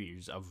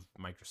carriers of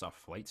Microsoft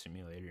Flight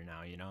Simulator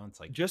now? It's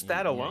like Just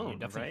that you alone,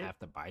 definitely right? have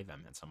to buy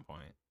them at some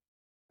point.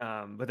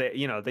 But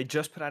they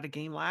just put out a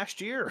game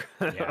last year.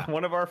 Yeah.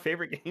 One of our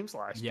favorite games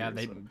last Yeah,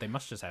 year. they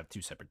must just have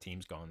two seperate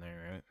teams going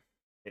there,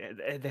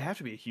 right? They have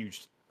to be a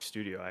huge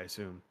studio, I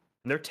assume.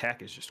 And their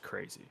tech is just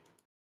crazy.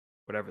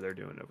 Whatever they're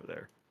doing over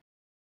there.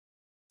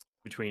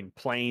 Between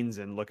planes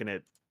and looking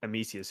at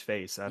Amicia's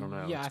face, I don't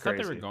know. Yeah, It's I thought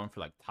crazy. they were going for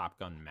like Top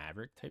Gun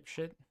Maverick type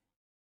shit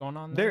going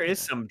on There there. is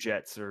some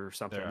jets or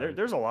something. There are.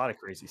 There's a lot of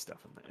crazy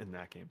stuff in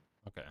that game.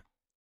 Okay.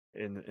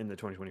 In the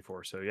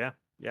 2024. So yeah.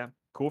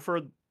 Cool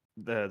for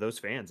those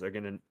fans. They're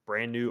getting a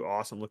brand new,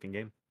 awesome looking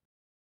game.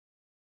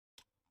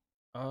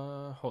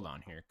 Hold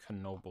on here.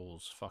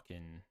 Knoble's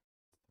fucking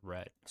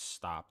threat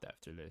stopped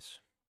after this.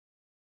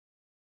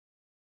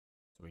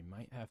 So we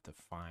might have to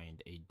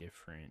find a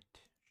different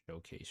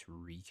showcase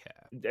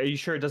recap. Are you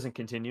sure it doesn't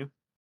continue?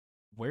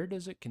 Where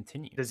does it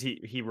continue? Does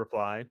he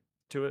reply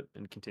to it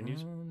and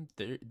continues?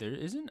 There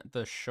isn't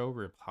the show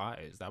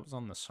replies. That was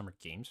on the Summer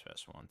Games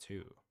Fest one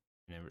too.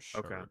 And it was show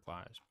Okay.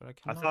 replies. But I I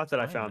cannot thought that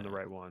I find found the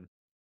right one.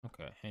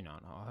 Okay, hang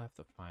on. I'll have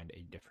to find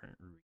a different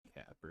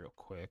recap real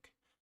quick.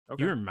 Do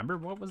Okay. you remember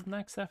what was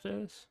next after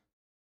this?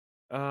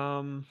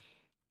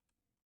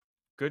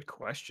 Good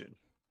question.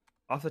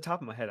 Off the top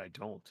of my head, I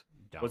don't.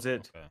 Was Don't.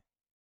 it Okay.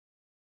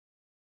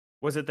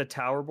 was it the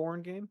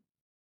Towerborn game?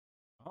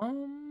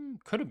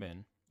 Could have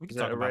been. We could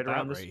Is talk that right about that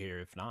around right this? here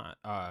if not.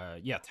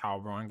 Yeah,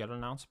 Towerborn got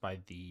announced by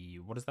the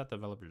what is that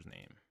developer's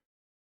name?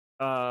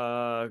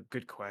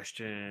 Good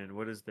question.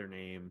 What is their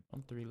name?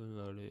 On three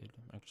loaded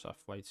Microsoft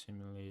Flight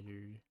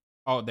Simulator.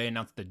 Oh, they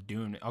announced the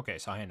Dune. Okay,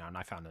 so hang on,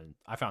 I found a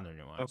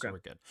new one, so Okay. we're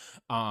good.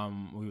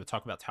 We will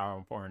talk about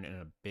Towerborn in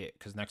a bit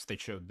because next they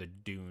showed the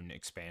Dune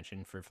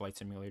expansion for Flight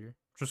Simulator,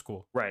 which was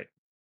cool. Right.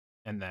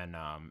 And then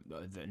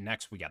the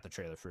next we got the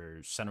trailer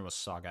for Senua's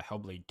Saga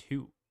Hellblade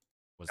 2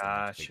 was the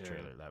next big Gotcha.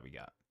 trailer that we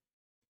got.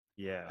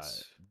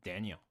 Yes.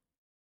 Daniel,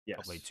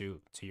 Hellblade Yes.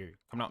 2, it's here.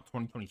 Coming out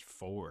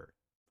 2024.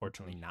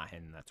 Fortunately, not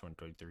hitting that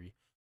 2023.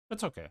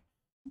 That's okay.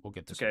 We'll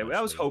get this Okay, that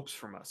was eventually. hopes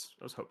from us.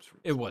 That was hopes from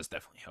us. It was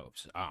definitely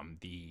hopes.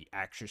 The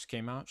actress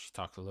came out. She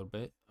talked a little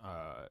bit.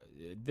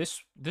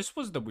 This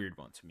was the weird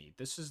one to me.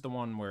 This is the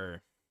one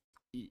where,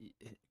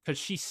 because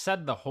she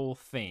said the whole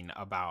thing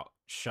about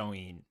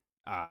showing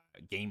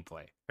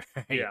gameplay,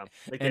 right? Yeah,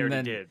 like they And already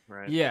then did,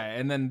 right? yeah,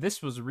 and then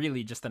this was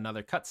really just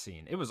another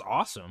cutscene. It was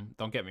awesome.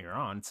 Don't get me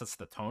wrong. It sets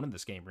the tone of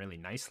this game really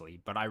nicely.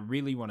 But I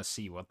really want to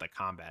see what the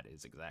combat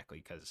is exactly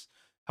because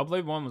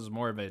Hellblade 1 was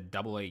more of a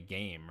double A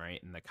game,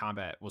 right? And the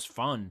combat was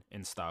fun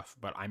and stuff,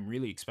 but I'm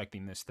really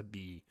expecting this to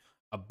be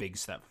a big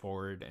step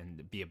forward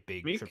and be a I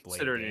big mean, you triple A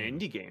consider it an game.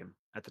 indie game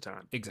at the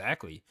time.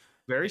 Exactly.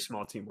 Very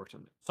small team worked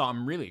on it. So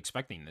I'm really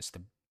expecting this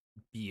to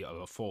be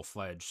a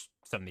full-fledged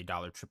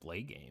 $70 triple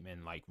A game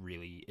and like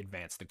really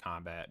advance the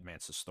combat,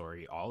 advance the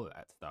story, all of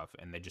that stuff.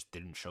 And they just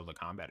didn't show the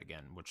combat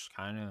again, which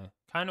kind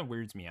of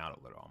weirds me out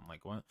a little. I'm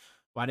like, what?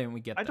 Why didn't we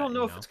get I that? don't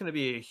know if it's going to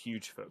be a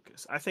huge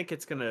focus. I think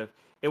it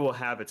will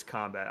have its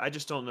combat. I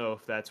just don't know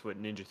if that's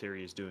what Ninja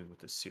Theory is doing with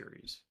this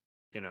series.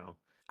 You know,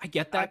 I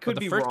get I that, but could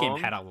the be first game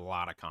wrong. had a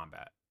lot of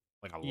combat,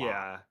 like a lot,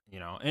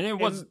 Yeah, and it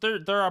was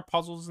and there are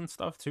puzzles and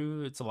stuff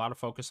too. It's a lot of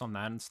focus on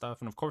that and stuff,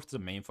 and of course the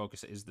main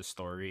focus is the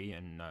story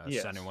and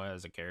yes, Senua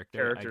as a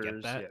character. I get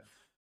characters. that, Yeah,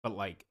 but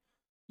like,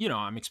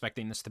 I'm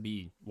expecting this to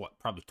be what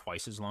probably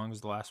twice as long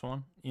as the last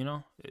one.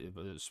 I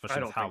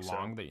Especially with don't how think so.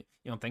 long they.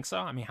 You don't think so?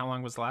 I mean, how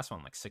long was the last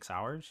one? Like 6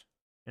 hours?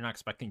 You're not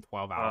expecting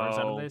 12 hours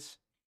out of Oh, this?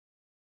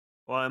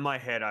 well, in my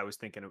head, I was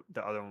thinking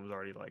the other one was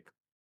already like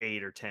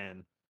 8 or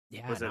 10.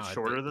 Yeah, Was it no,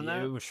 shorter than it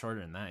that? was shorter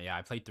than that. Yeah,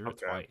 I played through it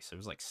Okay. twice. It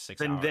was like six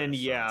Then hours, so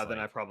yeah, it's then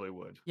I like. probably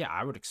would. Yeah,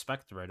 I would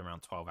expect right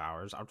around 12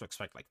 hours. I would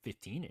expect like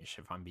 15-ish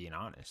if I'm being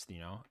honest.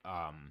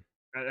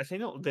 I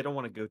think they don't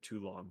want to go too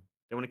long.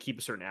 They want to keep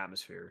a certain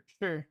atmosphere.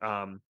 Sure.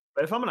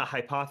 But if I'm going to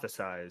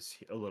hypothesize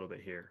a little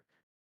bit here,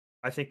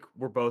 I think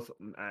we're both,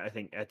 I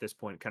think at this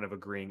point, kind of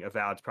agreeing.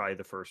 Avowed's probably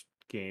the first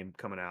game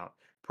coming out,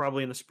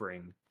 probably in the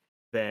spring.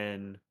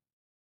 Then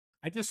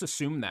I just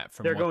assumed that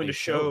from they're what going they to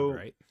showed, show,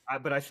 right?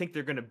 but I think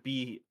they're going to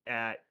be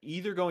at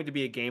either going to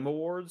be a Game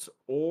Awards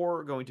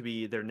or going to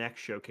be their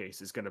next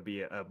showcase is going to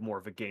be a more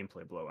of a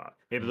gameplay blowout.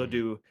 Maybe they'll Mm.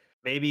 do.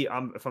 Maybe if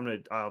I'm gonna,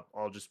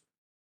 I'll just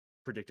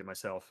predict it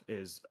myself.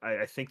 Is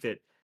I think that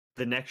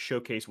the next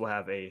showcase will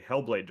have a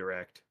Hellblade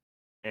Direct,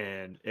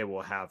 and it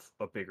will have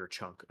a bigger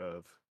chunk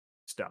of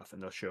stuff,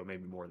 and they'll show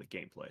maybe more of the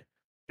gameplay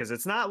because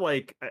it's not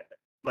like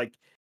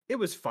it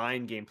was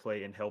fine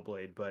gameplay in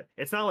Hellblade, but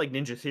it's not like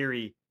Ninja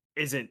Theory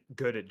isn't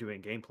good at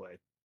doing gameplay.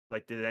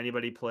 Like, did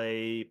anybody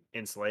play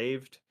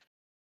Enslaved?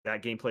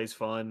 That gameplay's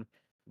fun.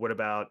 What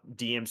about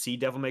DMC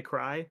Devil May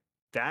Cry?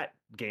 That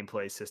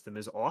gameplay system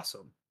is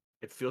awesome.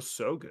 It feels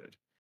so good.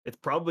 It's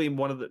probably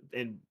one of the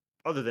and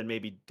other than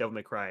maybe Devil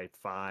May Cry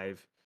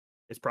 5,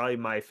 it's probably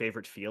my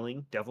favorite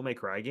feeling Devil May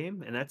Cry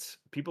game, and that's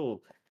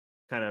people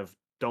kind of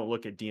don't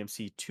look at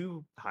DMC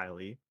too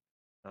highly,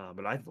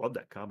 but I love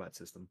that combat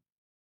system.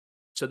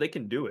 So they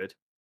can do it.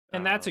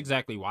 And that's Um,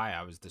 exactly why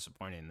I was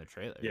disappointed in the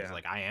trailer. Is yeah,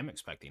 like I am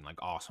expecting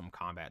like awesome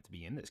combat to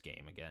be in this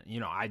game again.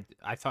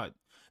 I thought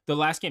the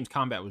last game's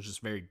combat was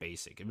just very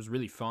basic. It was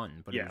really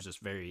fun, but yeah,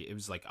 it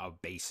was like a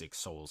basic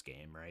Souls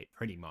game, right?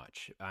 Pretty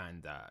much.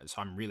 And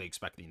so I'm really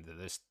expecting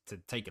this to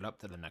take it up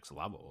to the next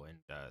level, and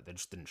they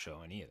just didn't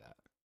show any of that.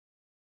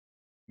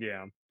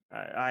 yeah.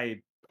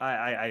 I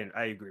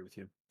agree with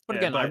you. But Yeah,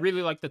 again, I but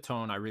really like the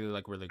tone. I really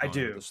like where they're I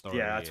going with the do.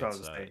 Yeah, story. that's what I It's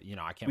was gonna say.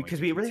 I can't wait Because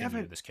to we really continue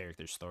haven't this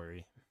character's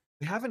story.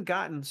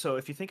 gotten, so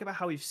if you think about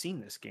how we've seen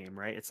this game,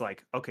 right? It's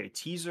like, okay,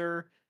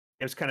 teaser,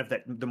 it was kind of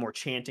that the more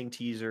chanting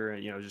teaser,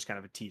 just kind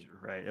of a teaser,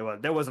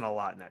 right? There wasn't a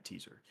lot in that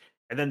teaser.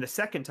 And then the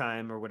second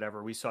time or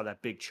whatever, we saw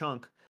that big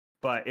chunk,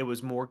 but it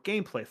was more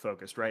gameplay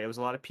focused, right? It was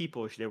a lot of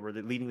people. They were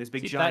leading this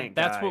big See, giant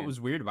that's guy what and was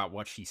weird about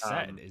what she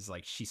said um is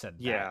like she said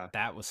that yeah.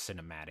 that was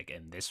cinematic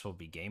and this will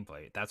be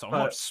gameplay. That's But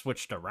almost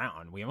switched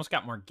around. We almost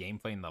got more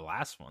gameplay in the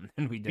last one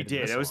than we we did in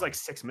did. this It was like one.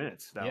 6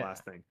 minutes, that Yeah.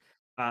 last thing.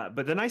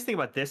 But the nice thing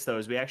about this though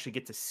is we actually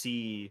get to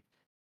see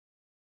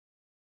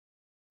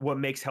what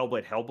makes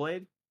Hellblade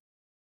Hellblade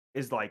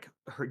is like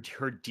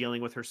her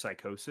dealing with her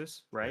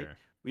psychosis, right? Sure.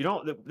 We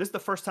don't. This is the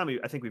first time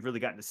I think we've really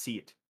gotten to see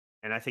it,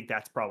 and I think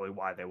that's probably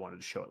why they wanted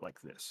to show it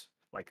like this.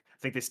 Like, I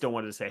think they still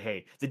wanted to say,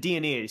 "Hey, the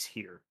DNA is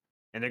here,"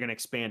 and they're going to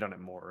expand on it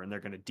more, and they're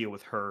going to deal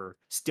with her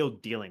still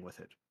dealing with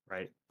it,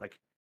 right? Like,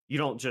 you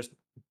don't just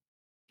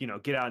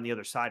get out on the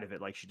other side of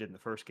it like she did in the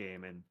first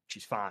game and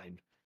she's fine,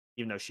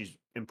 even though she's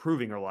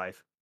improving her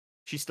life.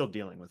 She's still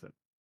dealing with it,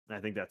 and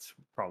I think that's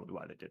probably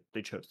why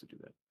they chose to do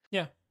that.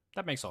 Yeah,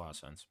 that makes a lot of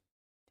sense.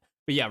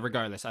 But yeah,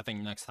 regardless, I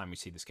think next time we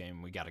see this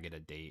game, we got to get a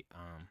date.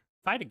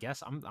 If I had to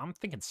guess, I'm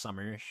thinking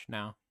summerish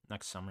now.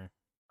 Next summer,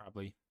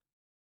 probably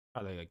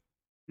like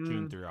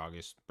June Mm, through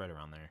August, right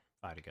around there.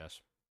 If I had to guess,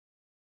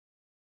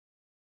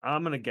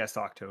 I'm gonna guess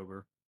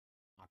October.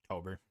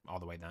 October all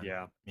the way then.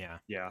 Yeah, Yeah,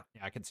 yeah,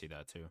 yeah, I could see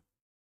that too.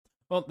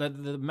 Well, the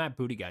Matt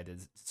Booty guy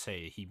did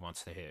say he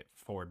wants to hit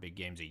 4 big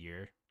games a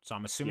year, so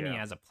I'm assuming he yeah,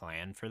 has a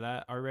plan for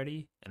that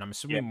already. And I'm yeah.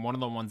 assuming one of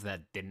the ones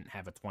that didn't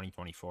have a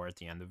 2024 at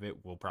the end of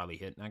it will probably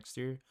hit next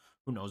year.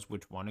 Who knows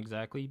which one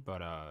exactly?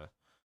 But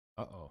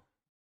oh,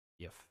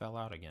 you fell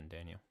out again,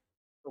 Daniel.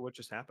 What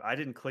just happened? I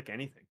didn't click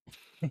anything.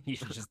 You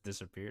just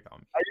disappeared on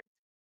me. I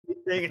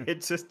didn't do anything,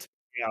 it just took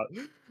me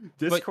out.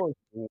 But Discord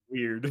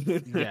weird.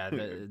 yeah, the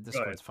Go ahead.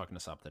 Discord's fucking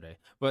us up today.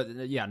 But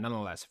yeah,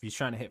 nonetheless, if he's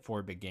trying to hit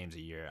 4 big games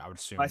a year, I would I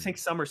assume think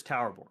summer's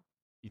Towerborn.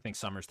 you think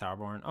Summer's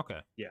Towerborn. Okay,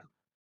 Yeah,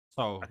 I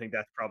so think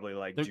that's probably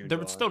like June, there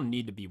would July. still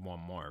need to be one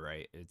more,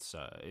 right? It's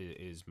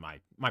is my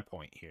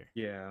point here.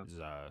 Yeah, Is so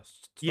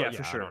yeah, for yeah,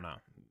 I don't sure. know.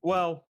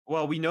 Well,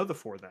 we know the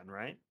four then,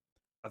 right?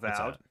 What's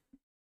Avowed, that?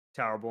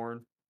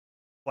 Towerborn,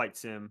 Flight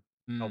Sim,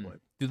 Hellblade.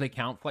 Do they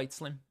count Flight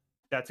Slim?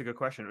 That's a good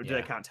question. Or do they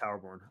Yeah, count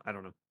Towerborn? I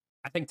don't know.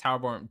 I think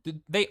Towerborn.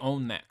 They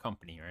own that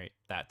company, right?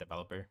 That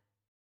developer.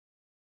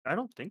 I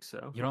don't think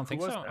so. You don't Who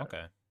think was so? that?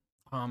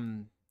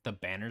 Okay. The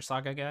Banner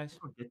Saga guys.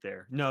 I'll get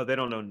there. No, they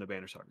don't own the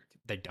Banner Saga team.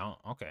 They don't.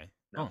 Okay.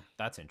 No. Oh,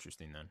 that's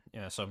interesting then.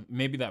 Yeah, so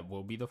maybe that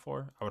will be the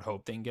 4. I would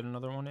hope they can get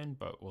another one in,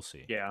 but we'll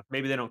see. Yeah,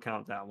 maybe they don't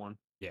count that one.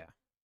 Yeah.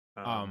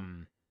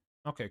 Um,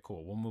 Okay,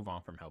 cool. We'll move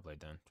on from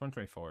Hellblade then.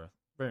 2024.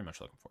 Very much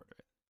looking forward to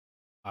it.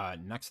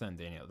 Next then,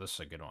 Daniel, this is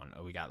a good one.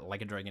 We got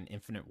Like a Dragon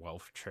Infinite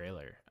Wealth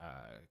trailer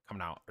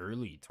coming out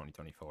early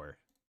 2024.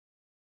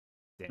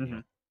 Daniel,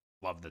 mhm.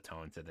 love the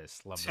tone to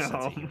this. Love the sense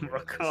of humor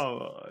to Come this.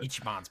 on.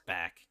 Ichiban's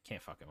back.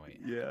 Can't fucking wait.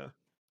 Yeah.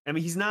 I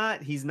mean, he's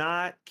not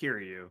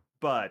Kiryu,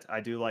 but I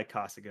do like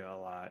Kasuga a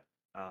lot.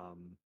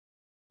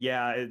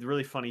 Yeah, it's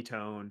really funny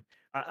tone.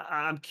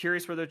 I'm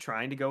curious where they're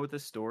trying to go with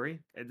this story.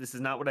 This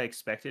is not what I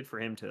expected for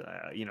him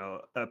to,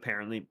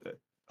 apparently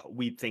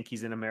we think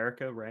he's in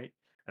America, right?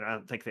 And I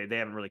don't think they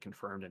haven't really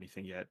confirmed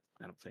anything yet.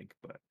 I don't think,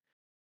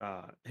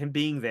 but him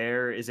being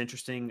there is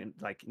interesting, and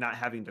like not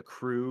having the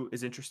crew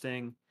is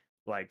interesting.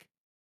 Like,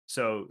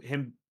 so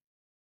him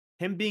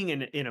being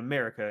in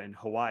America and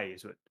Hawaii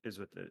is what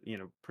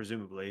the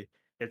presumably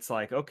it's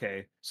like,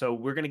 okay, so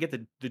we're gonna get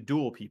the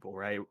dual people,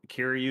 right?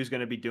 Kiryu's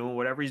gonna be doing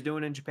whatever he's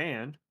doing in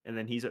Japan, and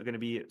then he's gonna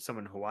be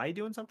someone in Hawaii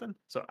doing something.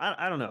 So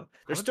I don't know. I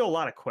There's would, still a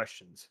lot of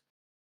questions,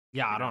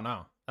 yeah, you I know. don't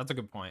know. That's a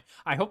good point.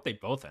 I hope they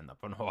both end up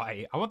in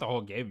Hawaii. I want the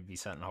whole game to be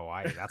set in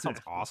Hawaii. That sounds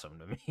awesome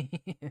to me.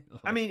 I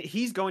Like, mean,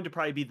 he's going to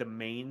probably be the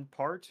main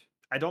part.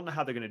 I don't know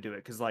how they're gonna do it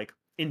because like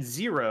in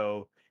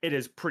Zero, it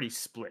is pretty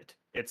split.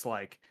 It's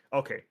like,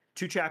 okay,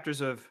 2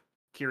 chapters of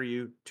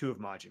Kiryu, 2 of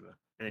Majima,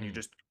 and then you hmm.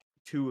 just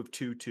 2 of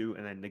 2, 2,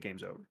 and then the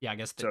game's over. Yeah, I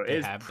guess So it they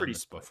is have done pretty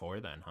this split. before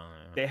then, huh?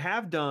 They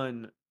have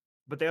done,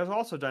 but they have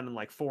also done in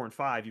like 4 and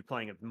 5, you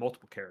playing with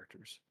multiple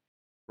characters,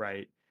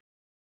 right?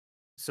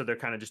 So they're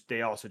kind of just,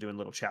 they also doing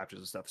little chapters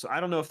and stuff. So I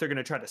don't know if they're going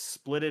to try to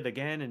split it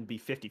again and be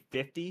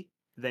 50-50.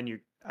 Then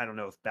I don't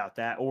know about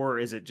that. Or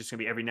is it just going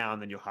to be every now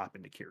and then you'll hop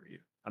into Kiryu?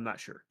 I'm not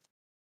sure.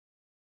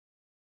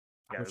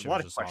 I Yeah, wish there's a it was lot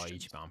of just all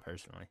questions. Ichiban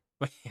personally.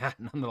 But yeah,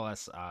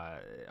 nonetheless,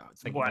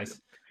 thinking What? nice.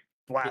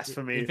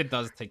 Blasphemy. If it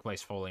does take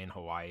place fully in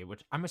Hawaii,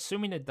 which I'm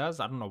assuming it does,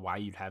 I don't know why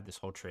you'd have this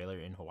whole trailer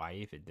in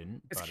Hawaii if it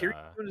didn't. It's But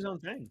Kiryu doing his own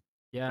thing.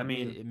 yeah, I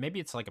mean, maybe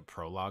it's like a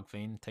prologue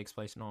thing takes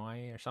place in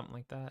Hawaii or something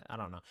like that. I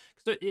don't know,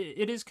 because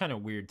it is kind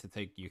of weird to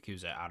take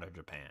Yakuza out of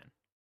Japan.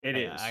 it I,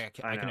 is. I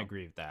I can know.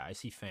 agree with that. I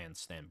see fans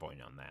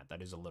standpoint on that.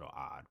 That is a little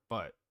odd,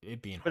 but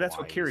it being But that's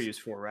what Hawaii is Kiryu's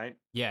for, right?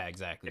 yeah,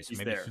 exactly. If So he's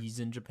maybe there. he's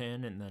in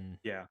Japan and then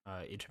Yeah.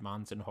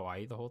 Ichiban's in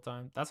Hawaii the whole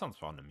time. That sounds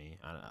fun to me.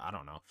 I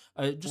don't know.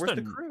 Just Where's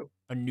the crew?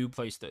 a new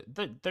place to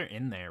they're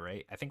in there,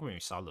 right? I think when we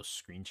saw those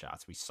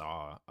screenshots, we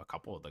saw a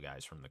couple of the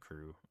guys from the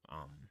crew.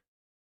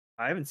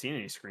 I haven't seen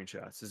any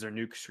screenshots. Is there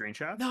new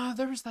screenshots? No,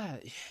 there was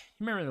that. You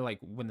remember like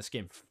when this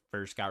game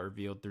first got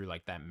revealed through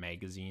like that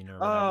magazine or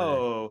whatever?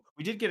 Oh,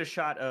 we did get a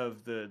shot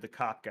of the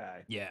cop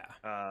guy. Yeah,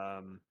 I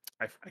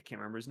can't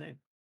remember his name.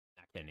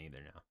 I can't either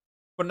now.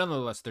 But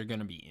nonetheless, they're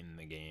gonna be in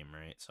the game,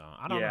 right? So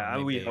I don't know. Yeah,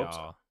 Maybe we they hope so.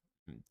 all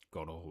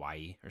go to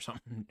Hawaii or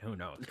something. Who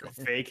knows? Go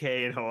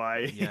vacay in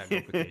Hawaii. Yeah, go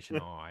vacation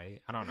in Hawaii.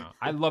 I don't know.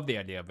 I love the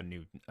idea of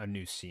a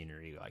new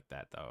scenery like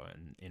that though,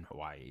 in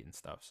Hawaii and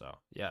stuff. So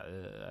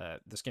yeah,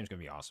 this game's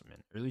gonna be awesome, man.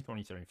 Early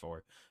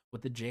 2024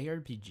 with the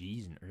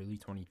JRPGs in early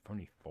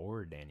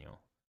 2024. Daniel,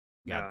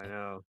 we No, got I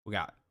know. we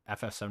got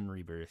FF7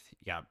 Rebirth,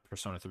 you got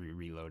Persona 3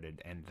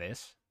 Reloaded, and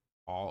this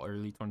all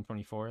early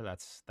 2024.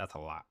 That's a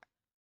lot.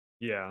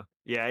 Yeah.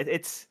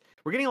 It's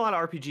we're getting a lot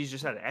of RPGs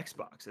just out of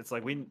Xbox. It's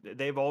like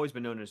they've always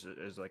been known as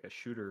like a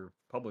shooter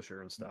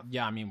publisher and stuff,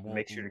 Yeah, I mean, and we'll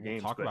make shooter we'll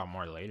games, talk but about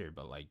more later,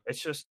 but like, it's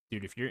just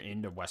dude, if you're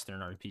into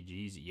Western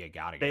RPGs, you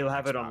gotta get they'll an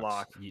have it Xbox.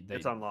 unlocked.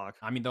 It's unlocked.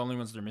 I mean, the only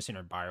ones they're missing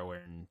are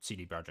BioWare and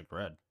CD Projekt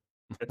Red.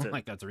 That's it.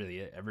 Like, that's really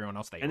it. Everyone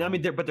else they And I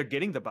mean, own. they're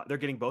getting they're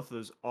getting both of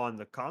those on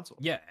the console.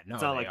 Yeah, It's no,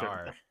 not they like they're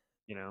are.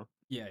 you know.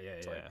 Yeah, yeah,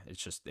 It's like yeah.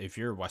 It's just if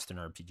you're a Western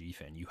RPG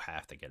fan, you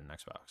have to get an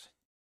Xbox.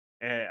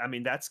 I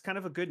mean, that's kind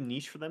of a good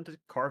niche for them to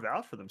carve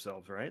out for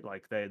themselves, right?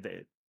 Like they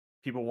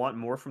people want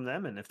more from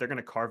them, and if they're going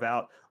to carve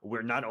out,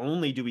 where not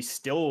only do we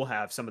still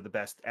have some of the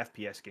best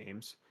FPS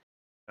games,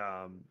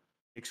 um,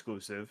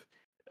 exclusive,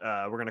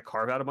 we're going to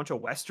carve out a bunch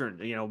of Western,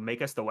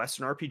 make us the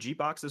Western RPG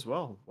box as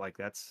well. Like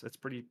that's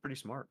pretty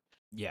smart.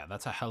 Yeah,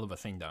 that's a hell of a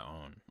thing to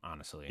own,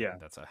 honestly. Yeah.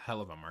 That's a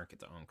hell of a market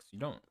to own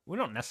because we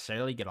don't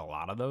necessarily get a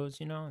lot of those,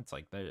 you know? It's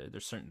like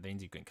there's certain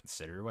things you can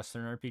consider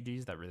Western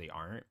RPGs that really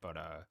aren't, but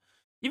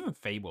even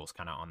Fable's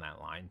kind of on that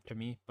line to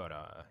me, but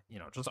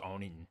just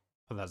owning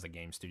Bethesda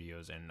Game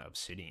Studios and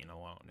Obsidian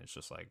alone, it's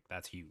just like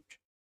that's huge.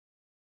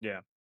 Yeah,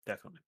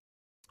 definitely.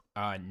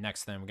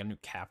 Next then we got a new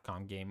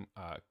Capcom game,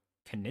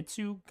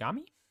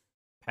 Gami?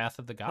 Path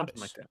of the Goddess.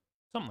 Something like that.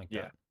 Something like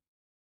Yeah. that.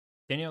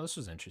 Danielle, this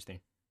was interesting.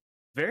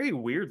 Very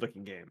weird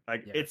looking game.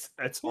 Like Yeah. it's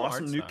Cool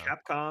awesome. art New style.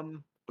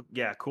 Capcom.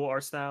 Yeah, cool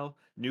art style.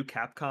 New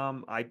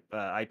Capcom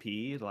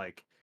IP.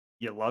 Like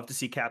you love to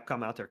see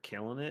Capcom out there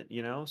killing it,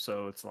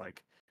 So it's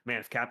like, man,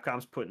 if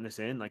Capcom's putting this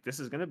in, like this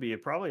is going to be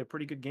probably a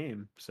pretty good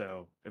game.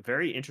 So a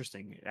very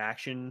interesting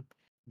action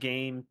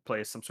game.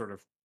 Plays some sort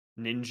of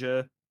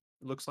ninja. It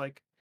looks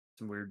like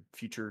some weird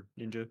future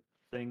ninja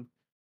thing.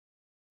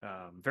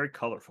 Very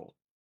colorful.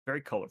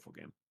 Very colorful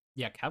game.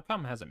 Yeah,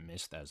 Capcom hasn't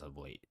missed as of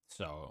late,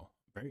 so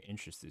very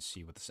interested to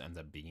see what this ends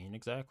up being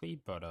exactly.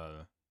 But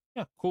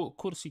yeah, cool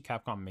to see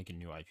Capcom making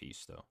new IPs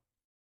still.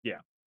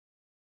 Yeah.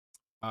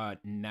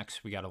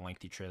 Next we got a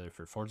lengthy trailer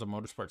for Forza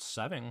Motorsport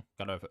 7.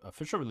 Got an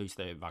official release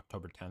date of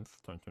October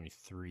 10th,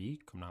 2023,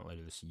 coming out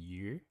later this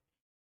year.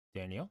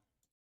 Danielle,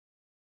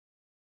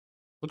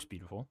 looks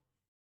beautiful.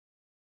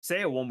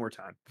 Say it one more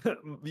time.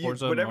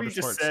 Forza Whatever you Motorsport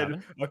just said.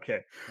 7? Okay.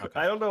 Okay.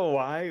 I don't know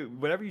why.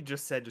 Whatever you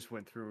just said just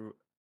went through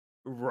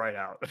right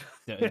out.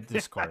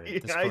 Discord. I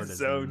Discord is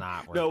zoned.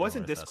 not No, it working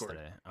wasn't with us Discord.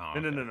 today. Oh, No,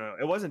 no, okay. no, no.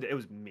 It wasn't. It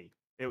was me.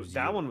 It was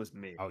that you. one was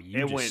me. Oh, you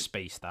it just went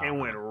spaced out. it huh?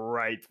 went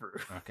right through.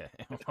 Okay.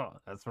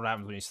 Well, that's what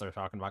happens when you start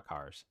talking about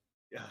cars.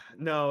 Yeah.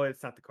 No,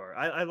 it's not the car.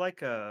 I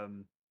like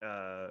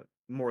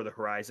more of the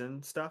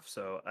Horizon stuff.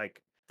 So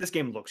like this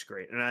game looks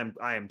great, and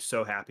I am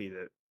so happy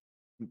that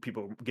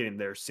people getting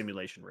their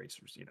simulation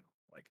racers.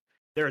 Like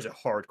there is a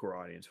hardcore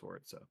audience for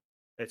it. So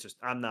it's just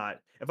I'm not.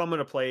 If I'm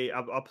gonna play,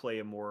 I'll play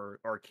a more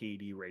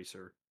arcadey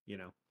racer.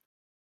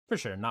 For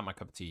sure, not my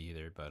cup of tea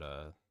either, but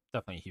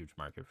definitely a huge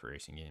market for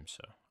racing games,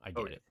 so I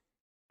Oh get yeah. it.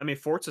 I mean,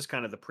 Forza's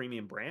kind of the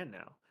premium brand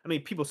now. I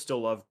mean, people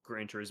still love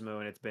Gran Turismo,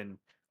 and it's been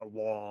a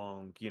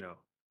long,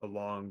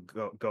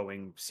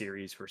 going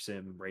series for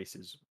sim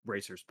racers.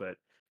 But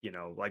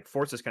like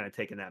Forza's kind of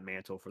taken that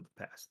mantle for the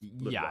past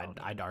little Yeah, while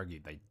now. I'd argue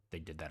they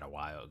did that a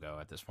while ago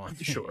at this point.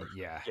 Sure.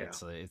 Yeah, Yeah.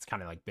 it's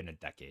kind of like been a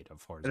decade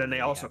of Forza And then they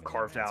really also having that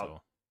carved out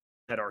mantle.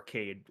 that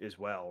arcade as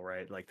well,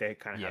 right? Like they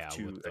kind of have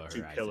Yeah, with the two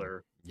Horizon.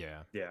 pillar.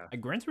 Yeah, Yeah.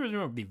 Gran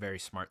Turismo would be very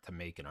smart to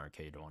make an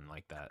arcade one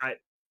like that.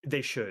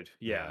 They should,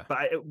 yeah.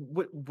 Yeah.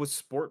 But was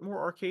Sport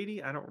more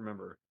arcadey? I don't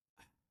remember.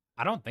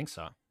 I don't think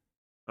so.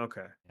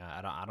 Okay.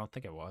 Yeah, I don't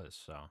think it was.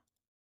 So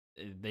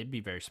they'd be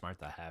very smart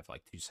to have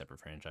like two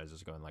separate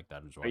franchises going like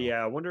that as well.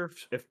 Yeah, I wonder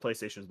if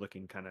PlayStation's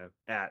looking kind of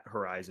at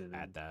Horizon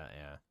At and that,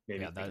 yeah,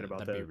 maybe yeah, thinking about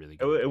that'd be that. really It,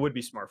 good. it would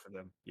be smart for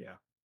them. Yeah.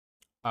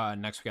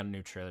 Next we got a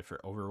new trailer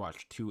for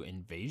Overwatch 2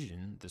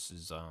 Invasion. This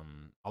is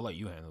I'll let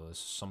you handle this.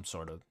 Some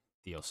sort of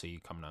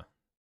DLC coming to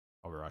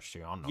Overwatch 2.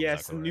 I don't know Yeah, exactly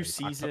it's the what new it is.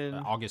 season.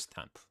 August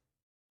 10th.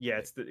 Yeah,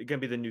 it's gonna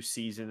be the new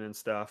season and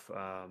stuff.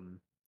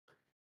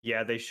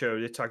 Yeah, they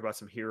talked about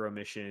some hero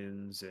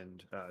missions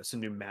and some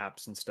new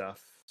maps and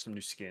stuff, some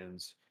new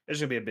skins. It's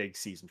gonna be a big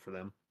season for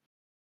them.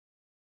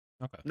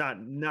 Okay.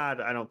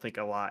 Not I don't think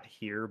a lot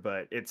here,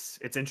 but it's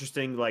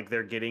interesting. Like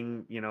they're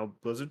getting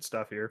Blizzard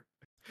stuff here.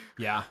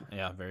 Yeah,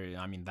 very.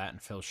 I mean that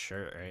and Phil's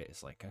shirt, right?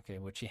 It's like, okay,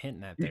 what you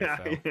hinting at there, Yeah,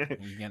 Phil?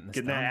 You getting this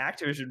getting done? that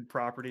Activision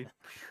property.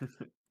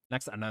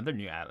 Next, another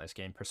new Atlas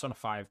game, Persona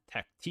 5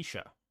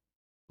 Tactica, I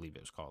believe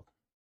it was called.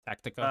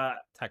 Tactica.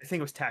 I think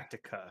it was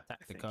Tactica.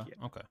 Tactica.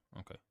 Yeah.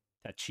 Okay.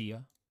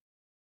 Tachia.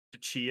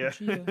 Chia.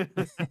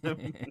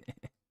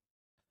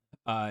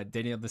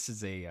 Daniel, this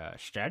is a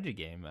strategy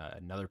game,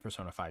 another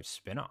Persona 5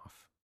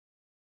 spin-off.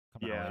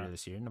 Coming out later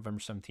this year, November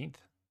 17th.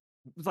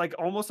 It's like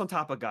almost on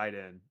top of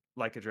Gaiden,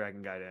 like a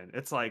Dragon Gaiden.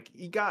 It's like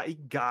you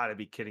gotta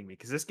be kidding me,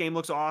 because this game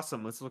looks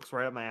awesome. This looks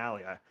right up my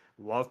alley. I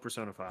love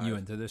Persona 5. You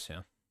into this,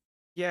 yeah?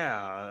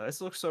 Yeah, this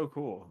looks so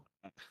cool.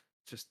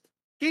 Just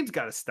game's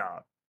gotta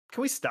stop.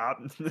 Can we stop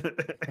at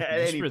Just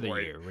any for the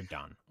point? year, we're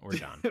done. We're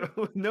done.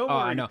 No Oh, more.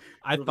 I know.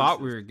 I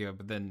thought we releases. were good,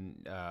 but then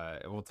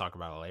we'll talk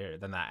about it later.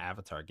 Then that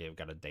Avatar game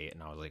got a date,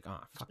 and I was like, "Oh,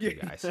 fuck you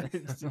guys!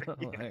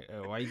 Like,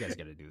 why you guys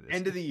got to do this?"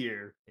 End of the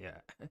year. Yeah.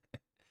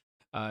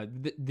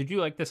 Did you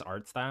like this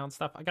art style and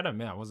stuff? I gotta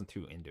admit, I wasn't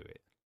too into it.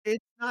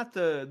 It's not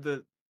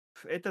the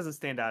it doesn't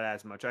stand out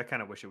as much. I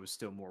kind of wish it was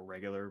still more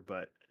regular,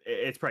 but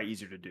it's probably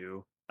easier to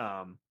do.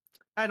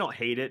 I don't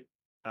hate it.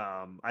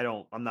 I'm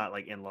not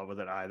like in love with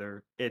it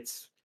either.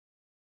 It's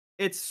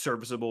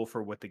serviceable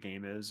for what the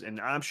game is, and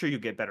I'm sure you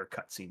get better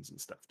cutscenes and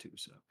stuff too.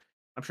 So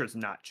I'm sure it's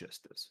not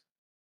just this.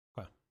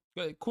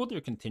 Okay. Cool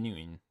they're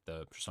continuing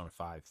the Persona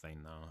 5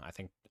 thing though. I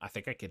think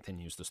it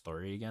continues the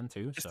story again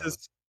too. This So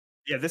is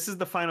Yeah, this is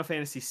the Final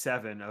Fantasy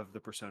VII of the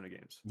Persona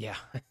games. yeah.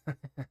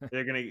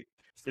 They're gonna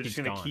Just they're just keeps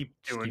gonna going. keep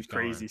Just doing keeps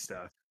going. crazy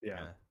stuff. Yeah.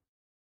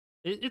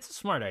 Yeah. It's a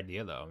smart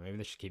idea though. Maybe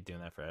they should keep doing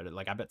that for Edit.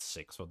 Like I bet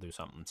 6 will do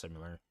something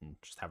similar and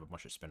just have a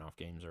bunch of spin-off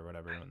games or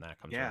whatever when that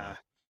comes Yeah. around.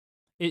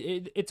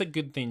 It's a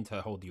good thing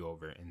to hold you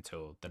over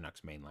until the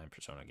next mainline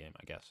Persona game,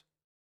 I guess.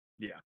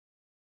 Yeah.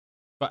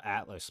 But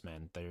Atlas,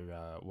 man, They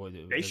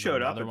there's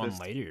showed up another at one this.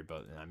 later.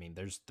 But I mean,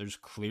 there's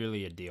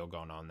clearly a deal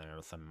going on there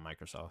with them and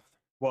Microsoft.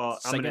 Well,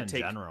 Sega in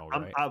general,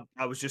 right?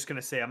 I was just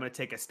gonna say I'm gonna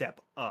take a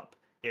step up.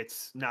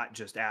 It's not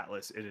just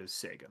Atlas, it is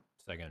Sega.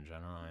 Sega in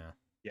general, yeah.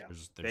 Yeah.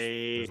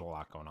 There's a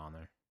lot going on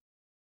there.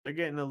 They're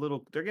getting a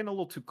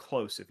little too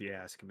close, if you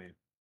ask me.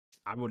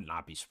 I would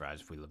not be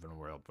surprised if we live in a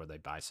world where they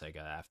buy Sega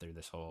after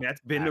this whole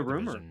That's been the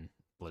rumor. Activision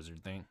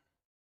Blizzard thing.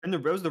 And there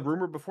was the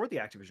rumor before the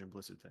Activision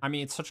Blizzard thing. I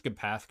mean, it's such a good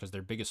path because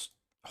their biggest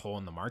hole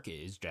in the market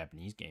is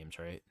Japanese games,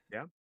 right?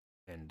 Yeah.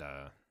 And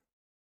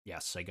yeah,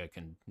 Sega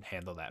can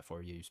handle that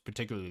for you,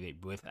 particularly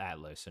with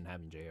Atlas and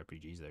having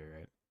JRPGs there,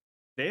 right?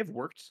 They have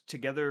worked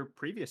together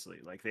previously.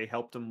 Like they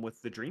helped them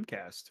with the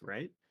Dreamcast,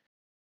 right?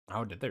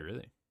 Oh, did they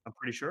really? I'm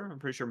pretty sure. I'm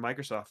pretty sure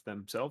Microsoft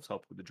themselves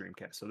helped with the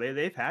Dreamcast. So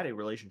they've had a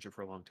relationship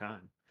for a long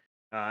time.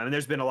 And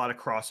there's been a lot of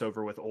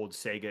crossover with old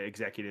Sega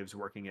executives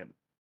working at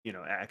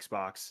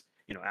Xbox,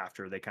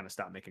 after they kind of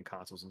stopped making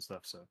consoles and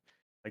stuff. So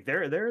like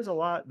there's a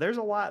lot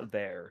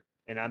there.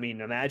 And I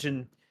mean,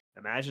 imagine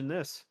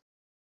this.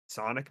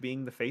 Sonic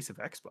being the face of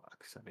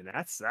Xbox. I mean,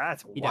 that's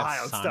He'd have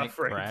wild Sonic, stuff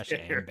right Crash,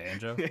 there. and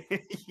Banjo.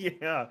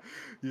 Yeah.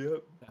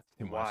 Yep. That's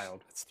too much.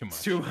 Wild. That's too much.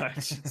 It's too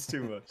much. It's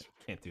too much.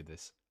 Can't do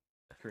this.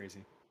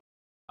 Crazy.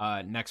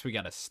 Next we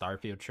got a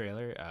Starfield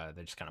trailer.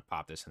 They just kind of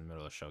popped this in the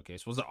middle of the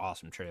showcase. It was an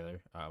awesome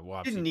trailer.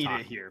 We'll Didn't need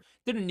it here.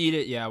 Didn't need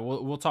it. Yeah,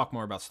 we'll talk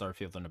more about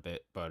Starfield in a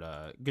bit,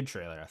 but good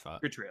trailer, I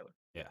thought. Good trailer.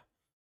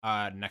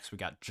 Yeah. Next we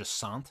got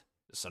Jusant.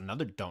 It's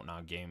another Don't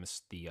Nod game.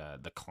 It's the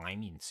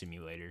climbing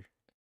simulator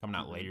coming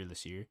out later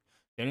this year.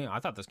 Anyway, I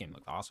thought this game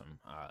looked awesome.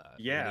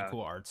 Yeah. Really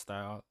cool art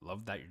style.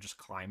 Love that you're just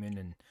climbing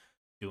and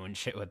doing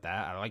shit with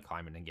that. I like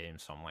climbing in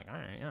games, so I'm like, all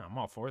right, yeah, I'm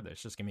all for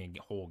this. Just give me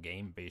a whole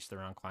game based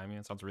around climbing.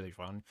 It sounds really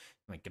fun.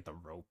 Like get the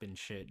rope and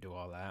shit, do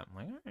all that. I'm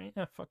like, all right,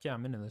 yeah, fuck yeah,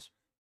 I'm into this.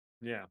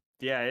 Yeah.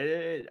 Yeah.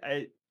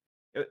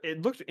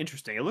 It looked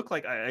interesting. It looked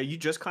like you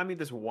just climbing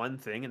this one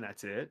thing and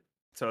that's it.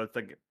 So it's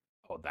like,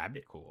 Oh, that'd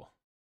be cool.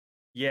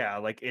 yeah,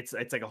 like it's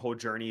like a whole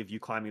journey of you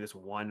climbing this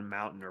one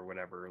mountain or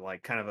whatever,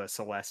 like kind of a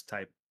Celeste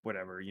type,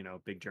 whatever,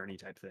 big journey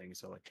type thing.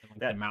 So like And, like,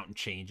 that. the mountain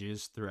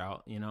changes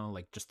throughout,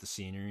 like just the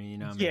scenery,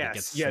 maybe it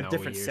gets Yes. Yeah. snowy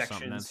Different or something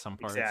in sections. some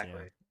parts. Exactly.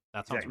 Yeah.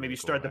 That sounds Exactly. Maybe really you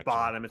start at cool, the actually.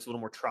 bottom, it's a little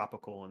more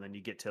tropical, and then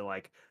you get to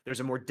like there's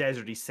a more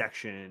deserty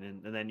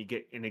section, and then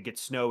it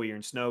gets snowier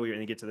and snowier,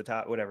 and you get to the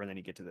top, whatever, and then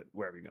you get to the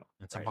wherever you go.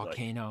 It's a right? Like,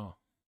 volcano.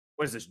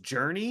 what is this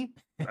journey?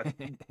 A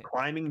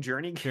climbing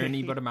journey? Journey,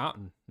 game? but a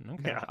mountain.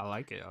 Okay, Yeah. I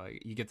like it.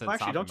 You get to the Well,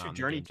 top actually, of don't the you mountain.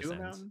 journey The game to just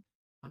a ends. mountain?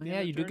 Oh, at the yeah,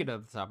 end of you the do journey? get to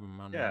the top of a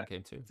mountain in Yeah, that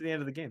game too. to the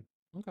end of the game.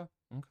 Okay.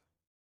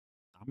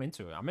 I'm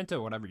into it. I'm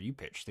into whatever you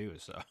pitch too.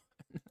 So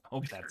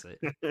hope that's it.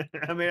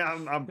 I mean,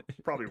 I'm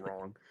probably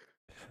wrong.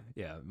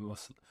 Yeah,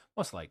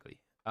 most likely.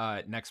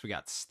 Next we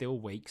got Still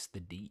Wakes the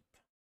Deep.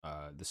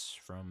 This is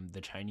from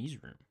the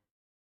Chinese Room.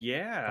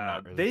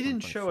 Yeah, early they didn't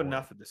show 2024.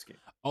 enough of this game.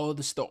 Oh,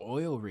 this is the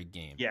oil rig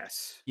game.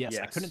 Yes, Yes,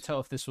 I couldn't tell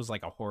if this was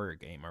like a horror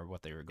game or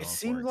what they were going It for.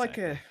 seemed like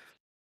exactly.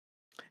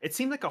 it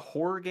seemed like a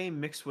horror game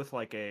mixed with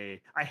like I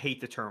hate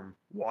the term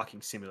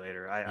walking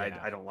simulator. Yeah.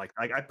 I don't like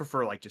I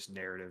prefer like just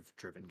narrative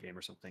driven game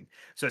or something.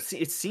 So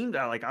it seemed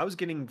like I was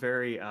getting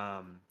very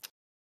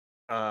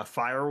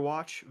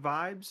Firewatch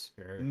vibes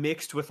Sure.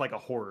 mixed with like a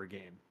horror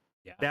game.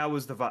 Yeah. That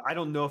was the vibe. I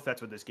don't know if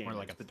that's what this game More is.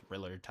 like a but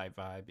thriller type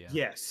vibe. Yeah.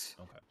 yes.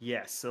 Okay.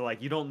 Yes. So like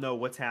you don't know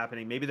what's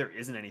happening. Maybe there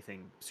isn't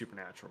anything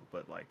supernatural,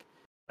 but like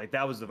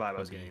that was the vibe I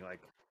was Could be. getting.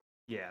 Like,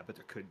 yeah, but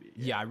there could be.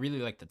 Yeah, I really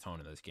like the tone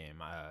of this game.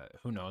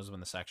 Who knows when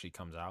this actually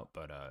comes out,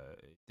 but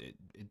it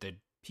did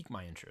pique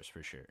my interest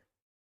for sure.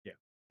 Yeah.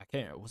 I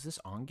can't. Was this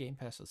on Game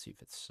Pass? Let's see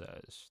if it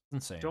says.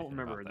 Doesn't say Don't anything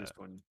remember about this that.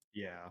 one.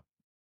 Yeah.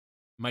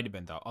 Might have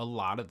been though. A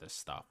lot of this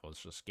stuff was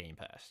just Game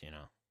Pass.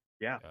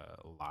 Yeah.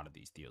 A lot of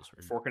these deals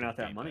were Forking out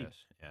through that Game money.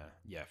 Pass.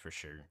 Yeah, for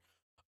sure.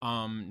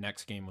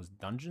 Next game was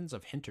Dungeons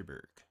of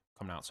Hinterberg,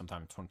 coming out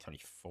sometime in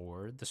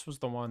 2024. This was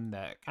the one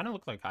that kind of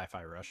looked like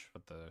Hi-Fi Rush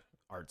with the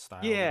art style.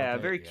 a little Yeah,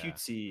 bit. very Yeah.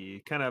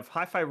 cutesy. Kind of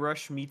Hi-Fi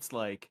Rush meets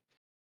like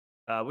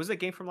what was that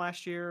game from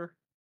last year?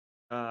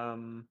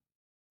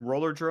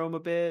 Rollerdrome a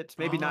bit.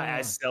 Maybe not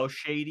as cell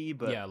shady,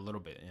 but Yeah, a little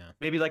bit. Yeah.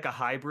 maybe like a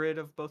hybrid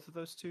of both of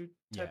those two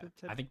Yeah. type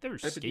I think there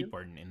was type of deal?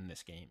 skateboarding in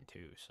this game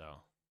too.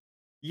 So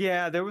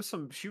Yeah, there was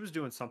some she was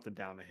doing something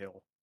down the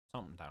hill.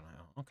 Something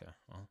downhill. Okay.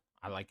 Well,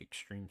 I like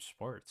extreme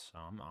sports, so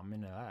I'm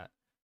into that.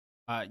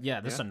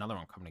 Yeah, this is Yeah, another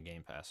one coming to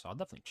Game Pass, so I'll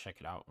definitely check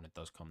it out when it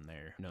does come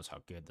there. Who knows how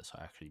good this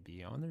will actually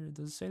be? I wonder,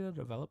 does it say the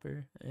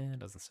developer? It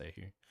doesn't say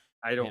here.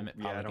 I don't. Damn it,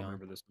 Yeah, I don't Polygon.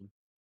 remember this one.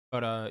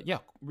 But yeah,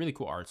 really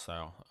cool art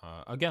style.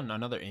 Again,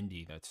 another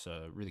indie that's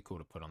really cool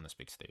to put on this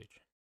big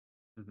stage.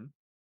 Hmm.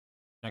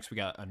 Next, we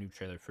got a new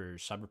trailer for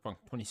Cyberpunk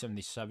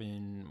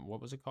 2077.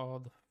 What was it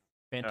called?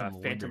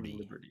 Phantom Phantom Liberty.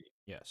 Liberty.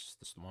 Yes,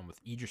 this is the one with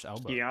Idris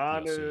Elba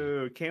DLC.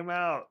 Keanu came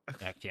out.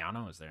 Yeah,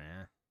 Keanu is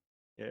there.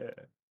 Yeah. Yeah,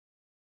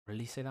 What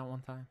did he say that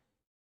one time?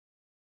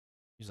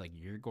 He was like,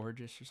 "You're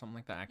gorgeous" or something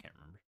like that. I can't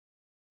remember.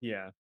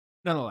 yeah.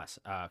 Nonetheless,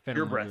 You're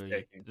Phantom Liberty,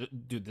 breathtaking.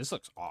 dude, this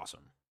looks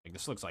awesome. Like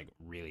this looks like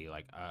really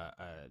like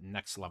a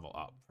next level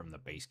up from the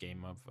base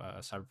game of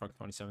Cyberpunk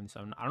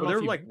 2077. I don't Well, know if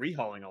they're you. like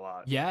rehauling a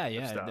lot Yeah, of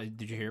yeah. stuff.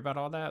 Did you hear about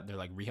all that? They're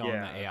like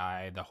rehauling the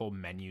Yeah, AI, the whole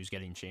menus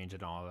getting changed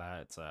and all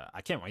that. It's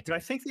I can't wait but to I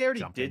think they already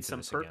jump did into some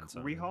this perk again.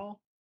 So rehaul.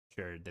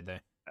 sure, did they?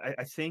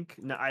 I think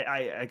no,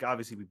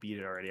 obviously we beat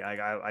it already.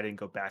 I didn't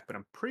go back, but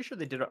I'm pretty sure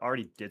they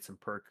already did some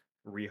perk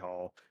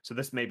rehaul. So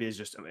this maybe is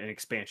just an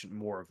expansion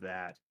more of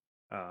that.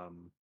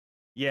 Um,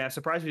 yeah,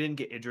 surprised we didn't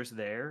get Idris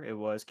there. It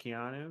was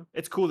Keanu.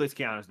 It's cool that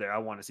Keanu's there. I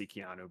want to see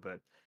Keanu, but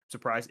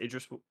surprised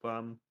Idris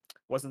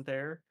wasn't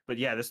there. But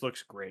yeah, this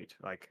looks great.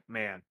 Like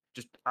man,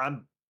 just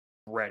I'm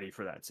ready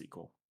for that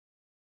sequel.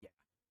 Yeah,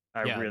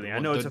 I yeah. really. I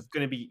Well, know it's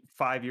going to be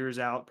 5 years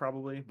out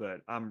probably,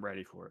 but I'm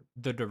ready for it.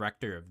 the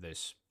director of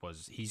this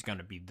was he's going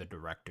to be the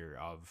director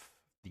of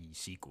the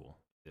sequel.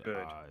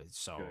 Good,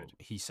 So good.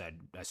 he said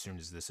as soon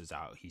as this is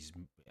out,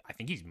 I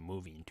think he's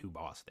moving to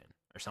Boston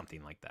or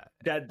something like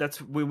that. That's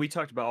when we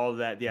talked about all of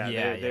that. Yeah,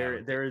 Yeah, yeah,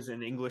 like there is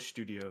an English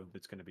studio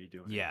that's going to be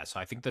doing it. yeah.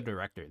 So I think the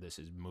director of this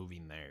is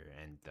moving there,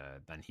 and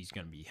then he's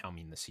going to be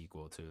helming the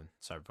sequel to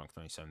Cyberpunk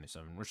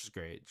 2077, which is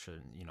great.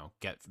 Should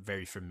get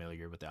very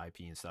familiar with the IP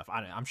and stuff.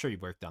 I'm sure he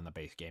worked on the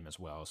base game as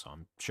well, so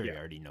I'm sure he Yeah.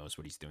 already knows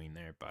what he's doing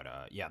there. But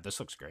yeah, this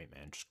looks great,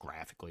 man. Just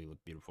graphically look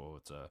beautiful.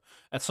 It's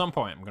at some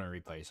point I'm going to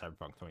replay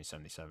Cyberpunk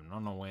 2077. I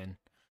don't know when,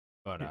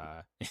 but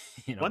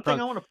One thing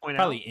I want to point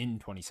probably out. in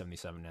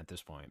 2077 at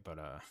this point. But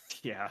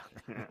Yeah.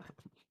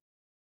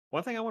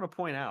 One thing I want to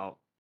point out.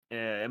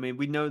 I mean,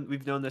 we've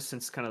known this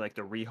since kind of like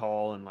the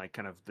rehaul and like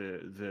kind of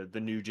the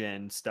new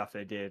gen stuff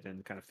they did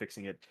and kind of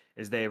fixing it.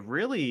 Is they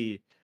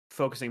really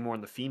focusing more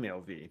on the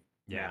female V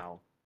yeah,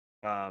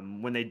 now.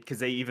 When they because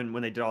they even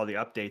when they did all the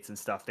updates and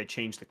stuff, they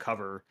changed the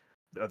cover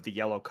of the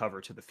yellow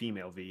cover to the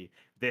female V.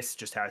 This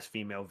just has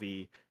female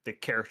V. The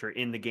character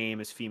in the game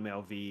is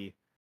female V.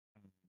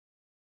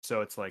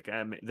 So it's like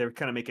they're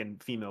kind of making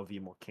female V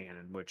more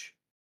canon, which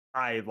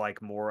I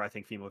like more. I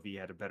think female V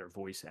had a better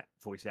voice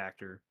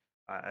actor.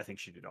 I think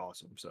she did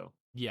awesome. So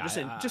yeah, just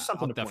I'll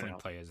something to point definitely out.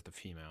 play as the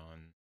female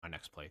in my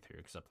next playthrough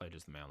because I played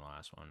as the male in the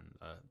last one.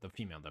 The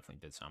female definitely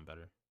did sound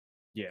better.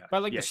 Yeah, But I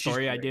like the yeah, she's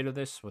story great. idea of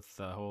this with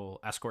the whole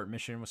escort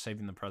mission with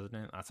saving the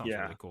president. That sounds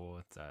Yeah, really cool.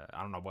 It's,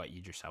 I don't know what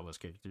Idris Elba's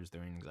character is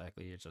doing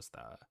exactly. It's just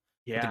but the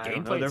yeah. I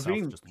don't know. gameplay They're itself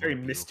being just very looked beautiful,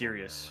 man.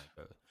 mysterious.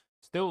 Like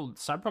still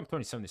Cyberpunk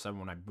 2077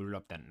 when I booted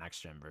up that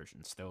next gen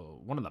version, still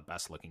one of the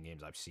best looking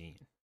games I've seen.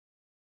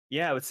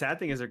 Yeah, but sad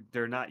thing is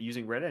they're not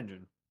using Red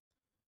Engine.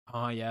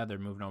 Oh yeah, they're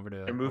moving over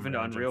They're to moving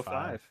to Unreal Engine Unreal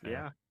 5. 5. Yeah.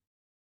 Yeah,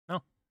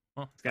 No.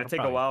 Well, it's gonna take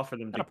a while for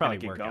them to that'll kind probably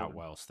of get work out going.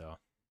 well still.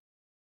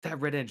 That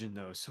Red Engine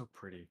though is so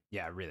pretty.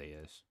 Yeah, it really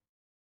is.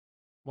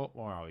 We'll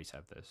always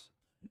have this.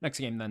 Next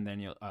game then,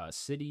 Daniel.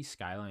 City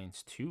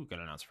Skylines 2 got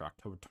announced for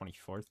October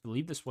 24th. I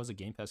believe this was a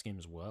Game Pass game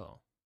as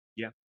well.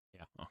 Yeah.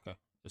 Yeah, okay.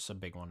 This is a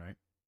big one, right?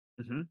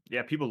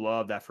 Yeah, people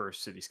love that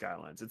first City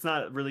Skylines. It's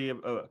not really.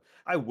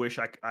 I wish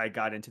I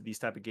got into these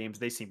type of games.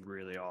 They seem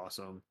really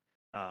awesome,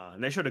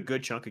 and they showed a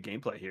good chunk of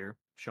gameplay here,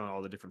 showing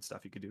all the different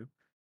stuff you could do.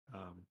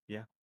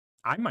 Yeah,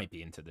 I might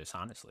be into this,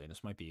 honestly.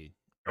 This might be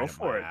go right up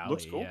my for it.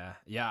 Looks alley. cool. Yeah.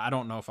 Yeah, I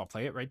don't know if I'll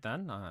play it right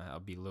then. I'll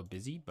be a little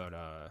busy, but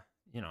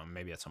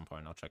maybe at some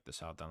point I'll check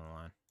this out down the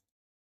line.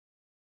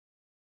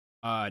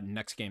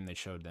 Next game they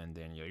showed then,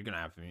 Daniel, you're gonna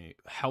have me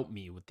help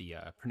me with the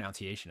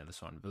pronunciation of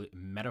this one.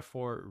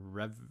 Metaphor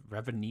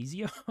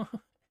Revenizio?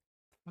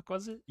 What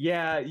was it?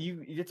 Yeah,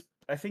 It's.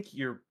 I think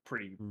you're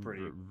pretty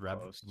Rev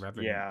close.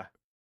 Reven Yeah.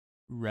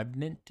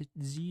 Revenant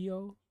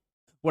Zio?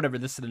 Whatever,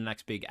 this is the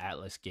next big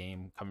Atlas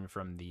game coming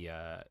from the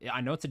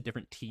I know it's a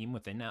different team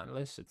within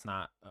Atlas. It's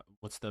not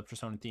what's the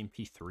Persona team?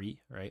 P3,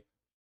 right?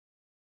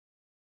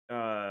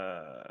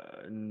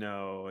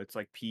 No, it's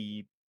like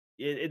P.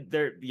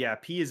 There. Yeah,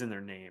 P is in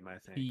their name. I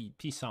think.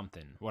 P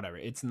something, whatever.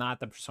 It's not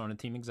the Persona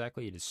team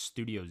exactly. It is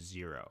Studio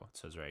Zero. It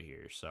says right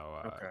here.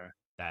 So Okay.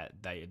 that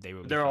they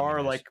will be There helming are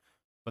this. like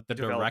But the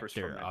developers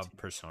from director that of team.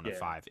 Persona Yeah.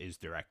 5 is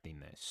directing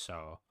this.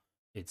 So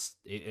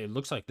it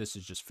looks like this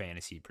is just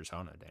fantasy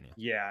Persona, Daniel.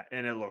 Yeah,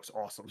 and it looks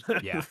awesome.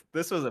 Yeah.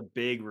 This was a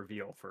big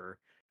reveal for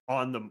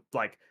on the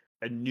like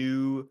a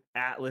new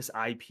Atlas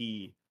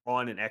IP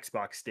on an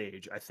Xbox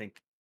stage. I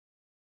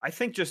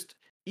think just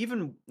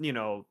even,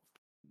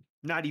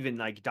 not even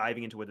like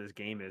diving into what this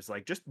game is,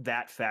 like just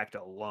that fact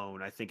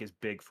alone I think is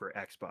big for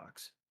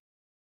Xbox.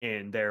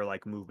 and they're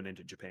like moving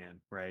into Japan,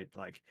 right?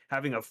 Like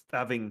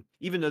having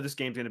even though this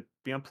game's going to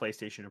be on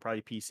PlayStation and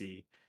probably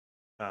PC,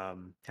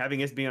 having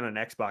it be on an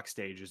Xbox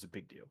stage is a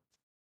big deal.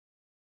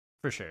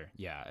 For sure,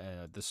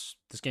 yeah. This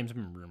game's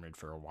been rumored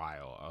for a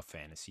while, a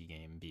fantasy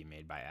game being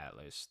made by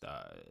Atlas.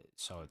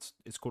 So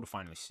it's cool to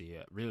finally see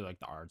it. Really like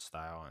the art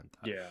style and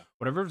Yeah.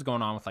 whatever's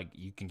going on with like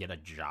you can get a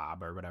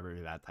job or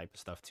whatever that type of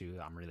stuff too.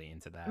 I'm really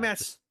into I mean, that. that's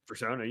Just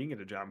Persona. You can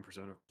get a job in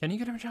Persona. can you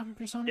get a job in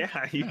Persona?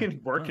 Yeah, you Yeah.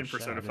 can work Oh in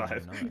shit, I Persona didn't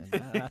even 5. know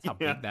that. That's how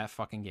Yeah. big that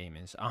fucking game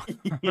is.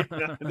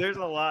 Yeah. There's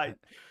a lot.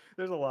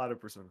 There's a lot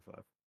of Persona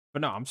 5. But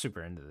no, I'm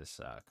super into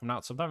this. Coming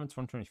out sometime in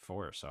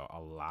 2024, so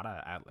a lot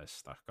of Atlas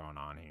stuff going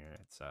on here.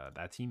 It's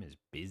that team is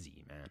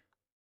busy, man.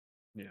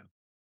 Yeah.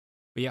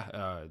 But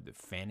yeah, the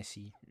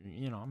fantasy,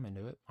 I'm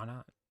into it. Why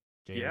not?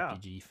 Yeah. JRPG I'll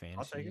take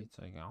fantasy. it. It's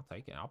like I'll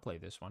take it. I'll play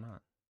this. Why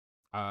not?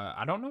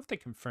 I don't know if they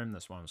confirmed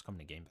this one was coming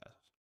to Game Pass.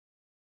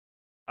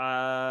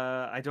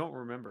 I don't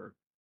remember.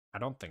 I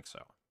don't think so.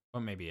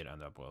 But maybe it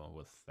ended up well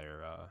with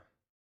their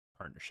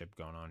partnership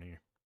going on here.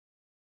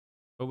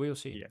 But we'll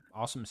see. Yeah.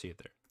 Awesome to see it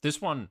there. This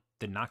one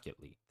did not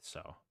get leaked, so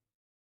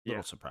little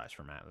Yeah. surprise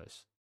from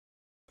Atlas.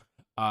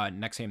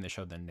 Next game they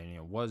showed then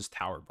Daniel was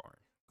Towerborn,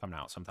 coming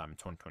out sometime in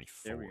There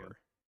we go. 2024,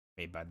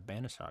 made by the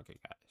Bannersaga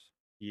guys.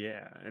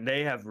 Yeah, and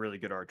they have really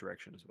good art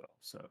direction as well.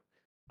 So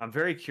I'm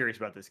very curious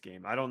about this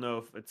game. I don't know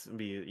if it's gonna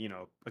be,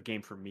 a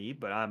game for me,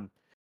 but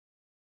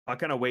I'll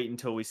kind of wait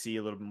until we see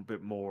a little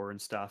bit more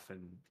and stuff,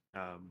 and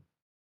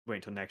wait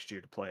until next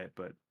year to play it.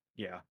 But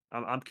yeah,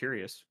 I'm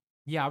curious.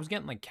 Yeah, I was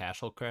getting like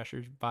Castle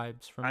Crashers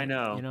vibes from I it,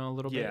 know. a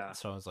little bit. Yeah,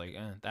 So I was like,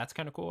 that's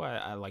kind of cool.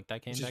 I like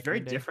that game which is back in very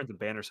the day. different than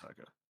Banner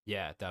Saga.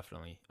 Yeah,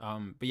 definitely.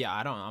 But yeah,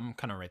 I'm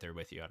kind of right there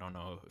with you. I don't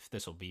know if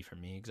this will be for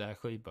me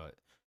exactly, but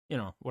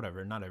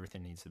whatever. Not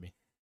everything needs to be.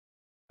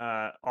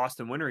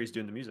 Austin Winter, he's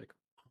doing the music.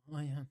 Oh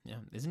yeah, yeah.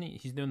 Isn't he?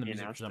 He's doing the He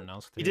music for announced it. something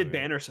else too, He did right?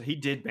 Banner. So he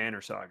did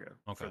Banner Saga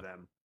for Okay,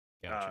 them.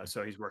 gotcha.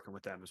 So he's working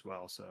with them as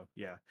well. So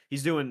yeah,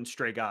 he's doing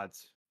Stray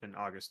Gods in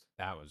August.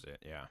 That was it.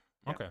 Yeah.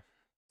 Yeah, Okay.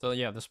 So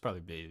yeah, this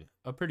probably be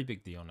a pretty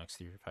big deal next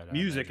year if I'd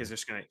music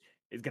imagine.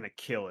 is gonna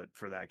kill it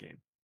for that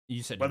game.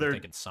 You said you were Whether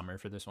thinking summer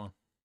for this one.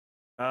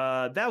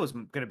 that was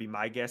gonna be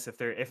my guess if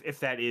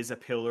that is a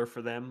pillar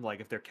for them, like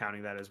if they're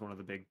counting that as one of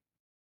the big,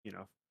 you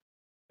know,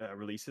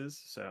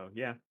 releases. So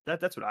yeah,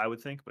 that's what I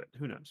would think, but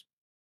who knows?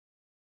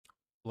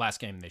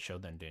 Last game they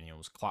showed then Daniel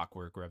was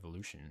Clockwork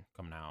Revolution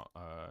coming out.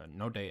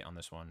 No date on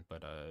this one,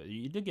 but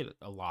you did get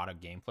a lot of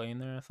gameplay in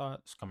there. I thought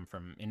it's coming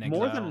from In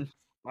More Exile. than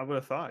I would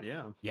have thought.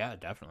 Yeah, Yeah,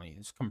 definitely.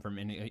 It's come from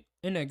In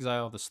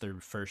Exile. This is their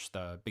first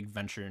big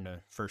venture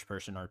into first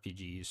person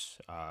RPGs.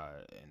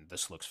 And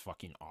this looks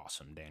fucking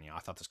awesome, Daniel. I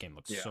thought this game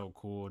looked yeah. so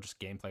cool, just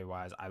gameplay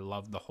wise. I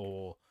love the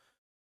whole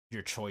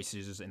your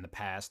choices in the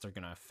past are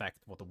gonna affect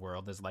what the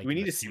world is like We in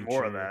need the to see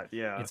more of future. that.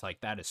 Yeah, It's like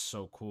that is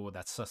so cool.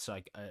 That's such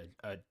like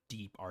a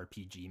deep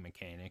RPG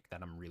mechanic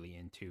that I'm really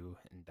into.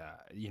 And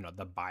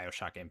the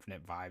Bioshock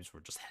Infinite vibes were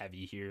just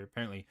heavy here.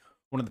 Apparently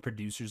one of the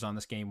producers on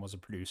this game was a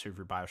producer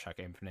for Bioshock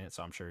Infinite,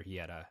 so I'm sure he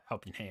had a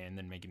helping hand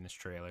in making this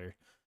trailer.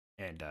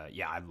 And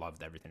yeah, I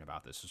loved everything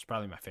about this. It's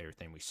probably my favorite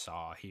thing we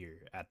saw here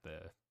at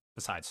the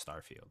besides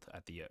Starfield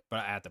but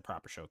at the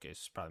proper showcase.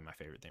 It's probably my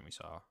favorite thing we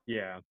saw.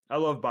 yeah. I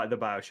love the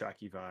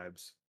Bioshocky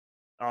vibes.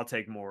 I'll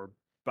take more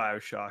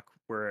Bioshock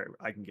where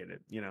I can get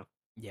it.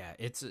 Yeah,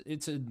 it's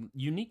a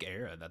unique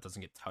era that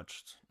doesn't get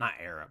touched. Not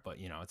era, but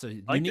it's a I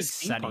like the unique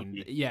setting.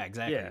 steampunky. Yeah,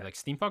 exactly. Yeah, Like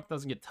steampunk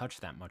doesn't get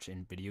touched that much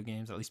in video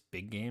games, at least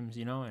big games,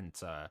 and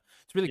it's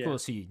really cool yeah. to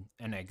see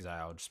an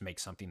Exile just make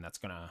something that's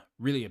gonna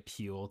really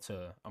appeal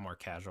to a more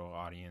casual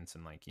audience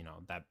and like,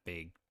 that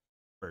big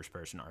first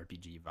person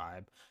RPG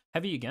vibe.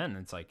 Heavy again,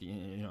 it's like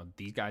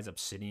these guys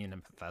Obsidian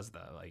and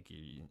Bethesda, like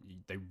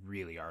they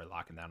really are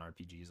locking down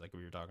RPGs like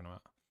we were talking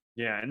about.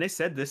 Yeah, and they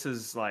said this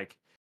is like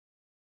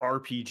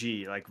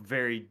RPG, like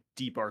very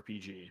deep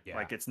RPG. Yeah.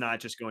 Like it's not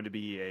just going to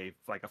be a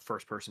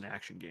first person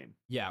action game.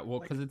 Yeah, well,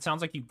 Like because it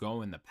sounds like you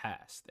go in the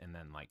past, and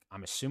then like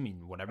I'm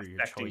assuming whatever your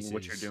affecting choice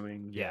what you're is,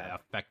 doing. yeah, Yeah.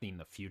 affecting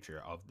the future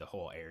of the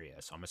whole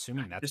area. So I'm I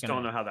assuming just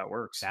don't know how that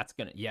works.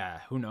 yeah,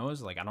 who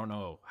knows? Like I don't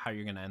know how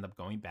you're gonna end up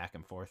going back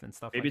and forth and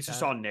stuff Maybe like it's just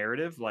that. all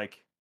narrative,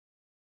 like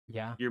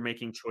Yeah, you're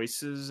making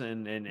choices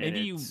and maybe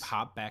you it's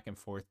hop back and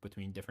forth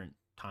between different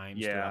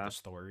times throughout yeah, the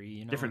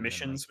story, different and then like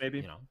missions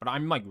maybe. but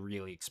I'm like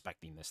really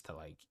expecting this to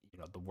like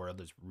the world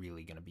is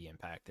really gonna be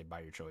impacted by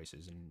your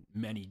choices in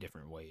many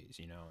different ways,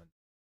 and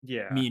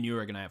Yeah. me and you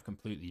are gonna have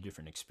completely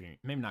different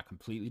experience. Maybe not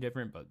completely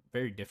different, but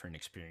very different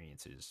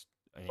experiences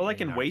Well, like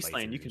in in our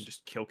Wasteland, you can playthroughs.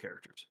 just kill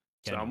characters.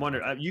 So Can I'm you?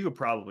 wondering, Okay.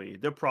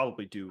 they'll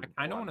probably I do a kind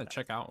of lot want of to that.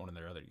 check out one of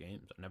their other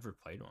games. I've never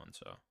played one,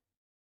 so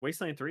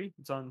Wasteland 3,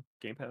 it's on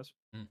Game Pass.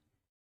 mm.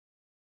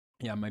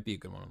 Yeah, it might be a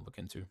good one to look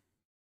into.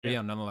 But Yeah.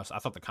 yeah, nonetheless, I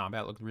thought the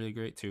combat looked really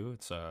great too.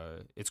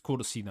 It's cool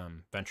to see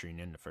them venturing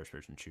into first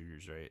person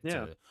shooters, right? It's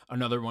Yeah.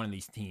 another one of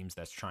these teams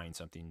that's trying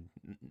something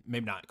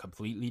maybe not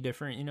completely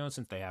different,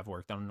 since they have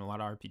worked on a lot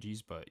of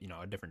RPGs, but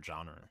a different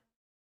genre.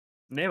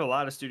 And they have a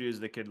lot of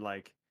studios that could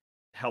like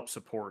help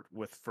support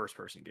with first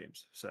person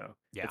games. So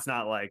Yeah. it's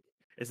not like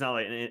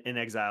In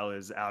Exile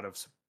is out of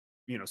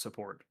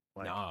support.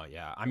 Like, No,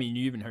 yeah. I mean,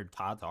 you even heard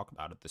Todd talk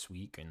about it this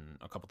week in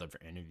a couple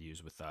different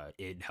interviews with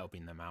id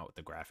helping them out with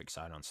the graphic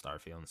side on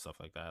Starfield and stuff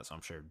like that. So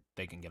I'm sure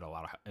they can get a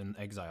lot of and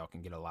Exile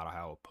can get a lot of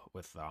help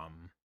with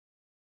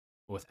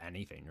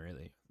anything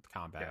really, yeah.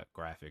 combat,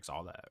 graphics,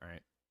 all that,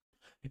 right?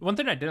 One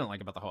thing I didn't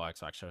like about the whole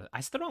Xbox show,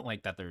 I still don't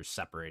like that they're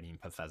separating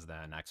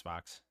Bethesda and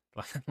Xbox.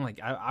 Like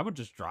I would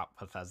just drop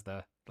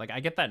Bethesda. Like I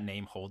get that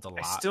name holds a I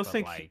lot, still but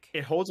think like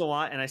it holds a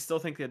lot, and I still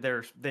think that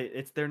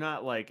they're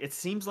not like, it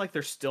seems like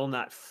they're still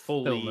not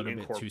still a fully little bit too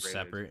incorporated.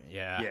 separate.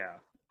 Yeah. Yeah.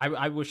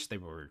 I wish they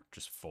were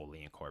just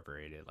fully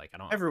incorporated. Like I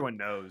don't. Everyone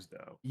knows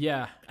though.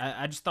 Yeah,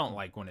 I just don't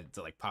like when it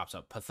like pops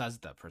up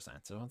Bethesda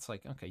presents. So it's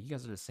like, okay, you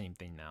guys are the same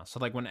thing now. So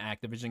like when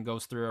Activision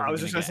goes through, are I we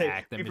was gonna just gonna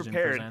get say, be Activision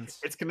prepared. presents?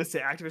 It's gonna say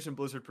Activision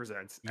Blizzard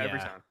presents every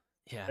Yeah, time.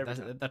 yeah, Every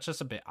time. that's just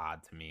a bit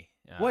odd to me.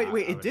 Wait, I it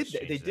would did just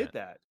that. They change did that.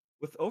 that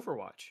with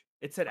Overwatch.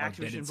 It said Oh, did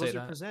it Activision say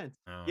Blizzard that? presents.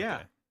 Oh, Yeah,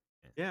 okay.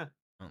 Yeah. yeah.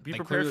 Well, Be they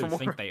prepared for clearly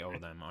think more. they owe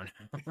them on.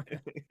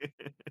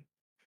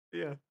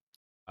 Yeah.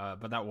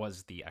 But that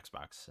was the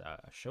Xbox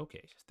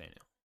showcase, Daniel.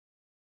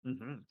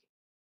 Hmm.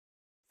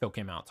 Phil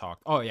came out,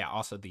 talked. Oh yeah,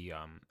 also the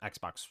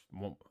Xbox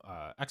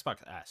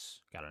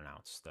S got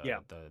announced. Yeah.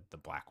 The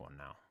black one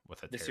now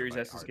with a The Series terabyte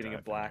S is hard getting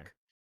a drive in there. black.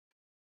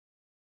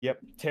 Yep,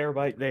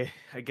 terabyte.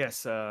 I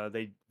guess,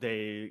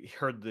 they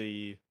heard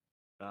the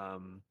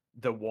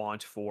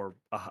want for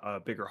a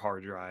bigger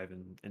hard drive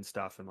and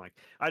stuff, and like,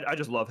 I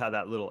just love how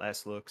that little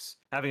S looks.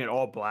 Having it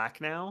all black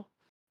now,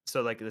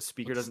 so like the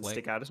speaker Looks doesn't slick.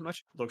 stick out as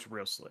much. Looks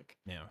real slick.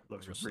 Yeah,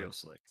 Looks real real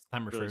slick. slick.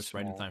 September Really 1st,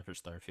 right in small. time for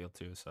Starfield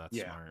too, so that's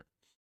Yeah, smart.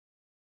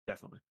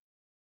 definitely.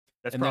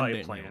 That's And then probably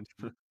you know planned.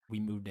 we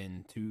moved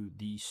into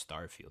the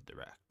Starfield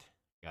Direct.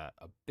 Got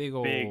a big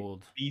Big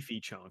old beefy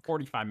chunk.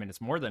 45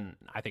 minutes, more than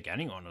I think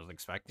anyone was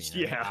expecting.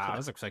 Yeah. I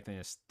was expecting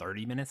this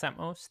 30 minutes at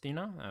most,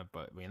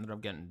 but we ended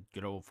up getting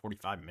good old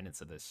 45 minutes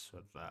of this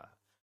with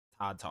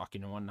Todd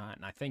talking and whatnot.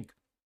 And I think,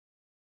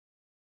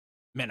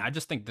 man, I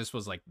just think this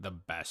was like the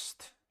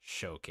best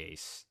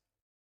showcase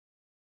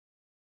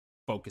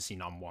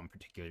focusing on one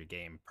particular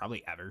game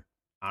probably ever.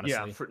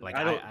 Yeah, Honestly, like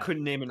I don't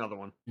couldn't name another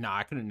one. no,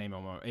 I couldn't name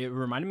them. It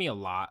reminded me a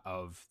lot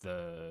of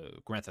the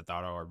Grand Theft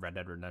Auto or Red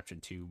Dead Redemption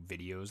 2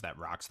 videos that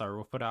Rockstar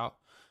will put out.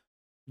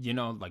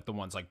 Like the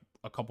ones like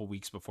a couple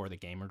weeks before the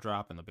game will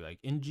drop, and they'll be like,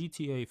 in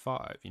GTA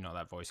 5,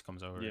 that voice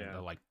comes over and Yeah.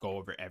 they'll like go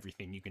over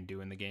everything you can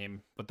do in the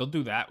game. But they'll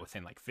do that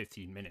within like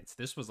 15 minutes.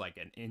 This was like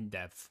an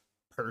in-depth,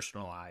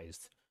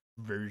 personalized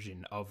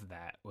version of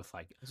that with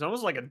like, It's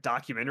almost like a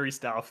documentary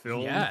style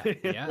film. yeah,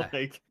 yeah.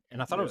 Like,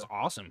 And I thought it yeah. was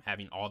awesome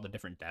having all the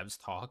different devs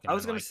talk, I and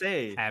was then gonna like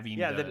say, having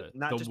yeah, that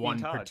not the just being one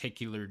Todd.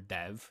 particular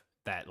dev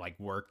that like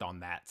worked on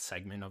that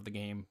segment of the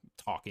game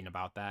talking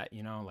about that,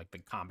 like the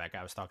combat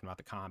guy was talking about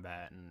the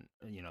combat, and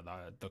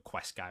the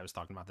quest guy was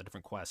talking about the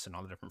different quests and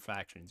all the different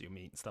factions you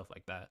meet and stuff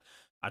like that.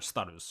 I just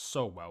thought it was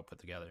so well put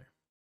together.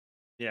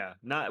 Yeah,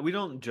 not we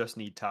don't just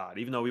need Todd,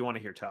 even though we want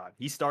to hear Todd.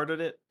 He started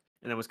it,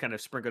 and it was kind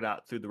of sprinkled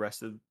out through the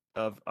rest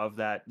of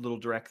that little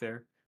direct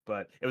there.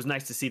 But it was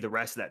nice to see the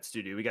rest of that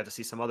studio. We got to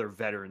see some other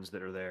veterans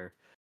that are there,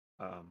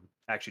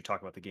 actually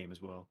talk about the game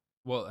as well.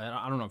 Well, and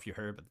I don't know if you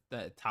heard, but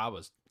that Todd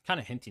was kind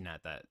of hinting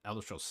at that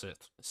Elder Scrolls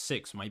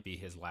 6 might be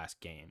his last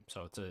game.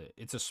 So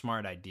it's a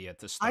smart idea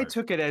to I start.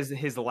 took it as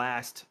his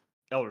last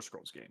Elder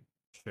Scrolls game.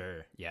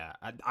 Sure, yeah.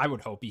 I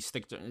would hope he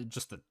sticks.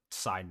 Just a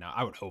side note,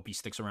 I would hope he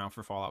sticks around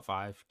for Fallout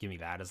 5. Give me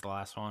that as the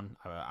last one.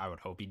 I would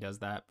hope he does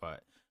that,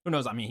 but who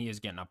knows? I mean, he is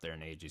getting up there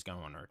in age. He's going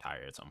to want to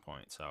retire at some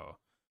point, so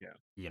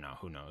Yeah,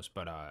 who knows?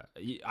 But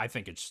I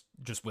think it's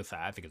just with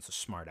that. I think it's a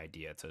smart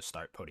idea to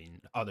start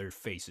putting other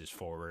faces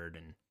forward,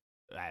 and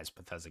as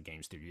Bethesda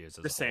Game Studios as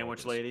the a whole.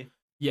 sandwich lady,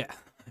 Yeah,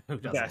 who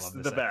the doesn't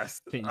love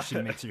best, this? the best.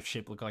 She makes your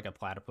ship look like a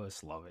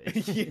platypus. Love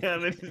it. Yeah,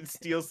 and then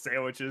steals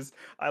sandwiches.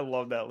 I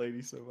love that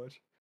lady so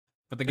much.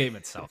 But the game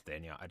itself,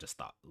 Daniel, I just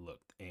thought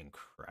looked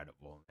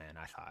incredible, man.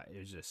 I thought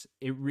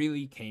it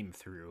really came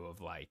through of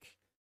like,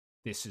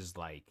 this is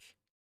like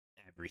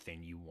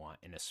everything you want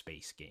in a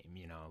space game,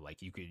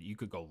 like you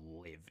could go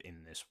live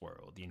in this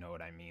world, you know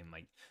what I mean?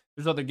 Like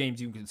there's other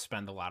games you can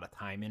spend a lot of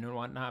time in and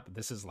whatnot, but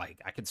this is like,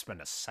 I could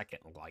spend a second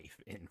life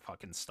in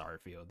fucking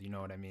Starfield, you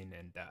know what I mean?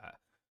 And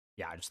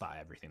yeah, I just thought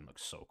everything looked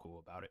so cool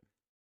about it.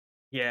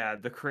 Yeah,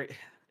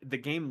 the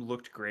game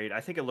looked great. I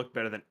think it looked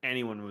better than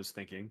anyone was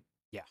thinking.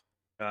 Yeah.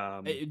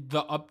 Um,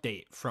 The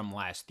update from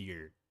last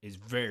year is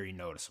very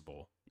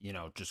noticeable,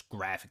 just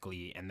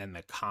graphically, and then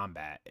the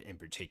combat in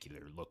particular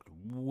looked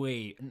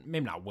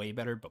maybe not way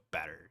better, but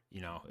better.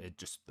 It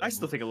just I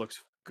still think it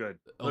looks good.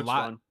 a Looks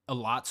lot fun. a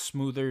lot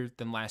smoother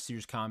than last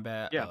year's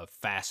combat. Yeah.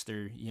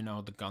 Faster.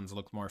 The guns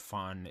look more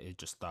fun. It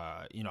just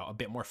a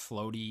bit more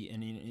floaty,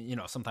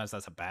 and sometimes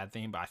that's a bad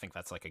thing, but I think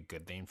that's like a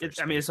good thing for.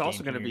 I mean, it's space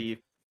also game going to here.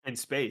 be in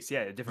space.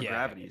 Yeah, different Yeah,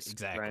 gravities. Right?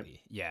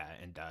 exactly. Yeah,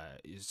 and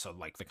so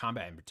like the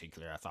combat in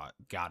particular, I thought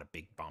got a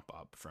big bump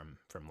up from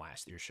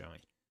last year's showing.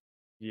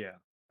 Yeah.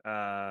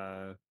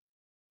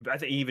 But I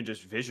think even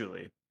just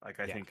visually, like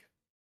I Yeah. think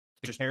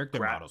The just character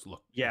models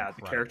look yeah,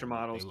 the character incredible.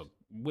 They models. look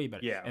way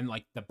better. Yeah. And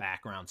like the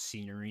background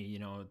scenery, you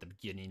know, at the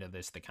beginning of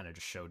this, they kind of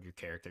just showed your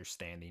character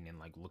standing and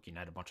like looking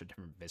at a bunch of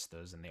different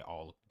vistas, and they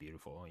all look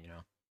beautiful, you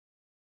know.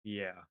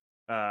 Yeah.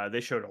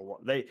 They showed a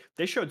lot.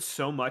 They showed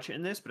so much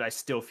in this, but I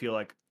still feel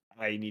like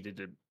I needed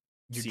to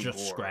You're see just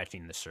more.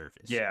 scratching the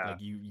surface. Yeah. Like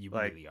you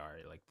Like really are.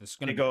 Like this is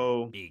they gonna be a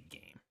go big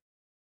game.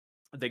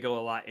 they go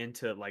a lot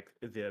into like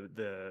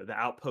the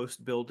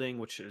outpost building,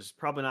 which is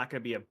probably not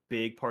going to be a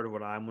big part of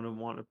what I'm going to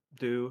want to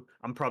do.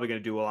 I'm probably going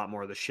to do a lot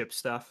more of the ship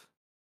stuff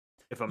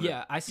if I'm going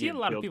Yeah, I see a to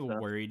lot of build people stuff.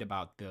 worried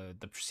about the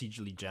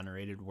procedurally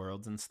generated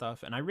worlds and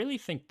stuff, and I really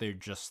think they're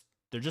just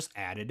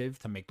additive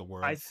to make the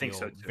I world think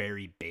so feel too.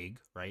 very big,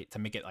 right? To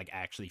make it like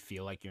actually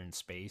feel like you're in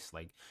space.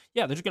 Like,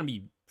 yeah, there's gonna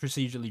be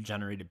procedurally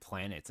generated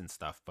planets and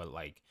stuff, but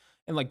like,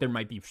 and like there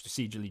might be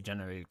procedurally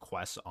generated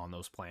quests on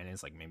those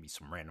planets. Like maybe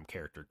some random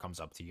character comes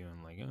up to you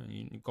and like, oh,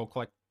 you go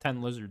collect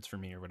 10 lizards for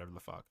me or whatever the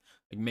fuck.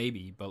 Like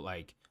maybe, but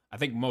like I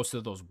think most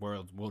of those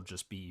worlds will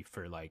just be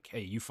for like,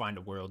 hey, you find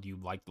a world you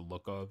like the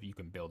look of, you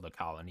can build a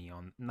colony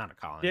on, not a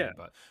Yeah. colony,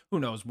 but who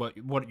knows what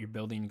you're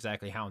building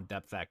exactly, how in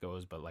depth that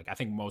goes. But like, I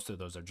think most of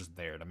those are just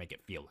there to make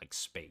it feel like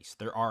space.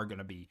 There are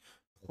gonna be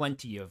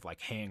plenty of like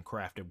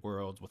handcrafted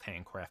worlds with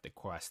handcrafted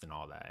quests and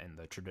all that in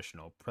the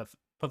traditional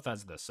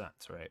Bethesda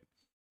sense, right?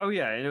 Oh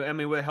yeah, and I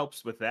mean what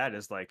helps with that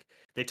is like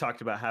they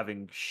talked about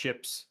having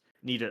ships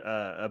need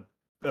a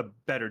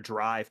better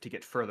drive to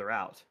get further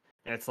out.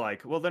 And it's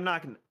like, well, they're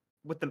not going to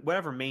with the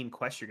whatever main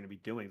quest you're going to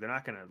be doing, they're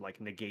not going to like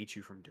negate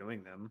you from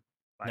doing them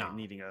by No,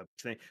 needing a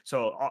thing.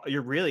 So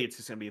you're really it's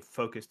just going to be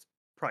focused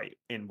probably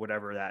in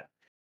whatever that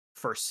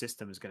first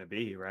system is going to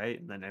be, right?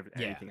 And then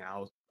yeah. anything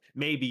else,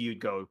 maybe you'd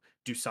go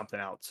do something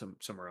else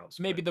somewhere else.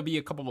 Maybe But there'll be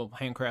a couple of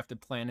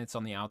handcrafted planets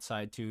on the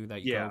outside too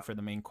that you go yeah, for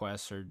the main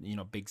quests, or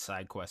big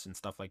side quests and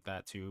stuff like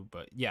that too.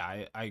 But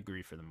yeah, I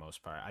agree for the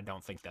most part. I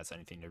don't think that's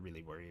anything to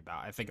really worry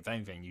about. I think if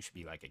anything, you should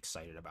be like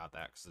excited about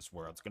that because this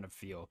world's gonna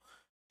feel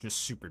just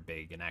super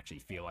big and actually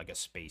feel like a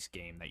space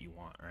game that you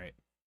want, right?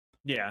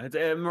 yeah, it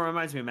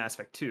reminds me of Mass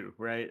Effect 2,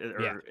 right?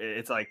 Yeah. Or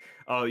it's like,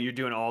 oh, you're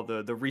doing all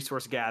the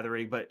resource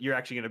gathering, but you're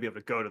actually going to be able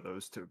to go to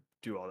those to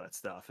do all that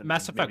stuff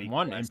Mass and Effect maybe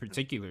 1 in quest and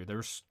particular,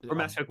 there's or a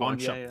Mass Effect 1, bunch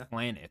yeah, of yeah.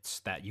 planets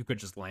that you could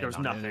just There land was on.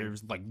 nothing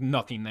There's like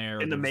nothing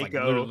there, or in the there was like Mako,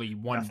 literally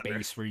one nothing there.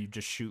 base where you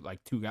just shoot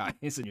like two guys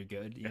and you're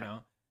good,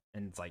 Yeah,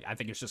 And it's like I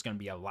think it's just gonna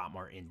be a lot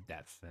more in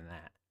depth than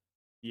that.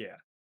 yeah.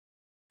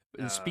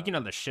 Speaking Um,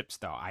 of the ships,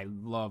 though, I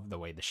love the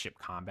way the ship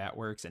combat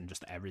works and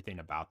just everything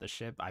about the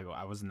ship.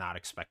 I was not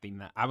expecting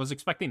that. I was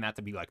expecting that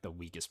to be like the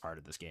weakest part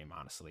of this game,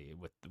 honestly,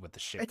 with the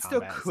ship it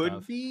still combat and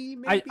could stuff. be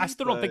I maybe,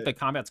 still don't think but the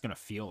combat's gonna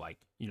feel like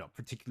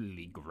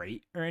particularly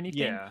great or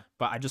anything, yeah,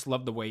 but I just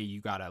love the way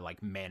you gotta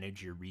like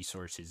manage your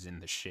resources in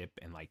the ship,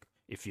 and like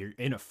if you're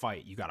in a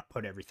fight, you gotta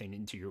put everything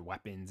into your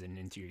weapons and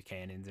into your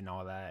cannons and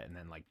all that, and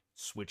then like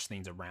switch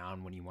things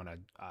around when you want to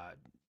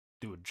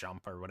do a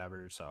jump or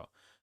whatever. So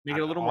make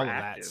it a little more all of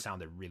that active.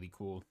 sounded really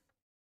cool.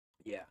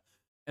 Yeah.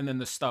 And then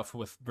the stuff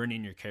with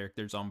bringing your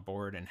characters on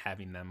board and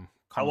having them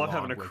I come love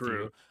having along a with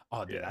you. crew.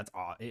 Oh, dude, Yeah, that's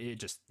all. It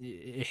just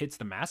it hits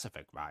the Mass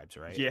Effect vibes,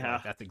 right? yeah.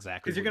 Like that's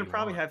exactly Because you're what gonna you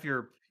probably want. have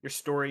your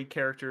story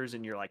characters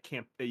and your like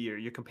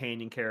your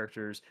companion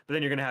characters, but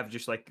then you're gonna have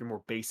just like your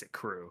more basic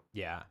crew.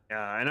 Yeah.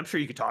 And I'm sure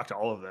you could talk to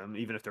all of them,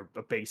 even if they're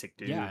a basic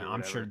dude Yeah, or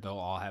I'm sure whatever. they'll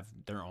all have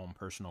their own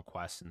personal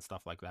quests and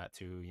stuff like that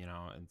too.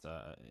 And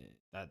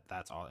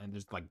that's all. And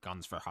there's like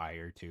guns for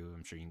hire too.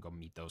 I'm sure you can go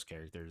meet those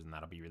characters, and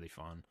that'll be really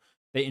fun.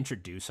 They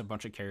introduce a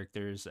bunch of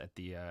characters at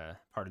the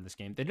part of this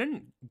game. They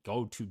didn't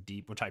go too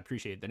deep, which I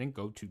appreciate. They didn't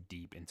go too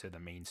deep into the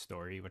main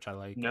story, which I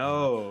like.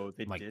 And No,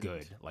 they I'm like, didn't.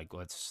 good. Like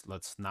let's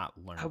not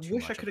I learn too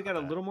wish I much could have about got a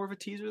that. little more of a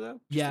teaser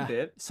though, just a Yeah,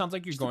 bit, sounds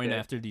like you're just a going bit.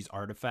 after these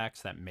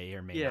artifacts that may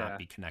or may not Yeah,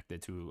 be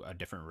connected to a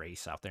different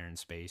race out there in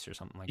space or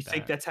something like you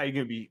think that. that's how you're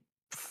gonna be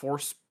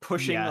force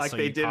pushing Yeah, like so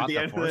they you did at caught the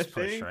the end of the force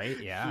push, thing? right?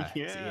 Yeah.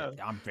 See, Yeah,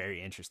 I'm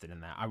very interested in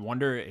that. I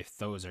wonder if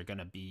those are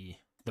gonna be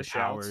the the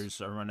shouts.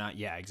 powers or whatnot.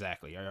 Yeah,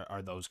 exactly.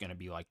 Are those gonna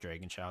be like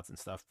dragon shouts and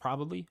stuff?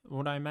 Probably,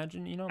 would I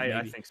imagine.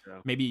 I Maybe think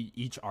so. maybe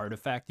each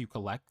artifact you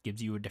collect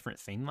gives you a different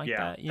thing like Yeah,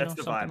 that. that's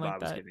the Something vibe like I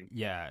was that. getting.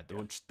 Yeah, Yeah,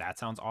 which that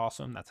sounds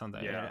awesome. That sounds.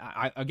 yeah.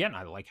 Again,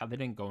 I like how they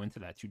didn't go into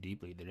that too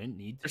deeply. They didn't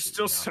need There's to.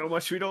 still so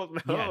much we don't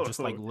Yeah,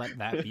 just like know. let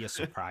that be a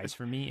surprise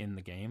for me in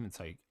the game. It's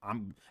like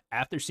I'm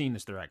after seeing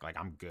this direct, like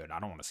I'm good. I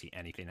don't want to see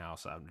anything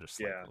else. I'm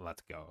just like, Yeah.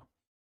 let's go.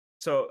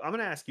 So I'm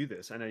gonna ask you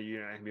this. I know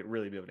you're not gonna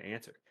really be able to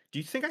answer. Do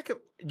you think I could?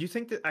 Do you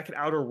think that I could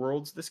Outer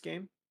Worlds this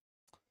game?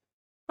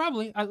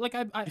 Probably. Do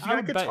you I think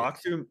I would could bet.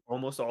 talk to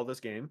almost all this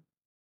game?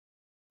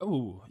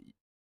 Oh,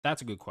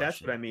 that's a good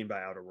That's what I question. mean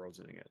by Outer Worlds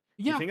in it.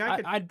 Do you Yeah, think I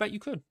could? I'd bet you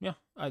could. Yeah,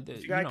 Do you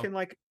think I can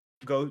like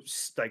go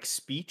like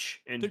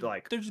speech and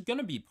like there's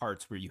gonna be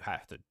parts where you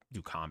have to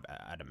do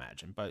combat, I'd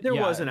imagine. But there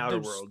was yeah, an Outer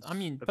there's. I Worlds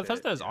mean, a bit?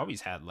 Bethesda has Yeah,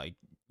 always had like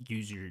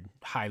use your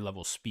high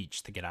level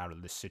speech to get out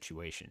of this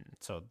situation.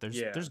 So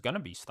yeah. there's gonna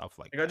be stuff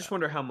like Like I just that.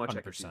 wonder how much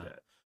I Hundred could do percent. that.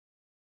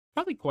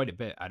 Probably quite a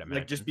bit, I'd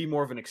Like just imagine. be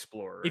more of an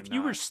explorer and If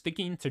you were not.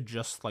 sticking to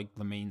just like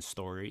the main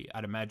story,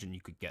 I'd imagine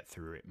you could get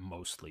through it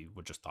mostly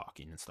with just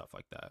talking and stuff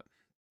like that.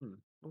 Hmm,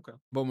 okay.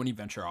 But when you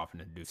venture off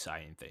and do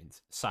side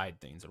things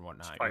and Just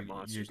whatnot, fight you're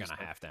monsters and gonna stuff.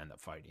 have to end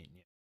up fighting.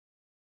 Yeah.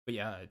 But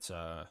yeah, it's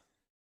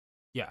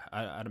yeah,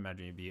 I'd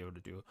imagine you'd be able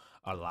to do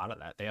a lot of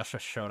that. They also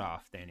showed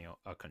off Daniel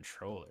a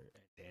controller.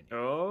 Daniel,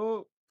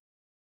 Oh,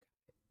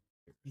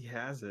 he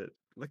has it.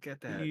 Look at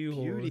that hee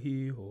haw, beauty.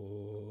 hee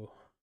haw.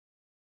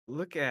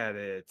 Look at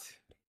it.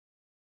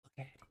 Look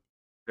at it.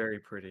 Very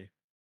pretty.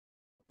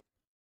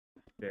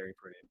 Very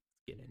pretty.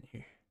 Get in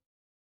here.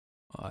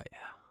 Oh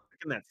yeah.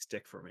 Look at that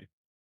stick for me.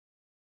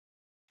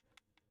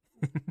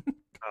 Oh,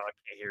 I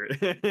can't hear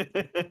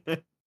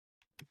it.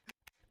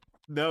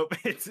 Nope,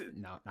 it's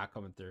No, not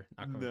coming through.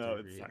 Not coming no,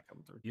 through for it's you. not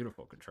coming through.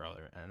 Beautiful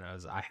controller, and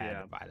I had to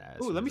Yeah. buy that as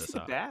Oh, soon let as me I see the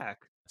saw it.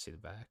 back. I see the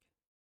back.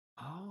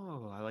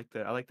 Oh, I like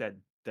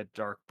that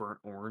dark burnt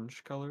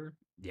orange color.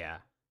 Yeah,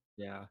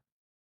 Yeah.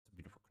 it's a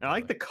beautiful And I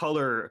like controller. the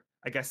color.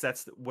 I guess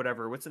that's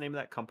whatever. What's the name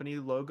of that company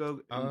logo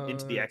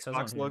into the It says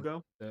on Xbox here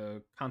logo?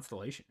 the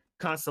constellation.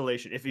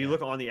 Constellation. If you Yeah,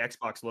 look on the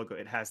Xbox logo,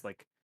 it has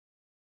like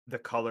the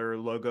color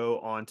logo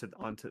onto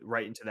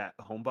right into that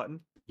home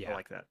button. I yeah,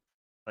 like that.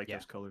 I like yeah.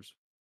 those colors.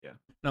 Yeah.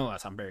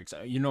 Nonetheless, I'm very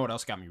excited. You know what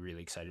else got me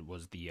really excited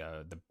was the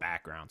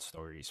background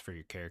stories for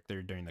your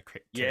character during the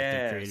character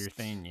Yes. creator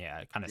thing.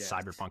 Yeah, kind of Yes.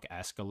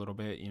 cyberpunk-esque a little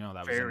bit. You know,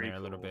 that was in Very there a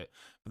little cool. bit.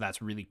 But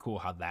that's really cool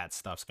how that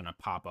stuff's gonna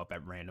pop up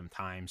at random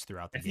times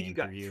throughout the I think you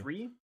game for got you.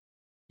 3?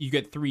 You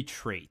get 3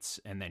 traits,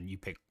 and then you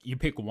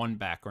pick one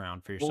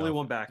background for Only yourself,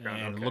 one background.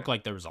 and it Okay. looked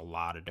like there was a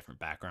lot of different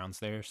backgrounds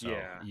there. So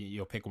Yeah.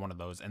 you'll pick one of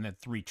those, and then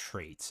 3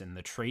 traits, and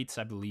the traits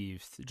I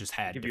believe just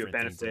had Give you a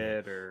different things in it.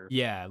 benefit or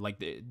Yeah, like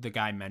the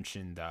guy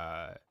mentioned,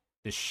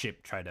 this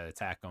ship tried to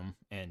attack him,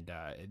 and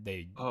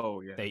oh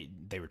yeah.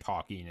 they were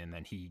talking, and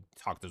then he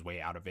talked his way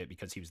out of it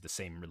because he was the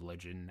same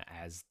religion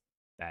as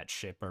that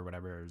ship or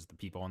whatever, as the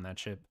people on that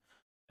ship,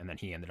 and then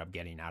he ended up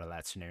getting out of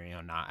that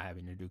scenario, not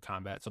having to do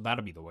combat. So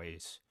that'll be the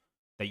ways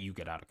that you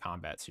get out of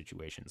combat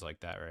situations like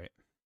that, right?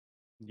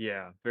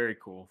 Yeah. Very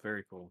cool.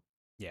 Very cool.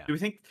 Yeah. Do we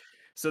think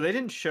so? They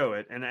didn't show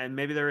it, and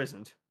maybe there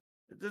isn't.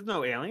 There's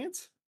no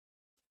aliens.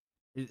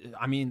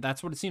 I mean,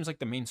 that's what it seems like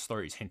the main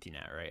story is hinting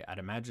at, right? I'd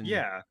imagine,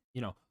 Yeah.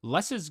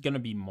 less is going to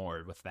be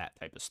more with that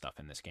type of stuff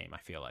in this game. I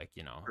feel like,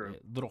 True.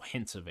 little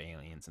hints of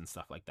aliens and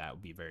stuff like that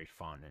would be very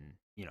fun. And,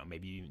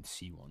 maybe you even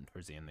see one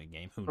towards the end of the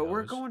game. Who But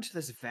we're knows? going to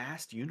this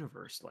vast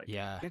universe. Like,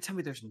 Yeah. you're gonna tell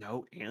me there's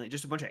no alien,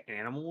 just a bunch of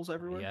animals Not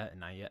everywhere? yet.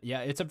 Not yet. Yeah.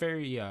 It's a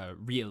very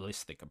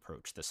realistic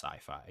approach to sci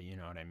fi. You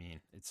know what I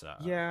mean? It's,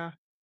 Yeah.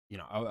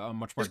 a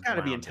much more There's got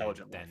to be grounded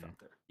intelligent life than, out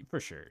there. for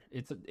sure.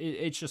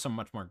 It's just a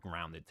much more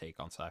grounded take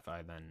on sci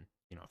fi than,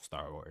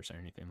 Star Wars or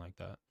anything like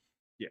that.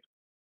 Yeah.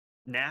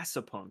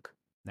 NASA punk.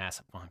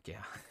 NASA punk,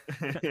 yeah.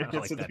 I That's like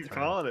what that they're term.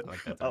 calling it. I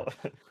like that term.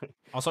 Oh.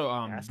 Also,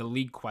 NASA. the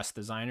lead quest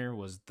designer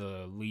was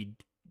the lead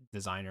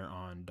designer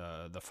on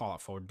the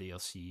Fallout 4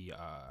 DLC.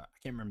 I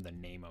can't remember the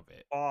name of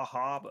it. Oh,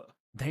 Haba.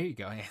 There you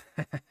go.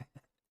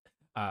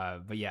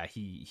 But yeah,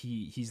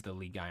 he's the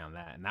lead guy on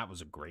that, and that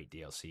was a great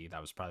DLC.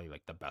 That was probably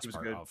like the It best was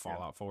part good. of Yeah.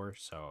 Fallout 4.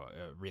 So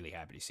really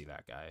happy to see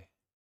that guy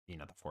being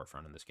at the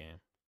forefront in this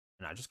game,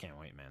 and I just can't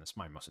wait, man. It's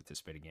my most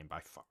anticipated game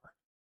by far.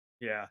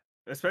 Yeah.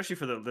 Especially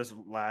for this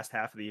last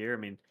half of the year. I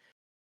mean,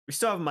 we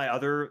still have my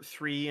other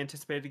 3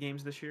 anticipated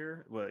games this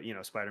year. Well,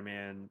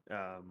 Spider-Man,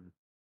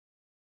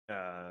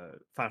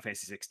 Final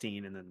Fantasy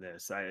 16, and then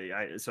this.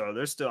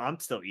 So I'm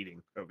still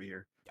eating over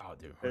here. Oh,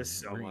 dude, There's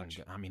so we're gonna much.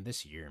 go. I mean,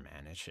 this year,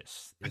 man, it's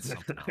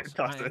something else.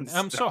 Nothing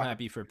I'm so stop.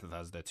 happy for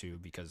Bethesda too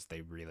because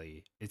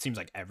it seems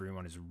like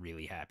everyone is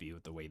really happy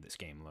with the way this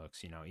game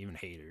looks. Even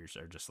haters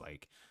are just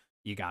like,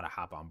 you gotta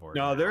hop on board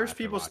No, now there's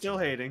after people watching still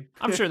it. hating.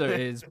 I'm sure there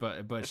is,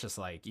 but it's just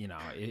like,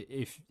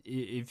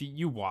 if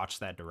you watch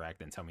that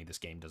direct and tell me this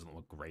game doesn't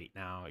look great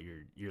now,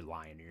 you're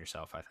lying to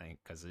yourself. I think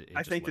because it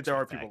I just think that looks there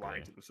are people spectacular.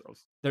 lying to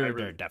themselves. I There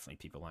really are definitely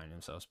people lying to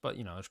themselves, but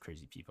there's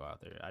crazy people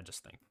out there. I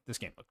just think this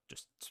game looked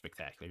just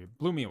spectacular. It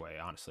blew me away,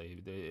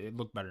 honestly. It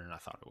looked better than I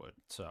thought it would.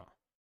 So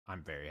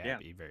I'm very yeah.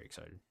 happy, very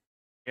excited.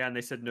 Yeah, and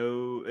they said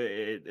no.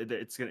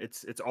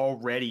 It's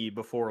already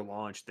before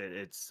launch that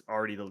it's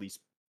already the least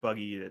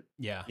buggy that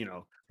Yeah, you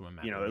know what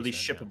Matt at Booty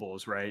least said. Yeah,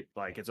 shippables, right?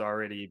 Like yeah. it's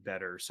already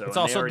better. So It's and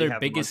they also already their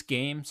have a month. biggest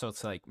game, so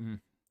it's like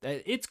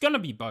it's gonna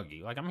be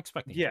buggy. Like I'm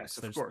expecting bugs. Yes,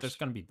 of There's course.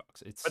 gonna be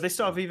bugs. But they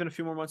still have even a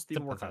few more months to It's a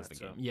even work on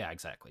Bethesda it. game. So Yeah,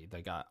 exactly.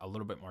 They got a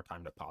little bit more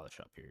time to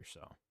polish up here,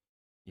 so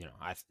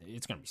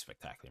it's gonna be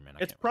spectacular, man.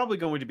 I it's can't wait. probably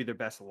going to be their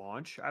best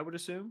launch, I would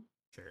assume.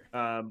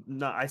 Sure.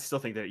 No, I still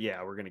think that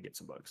we're gonna get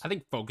some bugs. I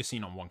think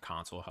focusing on one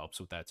console helps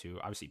with that too.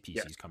 Obviously,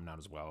 Yes. PC's coming out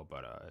as well,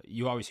 but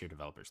you always hear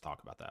developers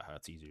talk about that, how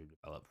it's easier to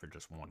develop for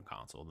just one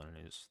console than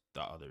it is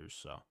the others.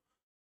 So,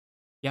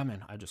 yeah,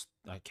 man,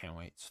 I can't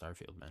wait.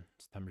 Starfield, man.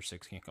 September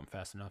 6th can't come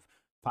fast enough.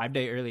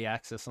 5-day early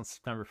access on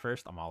September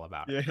 1st. I'm all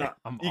about it. Yeah,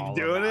 I'm you all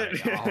doing about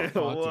it? it.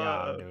 Oh, fuck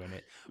yeah, I'm Whoa. doing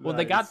it. Well,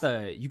 they got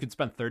Nice. you could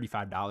spend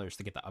 $35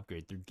 to get the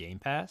upgrade through Game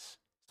Pass.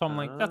 So I'm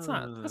like, that's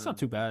not Ah,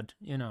 too bad.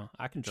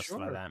 I can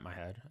justify sure. that in my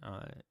head.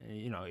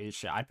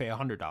 I'd pay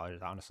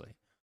 $100 honestly.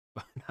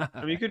 I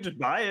mean, you could just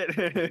buy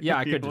it Yeah,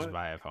 I if you could just want.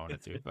 buy it if I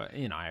wanted to, but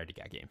I already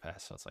got Game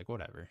Pass, so it's like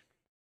whatever.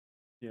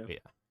 Yeah. But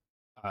yeah,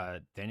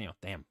 Daniel,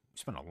 damn, we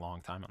spent a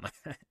long time on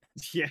that.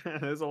 Yeah,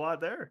 there's a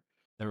lot there.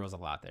 There was a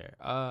lot there.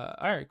 All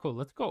right, cool.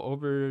 Let's go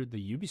over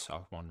the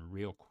Ubisoft one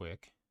real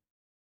quick.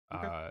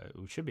 Okay.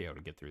 We should be able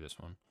to get through this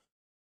one.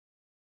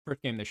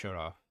 First game they showed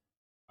off.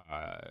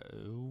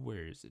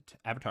 Where is it?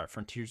 Avatar: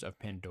 Frontiers of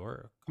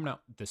Pandora coming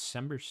out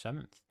December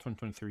 7th,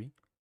 2023.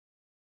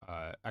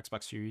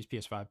 Xbox Series,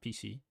 PS5,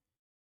 PC.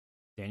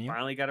 Daniel,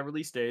 Finally got a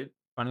release date.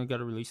 finally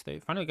got a release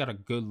date. Finally got a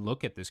good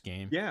look at this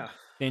game. Yeah.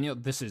 Daniel,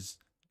 this is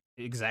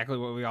exactly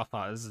what we all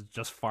thought. This is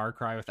just Far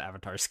Cry with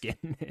Avatar skin.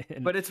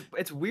 And But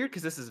it's weird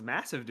because this is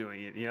Massive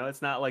doing it.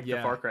 It's not like the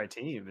yeah, Far Cry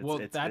team. well,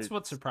 that's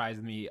what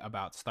surprised me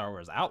about Star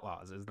Wars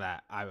Outlaws is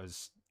that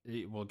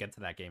we'll get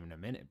to that game in a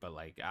minute, but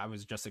like I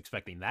was just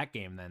expecting that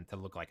game then to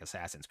look like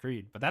Assassin's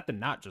Creed, but that did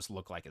not just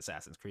look like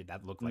Assassin's Creed.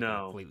 That looked like a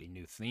no. completely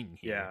new thing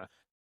here. Yeah.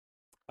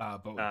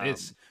 But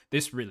with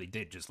this really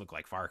did just look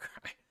like Far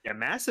Cry. Yeah,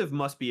 Massive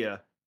must be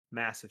a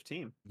massive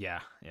team. Yeah,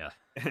 yeah.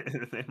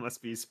 They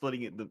must be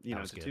splitting it,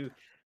 Was to good. two.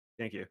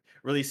 Thank you.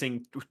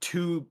 Releasing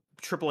 2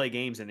 AAA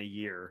games in a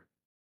year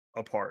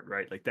apart,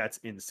 right? Like that's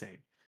insane.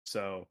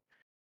 So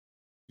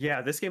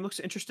yeah, this game looks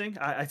interesting.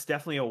 It's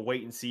definitely a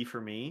wait and see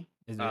for me.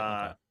 Is it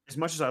okay? As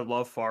much as I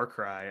love Far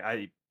Cry,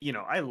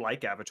 I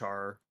like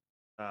Avatar.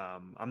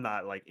 I'm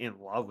not like in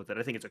love with it.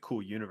 I think it's a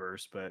cool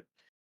universe, but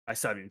I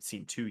still haven't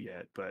seen 2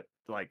 yet. But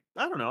like,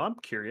 I don't know. I'm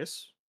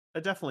curious. I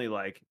definitely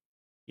like,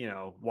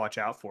 watch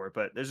out for it.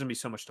 But there's gonna be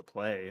so much to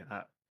play.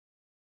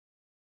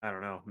 I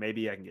don't know.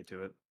 Maybe I can get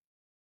to it.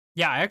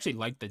 Yeah, I actually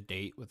like the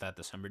date with that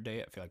December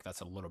date. I feel like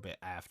that's a little bit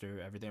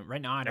after everything.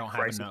 Right now, I That don't have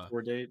Crisis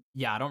Core date.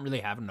 yeah, I don't really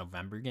have a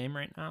November game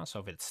right now. So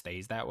if it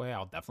stays that way,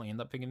 I'll definitely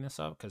end up picking this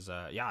up because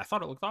yeah, I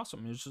thought it looked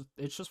awesome.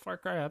 It's just Far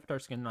Cry Avatar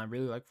skin, and I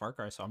really like Far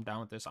Cry, so I'm down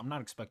with this. I'm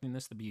not expecting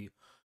this to be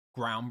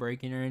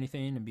groundbreaking or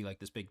anything and be like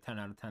this big 10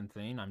 out of 10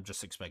 thing. I'm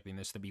just expecting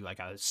this to be like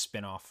a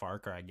spin-off Far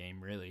Cry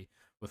game, really,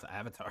 with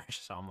Avatar.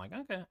 So I'm like,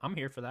 okay, I'm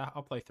here for that.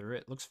 I'll play through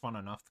it. Looks fun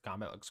enough. The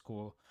combat looks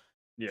cool.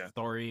 Yeah.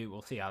 Story,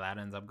 we'll see how that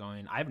ends up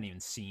going. I haven't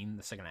even seen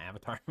the second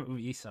Avatar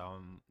movie, so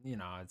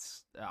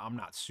I'm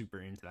not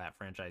super into that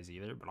franchise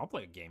either, but I'll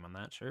play a game on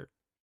that, sure.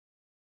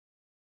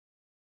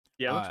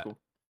 Yeah, it looks cool.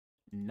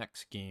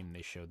 Next game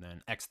they showed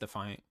then, X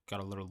Defiant,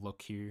 got a little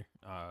look here.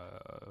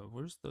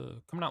 Where's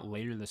the coming out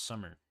later this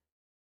summer,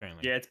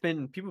 apparently. Yeah,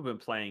 people have been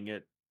playing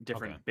it,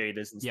 different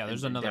betas and yeah,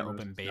 there's and another demos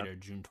open and stuff. beta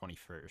June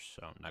 21st,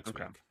 so next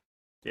Okay. week.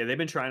 Yeah, they've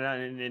been trying it out,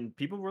 and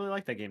people really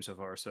like that game so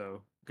far.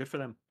 So good for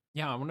them.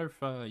 Yeah, I wonder if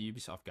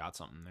Ubisoft got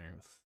something there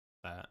with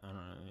that. I don't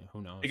know.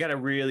 Who knows? They got to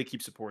really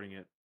keep supporting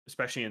it,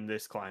 especially in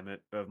this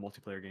climate of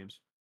multiplayer games.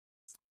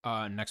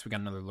 Next we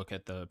got another look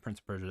at the Prince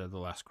of Persia: The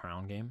Last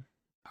Crown game.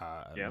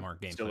 Yeah, more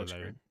still gameplay looks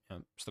there.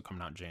 great. Still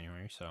coming out in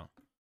January. So,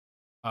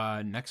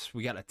 next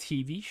we got a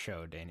TV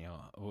show. Daniel,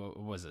 what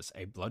was this?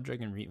 A Blood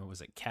Dragon remake? Was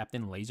it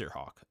Captain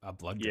Laserhawk? A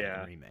Blood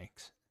Dragon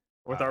remakes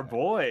with our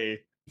boy.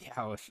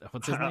 Yeah,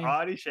 what's his name?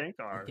 Adi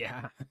Shankar.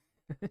 Yeah.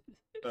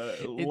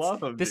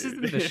 Love him. This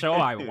dude. isn't the show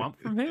I want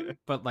from him,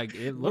 but like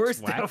it looks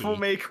Where's wacky. Devil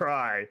May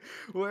Cry?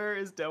 Where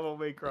is Devil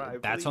May Cry?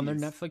 That's on their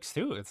please? Netflix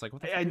too. It's like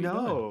what the fuck I are you doing?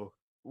 know.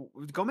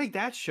 Go make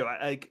that show.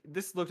 Like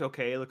this looked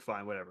okay. It looked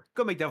fine. Whatever.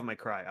 Go make Devil May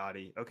Cry,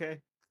 Adi.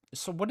 Okay.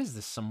 So what is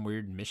this? Some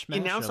weird mishmash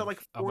He announced of, that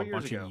like of 4 a years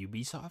bunch ago. of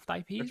Ubisoft Or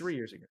IPs? 3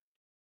 years ago.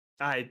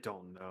 I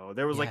don't know.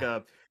 There was like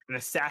an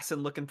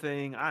assassin looking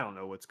thing. I don't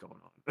know what's going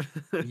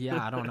on.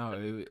 Yeah, I don't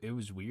know. It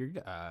was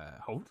weird.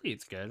 Hopefully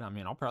it's good. I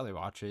mean, I'll probably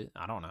watch it.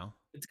 I don't know.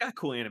 It's got a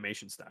cool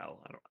animation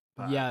style. I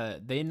don't. Yeah,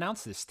 they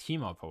announced this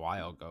team up a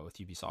while ago with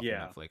Ubisoft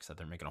Yeah. and Netflix that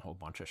they're making a whole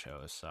bunch of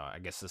shows. So I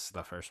guess this is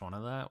the first one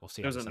of that. We'll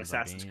see. There's how an this ends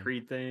up Assassin's being.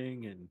 Creed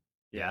thing, and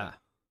Yeah.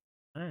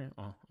 All right.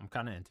 Well, I'm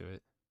kind of into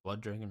it.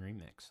 Blood Dragon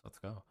remix. Let's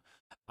go.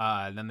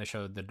 Then they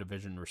showed the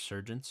Division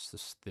Resurgence,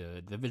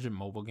 the Division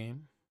mobile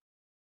game.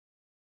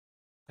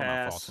 Coming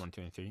out fall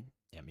 2023.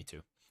 Yeah, me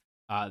too.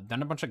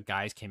 Then a bunch of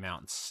guys came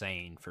out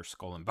insane for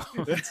Skull and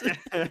Bones.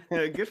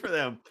 Good for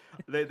them.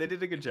 They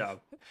did a good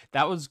job.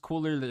 That was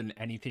cooler than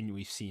anything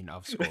we've seen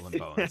of Skull and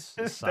Bones.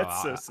 So,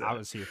 That's so sad. I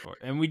was here for it.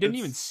 And we didn't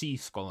even see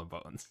Skull and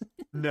Bones.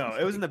 No,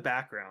 it was in the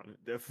background.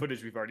 The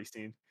footage we've already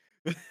seen.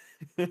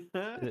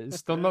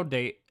 Still no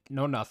date,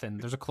 no nothing.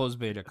 There's a closed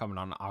beta coming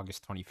on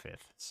August 25th.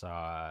 So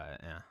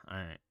yeah, all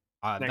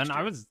right. Then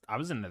year. I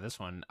was into this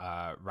one.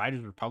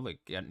 Riders Republic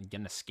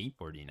getting a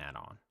skateboarding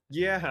add-on.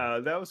 Yeah,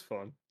 that was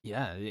fun.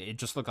 Yeah, it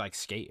just looked like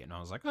Skate, and I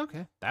was like,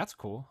 okay, that's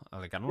cool.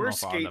 Like I don't know Where's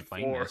if I'll end up Skate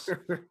playing 4? this.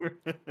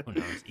 Who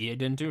knows? EA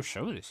didn't do a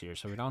show this year,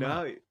 so we don't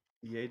know. No,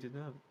 EA did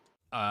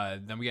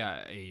not. Then we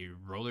got a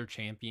Roller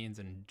Champions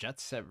and Jet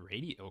Set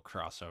Radio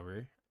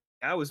crossover.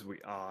 That was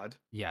odd.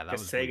 Yeah, that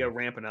was Sega weird.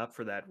 ramping up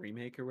for that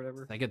remake or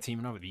whatever. Sega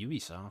teaming up with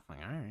Ubisoft. Like,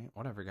 all right,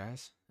 whatever,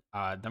 guys.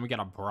 Then we got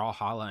a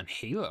Brawlhalla and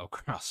Halo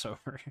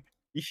crossover.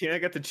 Yeah, I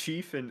got the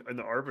Chief and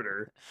the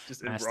Arbiter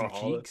just in Master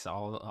Brawlhalla. Cheeks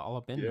all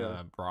up in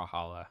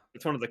Brawlhalla.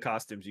 It's one of the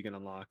costumes you can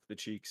unlock, the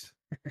Cheeks.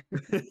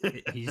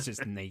 He's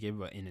just naked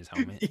but in his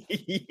helmet.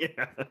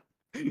 Yeah.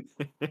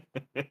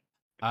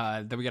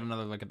 Then we got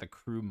another look at the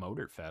Crew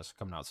Motor Fest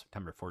coming out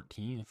September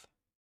 14th.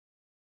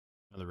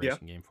 Another Yeah,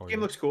 racing game for game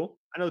you. looks cool.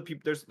 I know the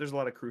people. There's a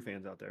lot of crew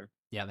fans out there.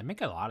 Yeah, they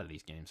make a lot of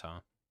these games, huh?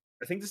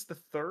 I think this is the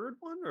third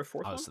one or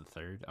fourth Oh, one. it's the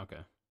third. Okay.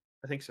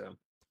 I think so.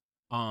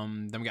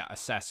 Then we got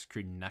Assassin's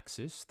Creed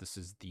Nexus. This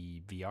is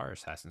the VR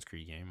Assassin's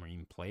Creed game where you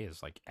can play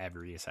as like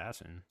every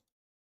assassin.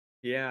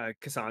 Yeah,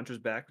 Cassandra's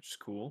back, which is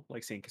cool.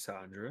 Like seeing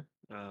Cassandra.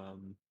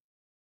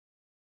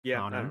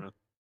 Yeah, I don't Connor. know.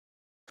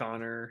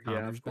 Connor, yeah,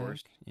 Connor's of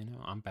course. back. You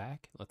know, I'm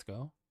back. Let's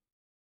go.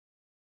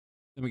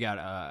 Then we got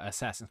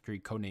Assassin's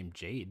Creed Codename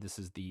Jade. This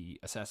is the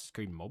Assassin's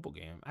Creed mobile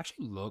game.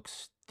 Actually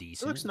looks It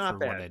looks decent not for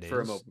what bad it for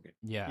a is. mobile game.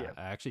 Yeah, Yeah,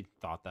 I actually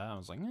thought that. I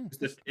was like,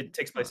 It's it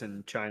takes place not,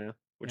 in China,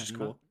 which yeah, is not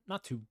cool.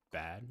 not too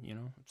bad. You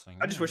know, it's like,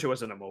 I just wish it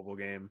wasn't a mobile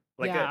game.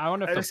 Like yeah. I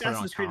wonder if an they'll put it on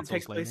Assassin's Creed that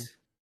takes consoles later. place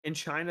in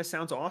China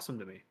sounds awesome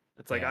to me.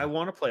 It's like I Yeah,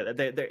 want to play that.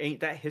 There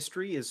ain't that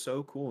history is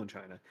so cool in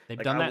China. they've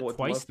Like done I that would love.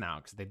 twice now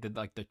because they did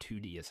like the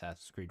 2D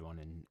Assassin's Creed one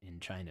in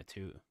China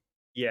too.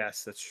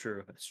 Yes, that's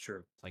true. That's true.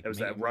 It's like It was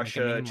that make a Russia,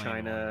 mainland one in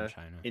China,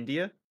 China.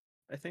 India,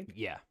 I think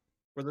Yeah.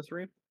 were the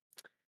three.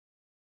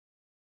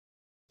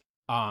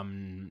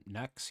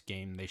 Next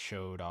game they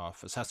showed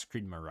off Assassin's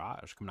Creed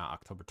Mirage coming out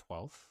October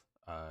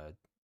 12th.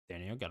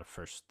 Daniel got a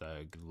first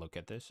good look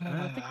at this.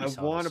 I think we I saw this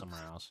want to.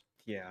 somewhere else.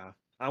 Yeah,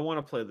 I want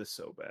to play this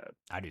so bad.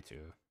 I do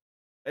too.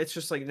 It's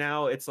just like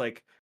now it's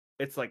like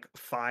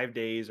 5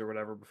 days or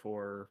whatever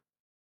before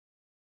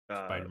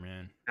uh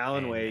Spider-Man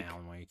Alan and Wake,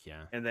 Alan Wake,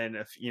 yeah. and then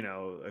if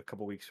a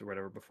couple weeks or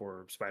whatever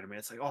before Spider-Man.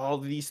 It's like all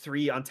these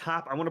three on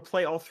top. I want to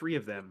play all three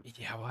of them.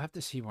 Yeah, we'll have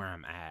to see where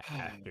I'm at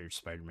after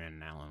Spider-Man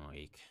and Alan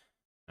Wake.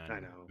 I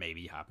And know.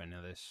 maybe hop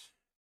into this.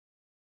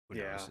 Who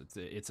Yeah. knows?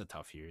 It's a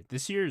tough year.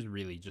 This year is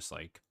really just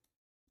like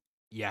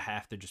you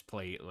have to just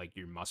play like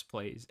your must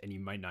plays, and you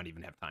might not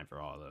even have time for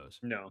all of those.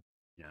 No.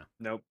 Yeah.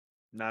 Nope.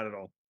 Not at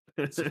all.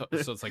 So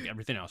it's like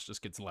everything else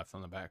just gets left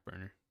on the back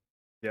burner.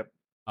 Yep.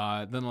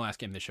 Then the last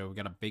game they showed, we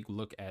got a big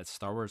look at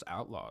Star Wars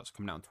Outlaws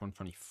coming out in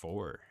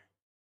 2024.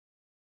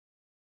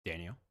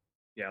 Daniel,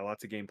 Yeah,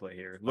 lots of gameplay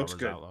here. Star Looks Wars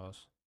good.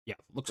 Outlaws. Yeah,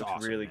 looks Looks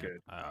awesome, really man.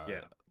 good.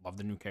 Yeah. Love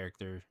the new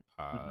character.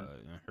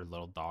 Mhm. Her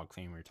little dog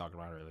thing we were talking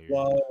about earlier.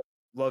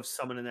 Love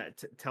summoning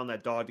that, telling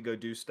that dog to go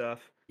do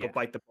stuff, go Yeah,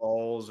 bite the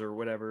balls or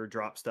whatever,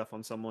 drop stuff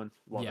on someone.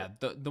 Love yeah.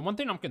 it. The one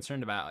thing I'm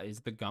concerned about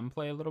is the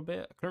gunplay a little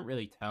bit. I couldn't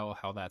really tell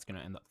how that's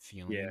gonna end up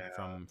feeling Yeah.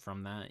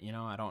 from that. You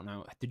know, I don't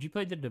know. Did you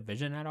play the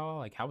Division at all?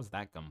 Like, how was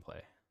that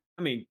gunplay?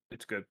 I mean,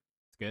 it's good.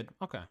 It's good.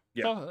 Okay.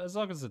 Yeah. So as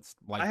long as it's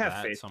I like have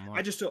that, faith. I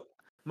somewhat. just don't.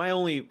 My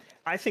only,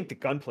 I think the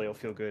gunplay will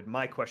feel good.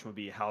 My question would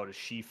be, how does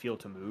she feel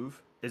to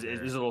move? Is Sure. it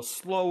a little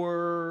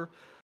slower,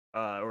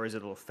 or is it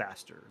a little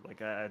faster? Like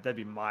that'd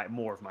be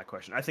more of my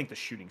question. I think the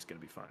shooting's gonna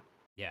be fine.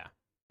 Yeah.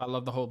 I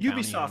love the whole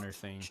bounty hunter Ubisoft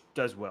thing.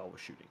 does well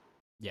with shooting.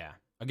 Yeah.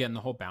 Again, the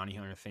whole bounty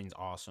hunter thing's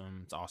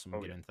awesome. It's awesome to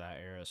Oh get yeah. into that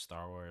era of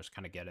Star Wars,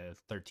 kind of get a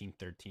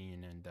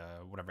 1313 and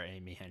whatever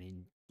Amy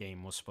Hennig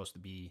game was supposed to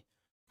be,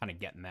 kind of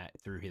getting that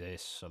through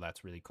this. So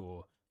that's really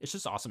cool. It's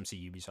just awesome to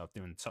see Ubisoft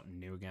doing something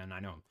new again. I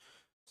know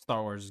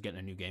Star Wars is getting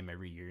a new game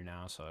every year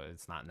now, so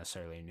it's not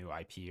necessarily a new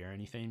IP or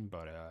anything,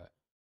 but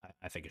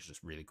I think it's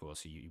just really cool to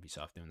see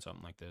Ubisoft doing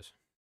something like this.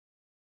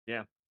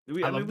 Yeah. I I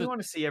mean, love we the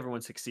want to see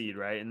everyone succeed,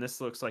 right? And this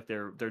looks like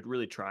they're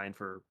really trying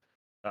for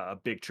a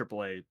big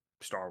AAA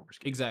Star Wars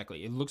game.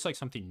 exactly. It looks like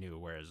something new,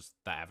 whereas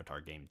the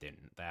Avatar game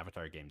didn't. The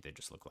Avatar game did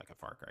just look like a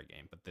Far Cry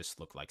game, but this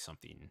looked like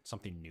something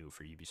new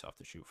for Ubisoft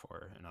to shoot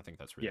for, and I think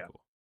that's really Yeah.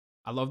 cool.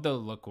 I love the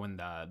look when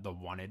the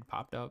wanted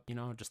popped up, you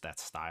know, just that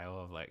style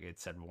of like it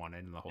said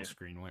wanted and the whole Yeah.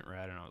 screen went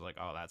red, and I was like,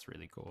 oh, that's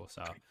really cool.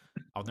 So I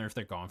wonder if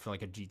they're going for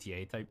like a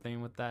GTA type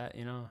thing with that,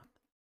 you know?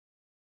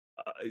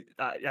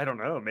 I don't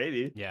know.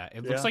 Maybe. Yeah,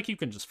 it looks Yeah. like you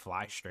can just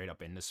fly straight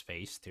up into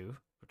space too,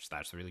 which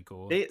that's really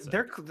cool. They So,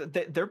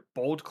 their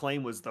bold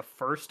claim was the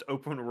first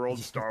open world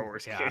Star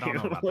Wars yeah, game. I don't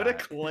know about What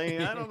that. a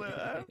claim! I don't know.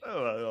 I don't know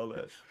about all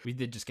that. We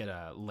did just get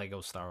a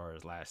Lego Star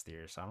Wars last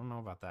year, so I don't know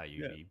about that,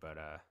 Yeah. UV, but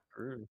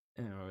True.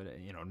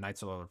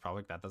 Knights of the Old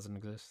Republic that doesn't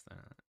exist.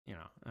 All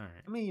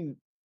right. I mean,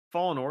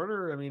 Fallen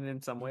Order. I mean,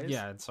 in some ways,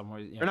 Yeah, in some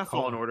ways, or yeah. not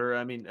Fallen Order.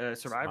 I mean,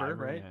 Survivor,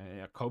 right?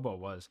 Yeah. Kobo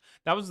was.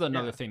 That was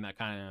another Yeah, thing that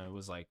kind of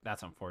was like,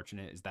 that's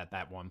unfortunate, is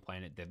that one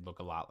planet did look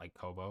a lot like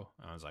Kobo.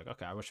 I was like,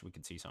 okay, I wish we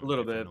could see a something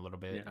little different bit. a little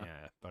bit. Yeah.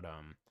 Yeah, but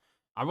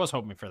I was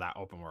hoping for that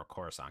open world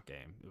Coruscant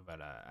game,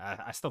 but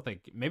I still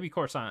think maybe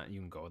Coruscant you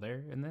can go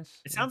there in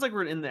this. It sounds like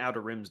we're in the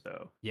Outer Rims,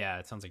 though. Yeah,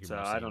 it sounds like you're So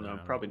mostly I in don't there. know. I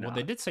don't Probably Well,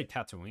 they not. did say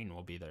Tatooine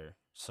will be there,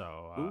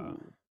 so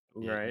Ooh.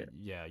 Right.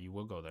 yeah, you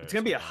will go there. It's at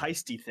gonna be some a point.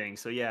 heisty thing.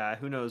 So yeah,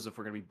 who knows if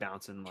we're gonna be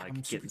bouncing Yeah, like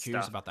I'm super getting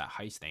curious stuff. about that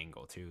heist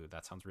angle too.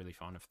 That sounds really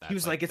fun. If He that's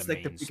was like, like the it's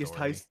like the main biggest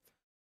story heist,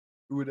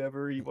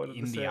 whatever he wanted to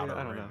in the say. Outer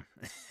I don't know.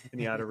 Rim. In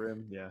the Outer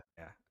Rim, yeah.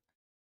 Yeah.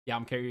 Yeah,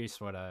 I'm curious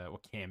what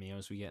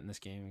cameos we get in this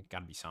game. It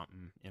gotta be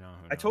something, you know.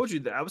 Who I told knows? you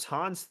that I was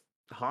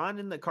Han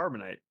in the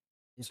Carbonite.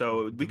 Yeah,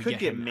 So we did we could get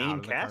get him out main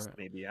of the cast,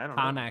 carbon? maybe. I don't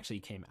Han know. actually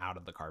came out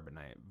of the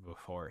carbonite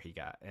before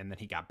and then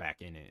he got back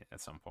in it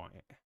at some point.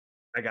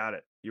 I got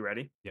it. You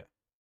ready? Yeah.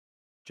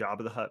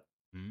 Job of the Hut.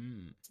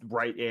 Mm.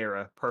 Right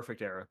era.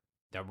 Perfect era.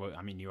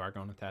 I mean, you are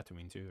going to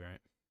Tatooine too, right?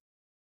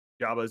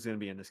 Jabba is gonna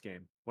be in this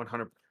game.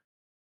 100.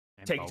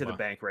 And Take it to the Boba.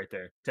 bank right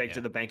there. Take it to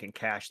Yeah. the bank and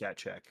cash that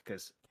check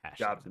because Cash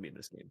jobs that. to be in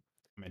this game.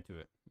 I'm into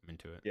it. I'm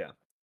into it. Yeah.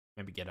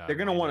 Maybe get They're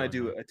gonna want Lando to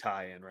in do there. a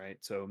tie-in, right?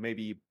 So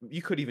maybe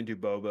you could even do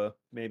Boba,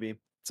 maybe.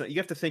 So you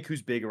have to think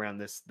who's big around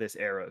this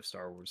era of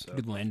Star Wars. So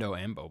Good Lando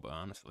and Boba,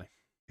 honestly.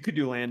 you could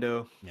do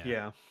Lando. Yeah. Yeah.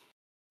 Yeah,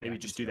 Maybe I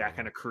can just see do that Boba.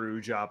 kind of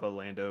crew, Jabba,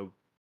 Lando,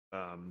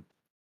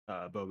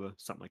 Boba,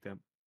 something like that.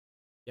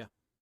 Yeah.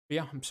 But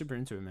yeah, I'm super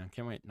into it, man.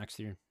 Can't wait. Next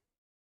year.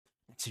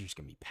 Next year's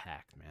gonna be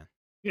packed, man.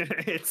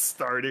 It's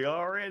starting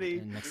already.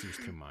 And next year's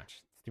too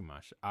much. It's too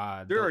much.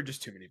 There are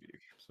just too many video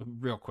games.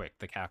 Real quick,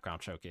 the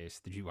Capcom showcase.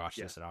 Did you watch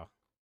Yeah. this at all?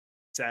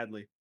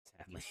 Sadly.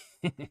 Sadly.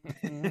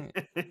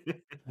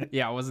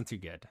 Yeah, it wasn't too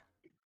good.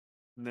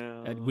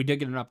 No. We did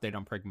get an update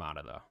on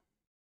Pragmata though.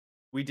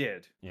 We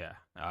did. Yeah.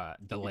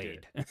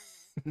 Delayed.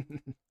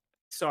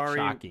 Sorry.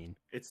 Shocking.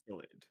 It's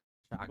delayed.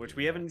 Shocking, Which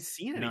we yeah. haven't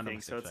seen None of anything.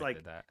 us So it's like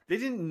expected that. they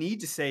didn't need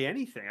to say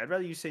anything. I'd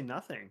rather you say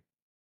nothing.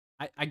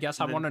 I guess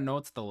And I then- want to know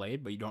it's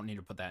delayed, but you don't need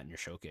to put that in your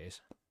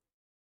showcase.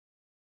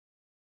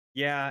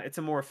 Yeah, it's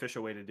a more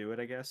official way to do it,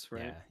 I guess,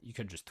 right? Yeah, you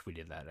could just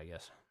tweeted that, I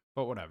guess.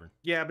 But whatever.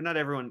 Yeah, but not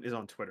everyone is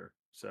on Twitter.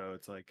 So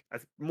it's like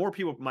more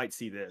people might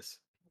see this,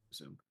 I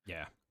assume.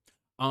 Yeah.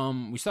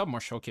 We still have more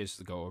showcases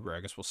to go over. I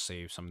guess we'll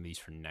save some of these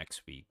for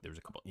next week. There's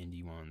a couple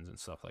indie ones and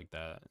stuff like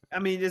that. I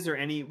mean, is there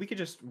any? We could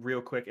just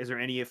real quick. Is there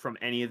any from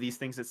any of these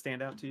things that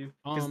stand out to you?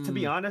 Because to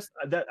be honest,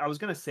 that I was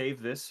gonna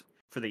save this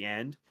for the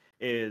end.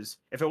 Is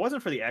if it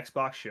wasn't for the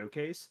Xbox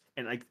showcase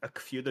and like a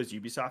few of those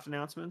Ubisoft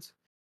announcements,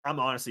 I'm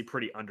honestly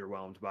pretty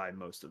underwhelmed by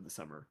most of the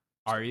summer.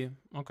 Are you?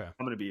 Okay.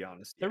 I'm gonna be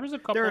honest. There yeah. was a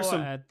couple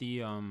at the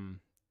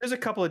There's a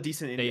couple of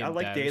decent indie. I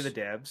like Day of the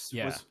Devs.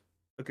 Yeah. Was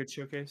a good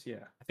showcase.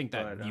 Yeah. I think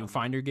that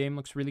Viewfinder game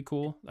looks really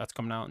cool. That's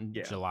coming out in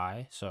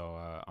July, so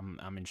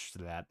I'm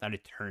interested in that. That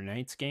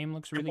Eternites game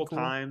looks really cool.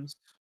 Times.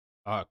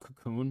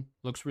 Cocoon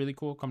looks really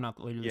cool. Coming out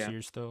later this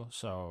year still.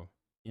 So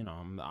you know,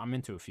 I'm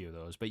into a few of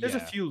those. But there's a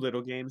few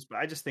little games, but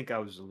I just think I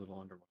was a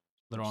little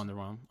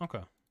underwhelmed. Okay.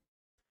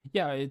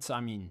 Yeah,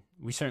 I mean,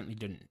 we certainly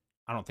didn't.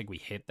 I don't think we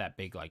hit that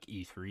big like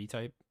E3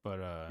 type, but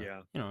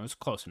you know, it was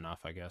close enough,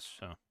 I guess.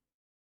 So,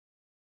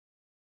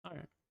 all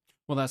right.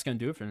 Well, that's gonna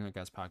do it for the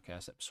Guys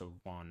Podcast episode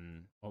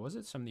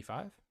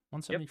 175.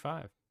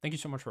 175. Yep. Thank you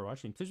so much for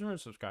watching. Please remember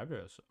to subscribe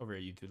to us over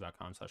at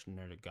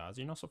youtube.com/nerdicgods.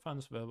 You can also find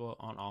us available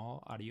on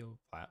all audio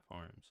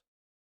platforms.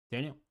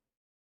 Daniel,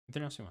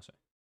 anything else you want to say?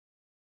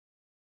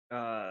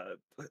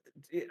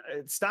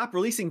 Stop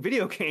releasing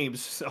video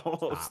games.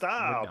 So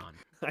stop.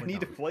 I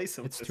need to play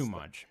some. It's too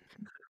much.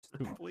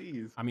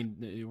 Please. I mean,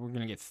 we're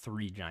gonna get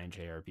 3 giant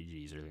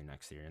JRPGs early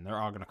next year, and they're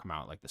all gonna come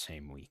out like the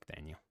same week,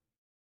 Daniel.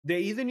 They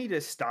either need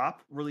to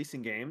stop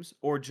releasing games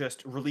or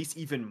just release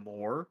even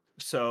more.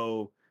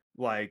 So,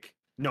 like,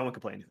 no one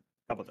can play anything.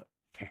 How about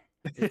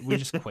that? We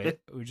just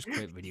quit. We just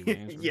quit video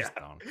games. Yeah.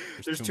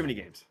 There's too many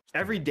games.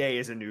 Every day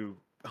is a new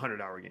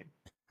 100-hour game.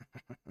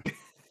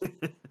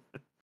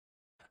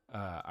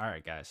 All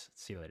right, guys.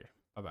 See you later.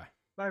 Bye-bye.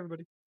 Bye,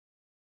 everybody.